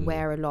lot. Like I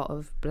wear a lot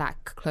of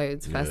Black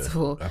clothes, first of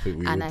all, I think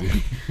we and all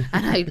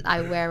do.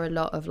 I wear a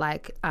lot of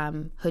like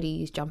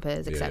hoodies,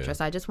 jumpers, etc.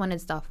 So I just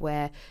wanted stuff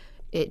where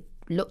it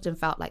looked and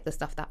felt like the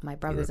stuff that my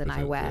brothers and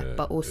I wear, Represent,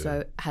 but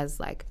also has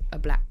like a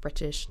Black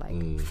British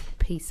like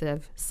piece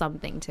of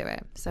something to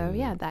it. So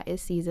yeah, that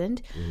is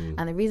Seasoned.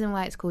 And the reason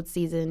why it's called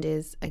Seasoned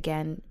is,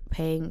 again,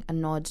 paying a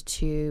nod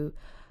to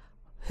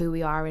who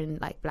we are in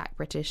like Black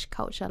British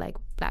culture, like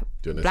black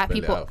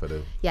people. It out for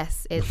them?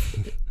 Yes, it's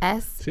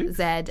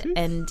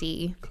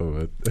SZND.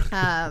 Come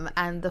on.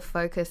 And the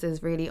focus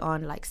is really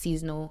on like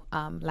seasonal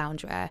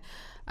loungewear.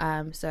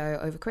 So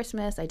over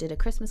Christmas, I did a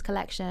Christmas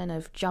collection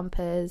of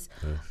jumpers.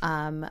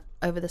 Nice.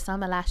 Over the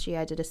summer last year,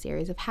 I did a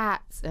series of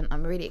hats, and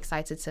I'm really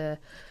excited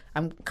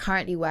I'm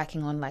currently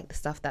working on like the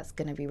stuff that's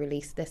going to be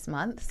released this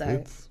month.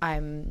 So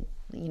I'm,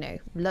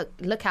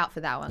 look out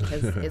for that one,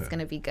 because it's going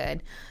to be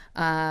good.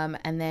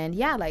 And then,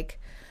 yeah, like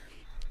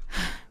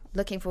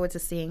looking forward to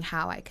seeing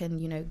how I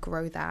can,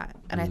 grow that.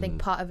 And I think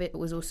part of it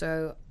was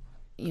also,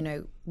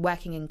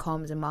 working in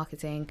comms and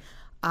marketing.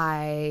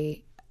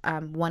 I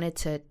wanted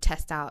to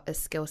test out a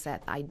skill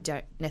set that I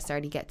don't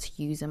necessarily get to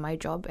use in my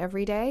job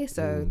every day.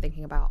 So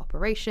thinking about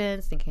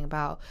operations, thinking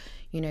about,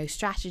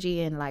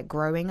 strategy and like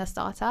growing a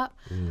startup,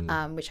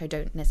 which I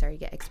don't necessarily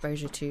get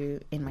exposure to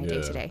in my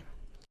day to day.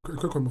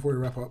 Quick one before we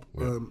wrap up.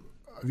 Have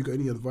you got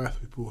any advice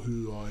for people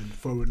who are in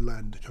foreign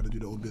land trying to do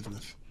their own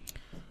business?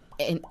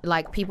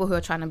 Like people who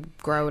are trying to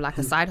grow like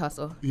a side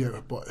hustle?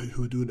 Yeah, but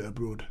who are doing it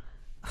abroad?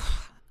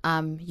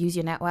 Use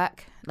your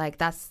network. Like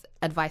that's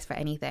advice for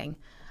anything.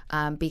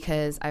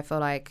 Because I feel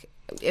like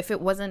if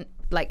it wasn't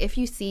like, if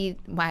you see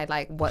my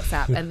like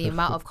WhatsApp and the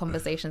amount of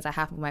conversations I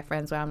have with my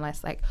friends where I'm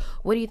like,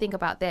 what do you think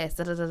about this?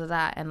 Da, da, da, da,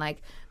 da. And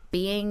like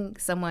being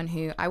someone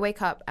who I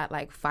wake up at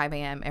like 5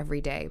 a.m.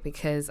 every day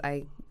because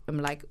I am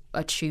like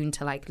attuned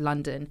to like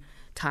London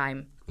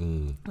time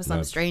for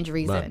some strange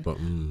reason.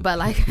 But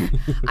like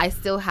I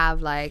still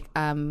have like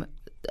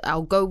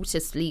I'll go to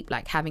sleep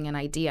like having an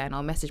idea, and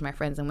I'll message my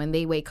friends, and when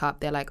they wake up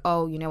they're like,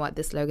 oh, you know what,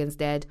 this slogan's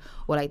dead,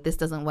 or like this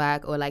doesn't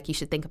work, or like you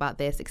should think about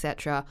this,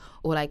 etc.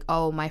 Or like,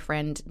 oh, my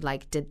friend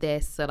like did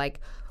this, so like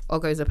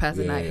Ogo's a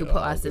person who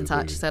put us in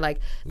touch. So like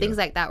things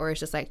like that, where it's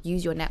just like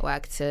use your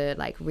network to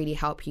like really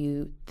help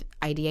you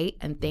ideate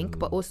and think.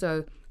 But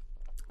also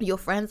your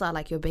friends are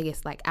like your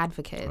biggest like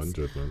advocates,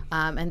 100,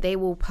 man. And they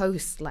will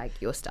post like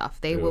your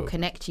stuff, they will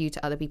connect you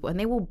to other people, and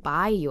they will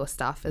buy your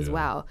stuff as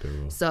well.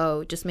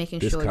 So just making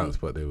discounts,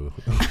 but they will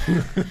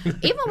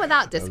even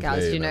without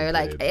discounts,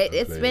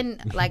 it's been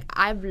like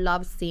I've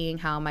loved seeing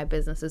how my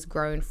business has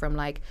grown from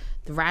like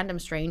the random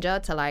stranger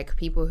to like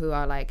people who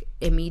are like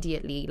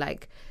immediately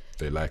like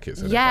they like it,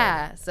 so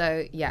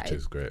which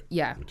is great.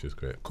 Which is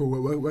great.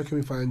 Cool. Where can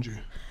we find you?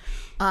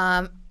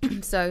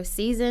 So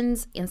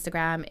Season's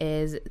Instagram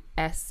is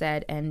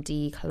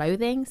SZND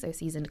Clothing, so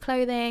Seasoned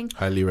Clothing.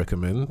 Highly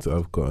recommend.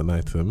 I've got an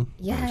item.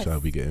 Yes. Shall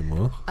be getting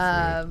more.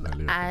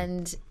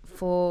 And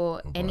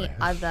for any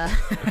other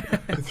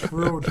it's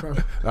real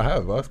trap. I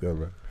have, ask her,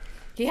 bro.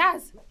 He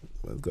has.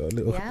 I've got a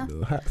little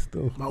hat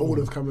still. My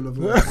order's coming as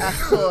well.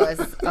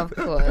 Of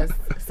course.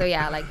 So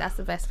yeah, like that's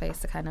the best place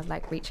to kind of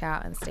like reach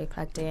out and stay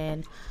plugged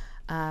in.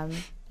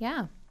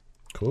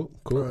 Cool.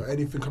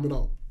 Anything coming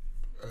out?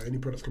 Any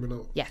products coming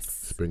out? Yes.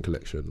 Spring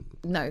collection.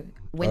 No,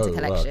 winter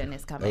collection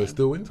is coming. Oh, it's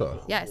still winter.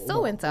 Yeah, it's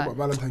still winter. What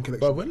Valentine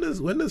collection? But when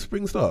does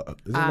spring start?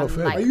 Is it not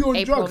fair? like Are you on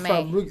April, drugs, May.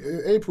 fam?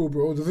 April,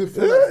 bro. Does it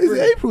feel Yeah, like is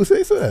spring? it April?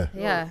 Say so.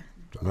 Yeah. Mad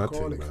thing,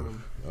 Alcoholic, man.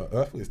 fam.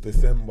 I think it's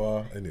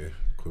December. Anyway,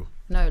 cool.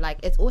 No, like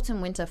it's autumn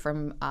winter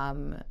from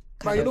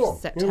But you know what?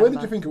 September. When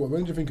did you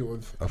think it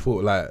was? I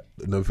thought like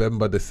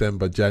November,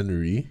 December,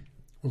 January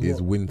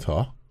is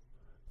winter.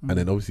 And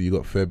then obviously you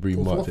got February,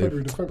 March.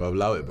 But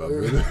allow it, bro.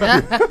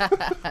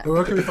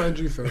 Where can we find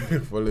you, sir?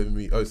 Follow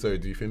me. Oh, sorry.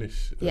 Do you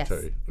finish? Yes.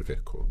 Cherry? Okay,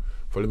 cool.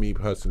 Follow me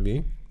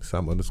personally,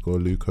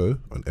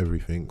 Sam_Luco on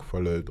everything.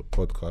 Follow the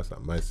podcast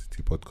at My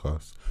City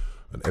Podcast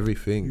on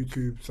everything.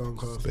 YouTube,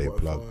 SoundCloud, Stay Spotify.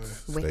 plugged.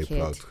 Stay Wicked.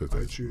 plugged because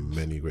there's iTunes.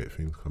 many great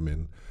things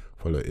coming.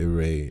 Follow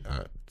Ire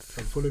at.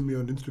 And follow me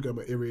on Instagram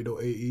at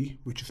ire.ae,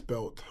 which is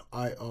spelled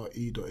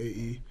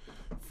IRE.ae.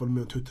 Follow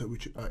me on Twitter,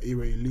 which is Ire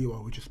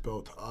Liwa, which is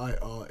spelled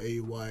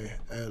IRAYLIWA.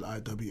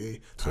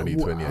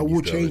 2020. I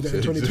will change that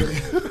in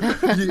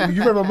 2020.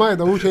 you read my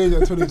mind. I will change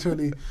that in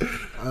 2020.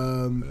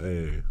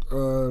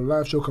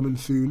 Live show coming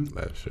soon.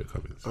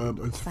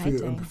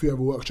 And a few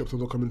other workshops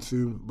are coming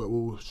soon, but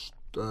we'll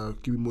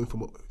give you more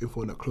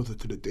info on that closer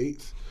to the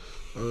dates.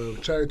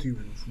 Charity,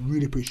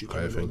 really appreciate you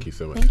coming thank you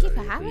so much. Thank you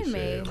for having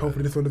me.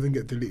 Hopefully this one doesn't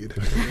get deleted.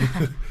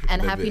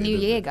 And Happy New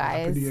Year,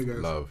 guys. Happy New Year,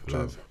 guys. Love.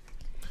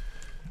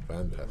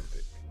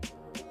 Fantastic.